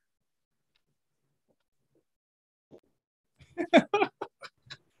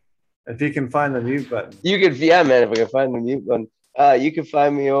 If you can find the mute button. You can, yeah, man. If I can find the mute button, you can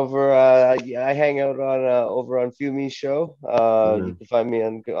find me over. I hang out on over on Fumi's show. You can find me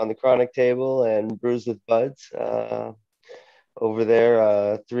on the Chronic Table and Brews with Buds. Over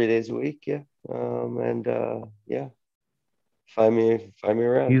there 3 days a week, yeah. Yeah, find me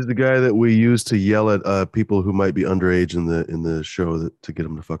around. He's the guy that we use to yell at people who might be underage in the show to get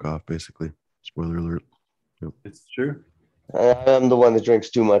them to fuck off. Basically, spoiler alert. Yep. It's true. I'm the one that drinks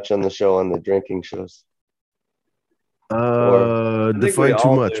too much on the show, on the drinking shows. Define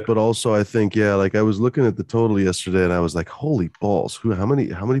too much, do. but also I think, yeah, like I was looking at the total yesterday and I was like, holy balls, how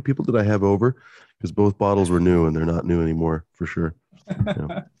many people did I have over? Because both bottles were new and they're not new anymore for sure.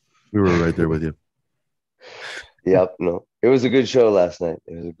 Yeah. We were right there with you. Yep, no, it was a good show last night.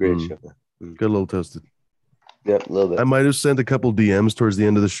 It was a great show. Got a little toasted. Yep, a little bit. I might have sent a couple DMs towards the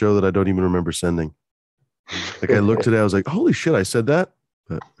end of the show that I don't even remember sending. Like I looked at it, I was like, holy shit, I said that?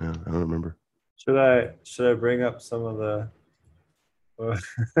 But yeah, I don't remember. Should I bring up some of the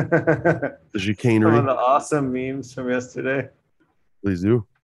the chicanery? Some of the awesome memes from yesterday? Please do.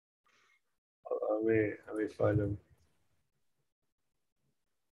 Let me find them.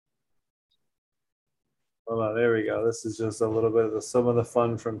 Hold on, there we go. This is just a little bit of some of the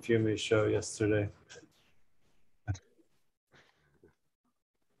fun from Fumi's show yesterday.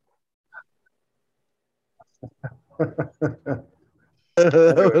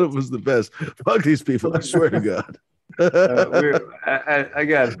 That was the best. Fuck these people, I swear to God.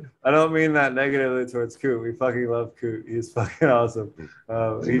 Again, I don't mean that negatively towards Coot. We fucking love Coot. He's fucking awesome.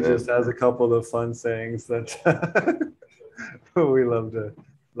 He just has a couple of fun sayings that we love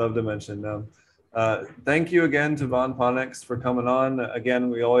to mention. Thank you again to Von Phonics for coming on. Again,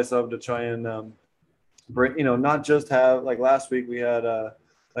 we always love to try and bring, not just have, like last week we had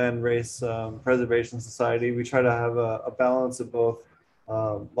Land Race Preservation Society. We try to have a balance of both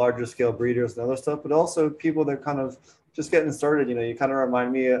larger scale breeders and other stuff, but also people that kind of just getting started. You kind of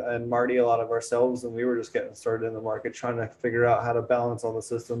remind me and Marty a lot of ourselves, and we were just getting started in the market, trying to figure out how to balance all the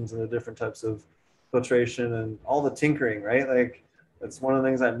systems and the different types of filtration and all the tinkering, right? Like, it's one of the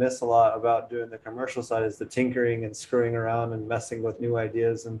things I miss a lot about doing the commercial side is the tinkering and screwing around and messing with new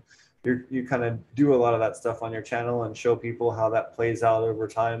ideas. And you kind of do a lot of that stuff on your channel and show people how that plays out over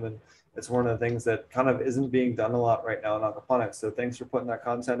time. And it's one of the things that kind of isn't being done a lot right now in aquaponics. So thanks for putting that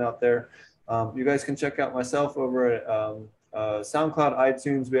content out there. You guys can check out myself over at SoundCloud,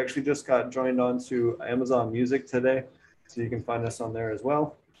 iTunes. We actually just got joined onto Amazon Music today, so you can find us on there as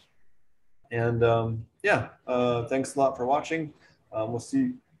well. And thanks a lot for watching. We'll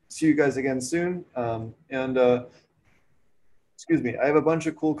see you guys again soon. Excuse me, I have a bunch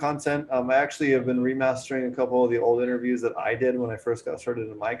of cool content. I actually have been remastering a couple of the old interviews that I did when I first got started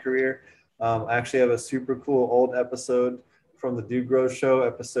in my career. I actually have a super cool old episode from the Dude Grow Show,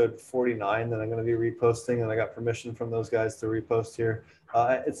 episode 49, that I'm going to be reposting, and I got permission from those guys to repost here.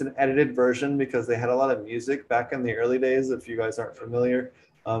 It's an edited version because they had a lot of music back in the early days, if you guys aren't familiar.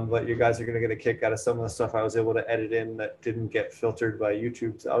 But you guys are going to get a kick out of some of the stuff I was able to edit in that didn't get filtered by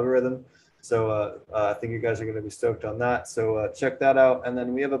YouTube's algorithm. So I think you guys are going to be stoked on that. So check that out. And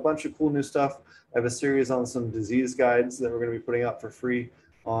then we have a bunch of cool new stuff. I have a series on some disease guides that we're going to be putting out for free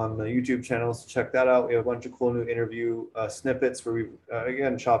on the YouTube channel. So check that out. We have a bunch of cool new interview snippets where we've,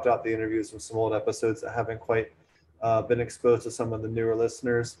 again, chopped out the interviews from some old episodes that haven't quite been exposed to some of the newer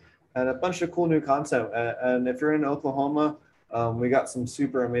listeners. And a bunch of cool new content. And if you're in Oklahoma, we got some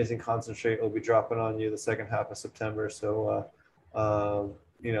super amazing concentrate we'll be dropping on you the second half of September. So,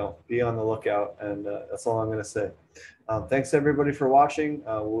 be on the lookout, and that's all I'm going to say. Thanks everybody for watching.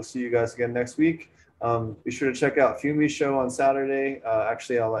 We'll see you guys again next week. Be sure to check out Fumi's show on Saturday.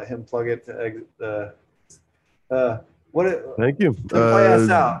 Actually, I'll let him plug it to Thank you. to play us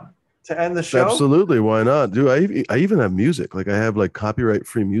out to end the show. Absolutely, why not? Dude, I even have music. Like I have like copyright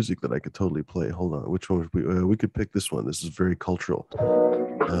free music that I could totally play. Hold on, which one? We could pick this one. This is very cultural.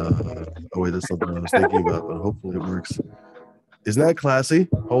 Oh wait, that's not what I was thinking about, but hopefully it works. Isn't that classy?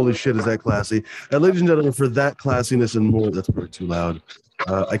 Holy shit, is that classy? And ladies and gentlemen, for that classiness and more, that's probably too loud.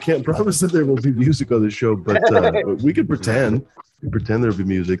 I can't promise that there will be music on the show, but we could pretend. We pretend there'll be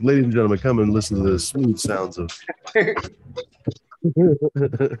music. Ladies and gentlemen, come and listen to the smooth sounds of. We're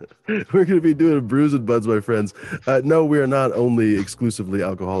going to be doing a Brews and Buds, my friends. No, we are not only exclusively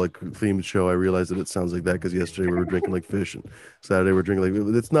alcoholic themed show. I realize that it sounds like that because yesterday we were drinking like fish and Saturday we're drinking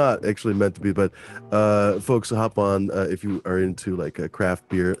like it's not actually meant to be. But folks, hop on if you are into like a craft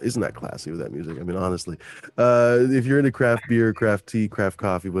beer. Isn't that classy with that music? I mean, honestly, if you're into craft beer, craft tea, craft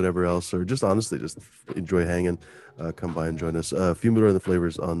coffee, whatever else, or just honestly just enjoy hanging, come by and join us. Fumidor and the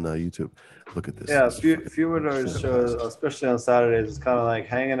Flavors on YouTube. Look at this. Yeah, Fumidor's show, especially on Saturdays, is kind of like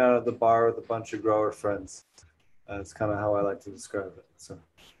hanging out at the bar with a bunch of grower friends. That's kind of how I like to describe it. So,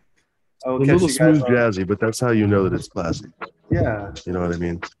 I will A catch little you guys smooth jazzy, but that's how you know that it's classy. Yeah. You know what I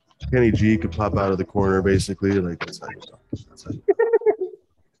mean? Kenny G could pop out of the corner, basically. Like that's how you know. That's how you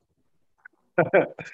know.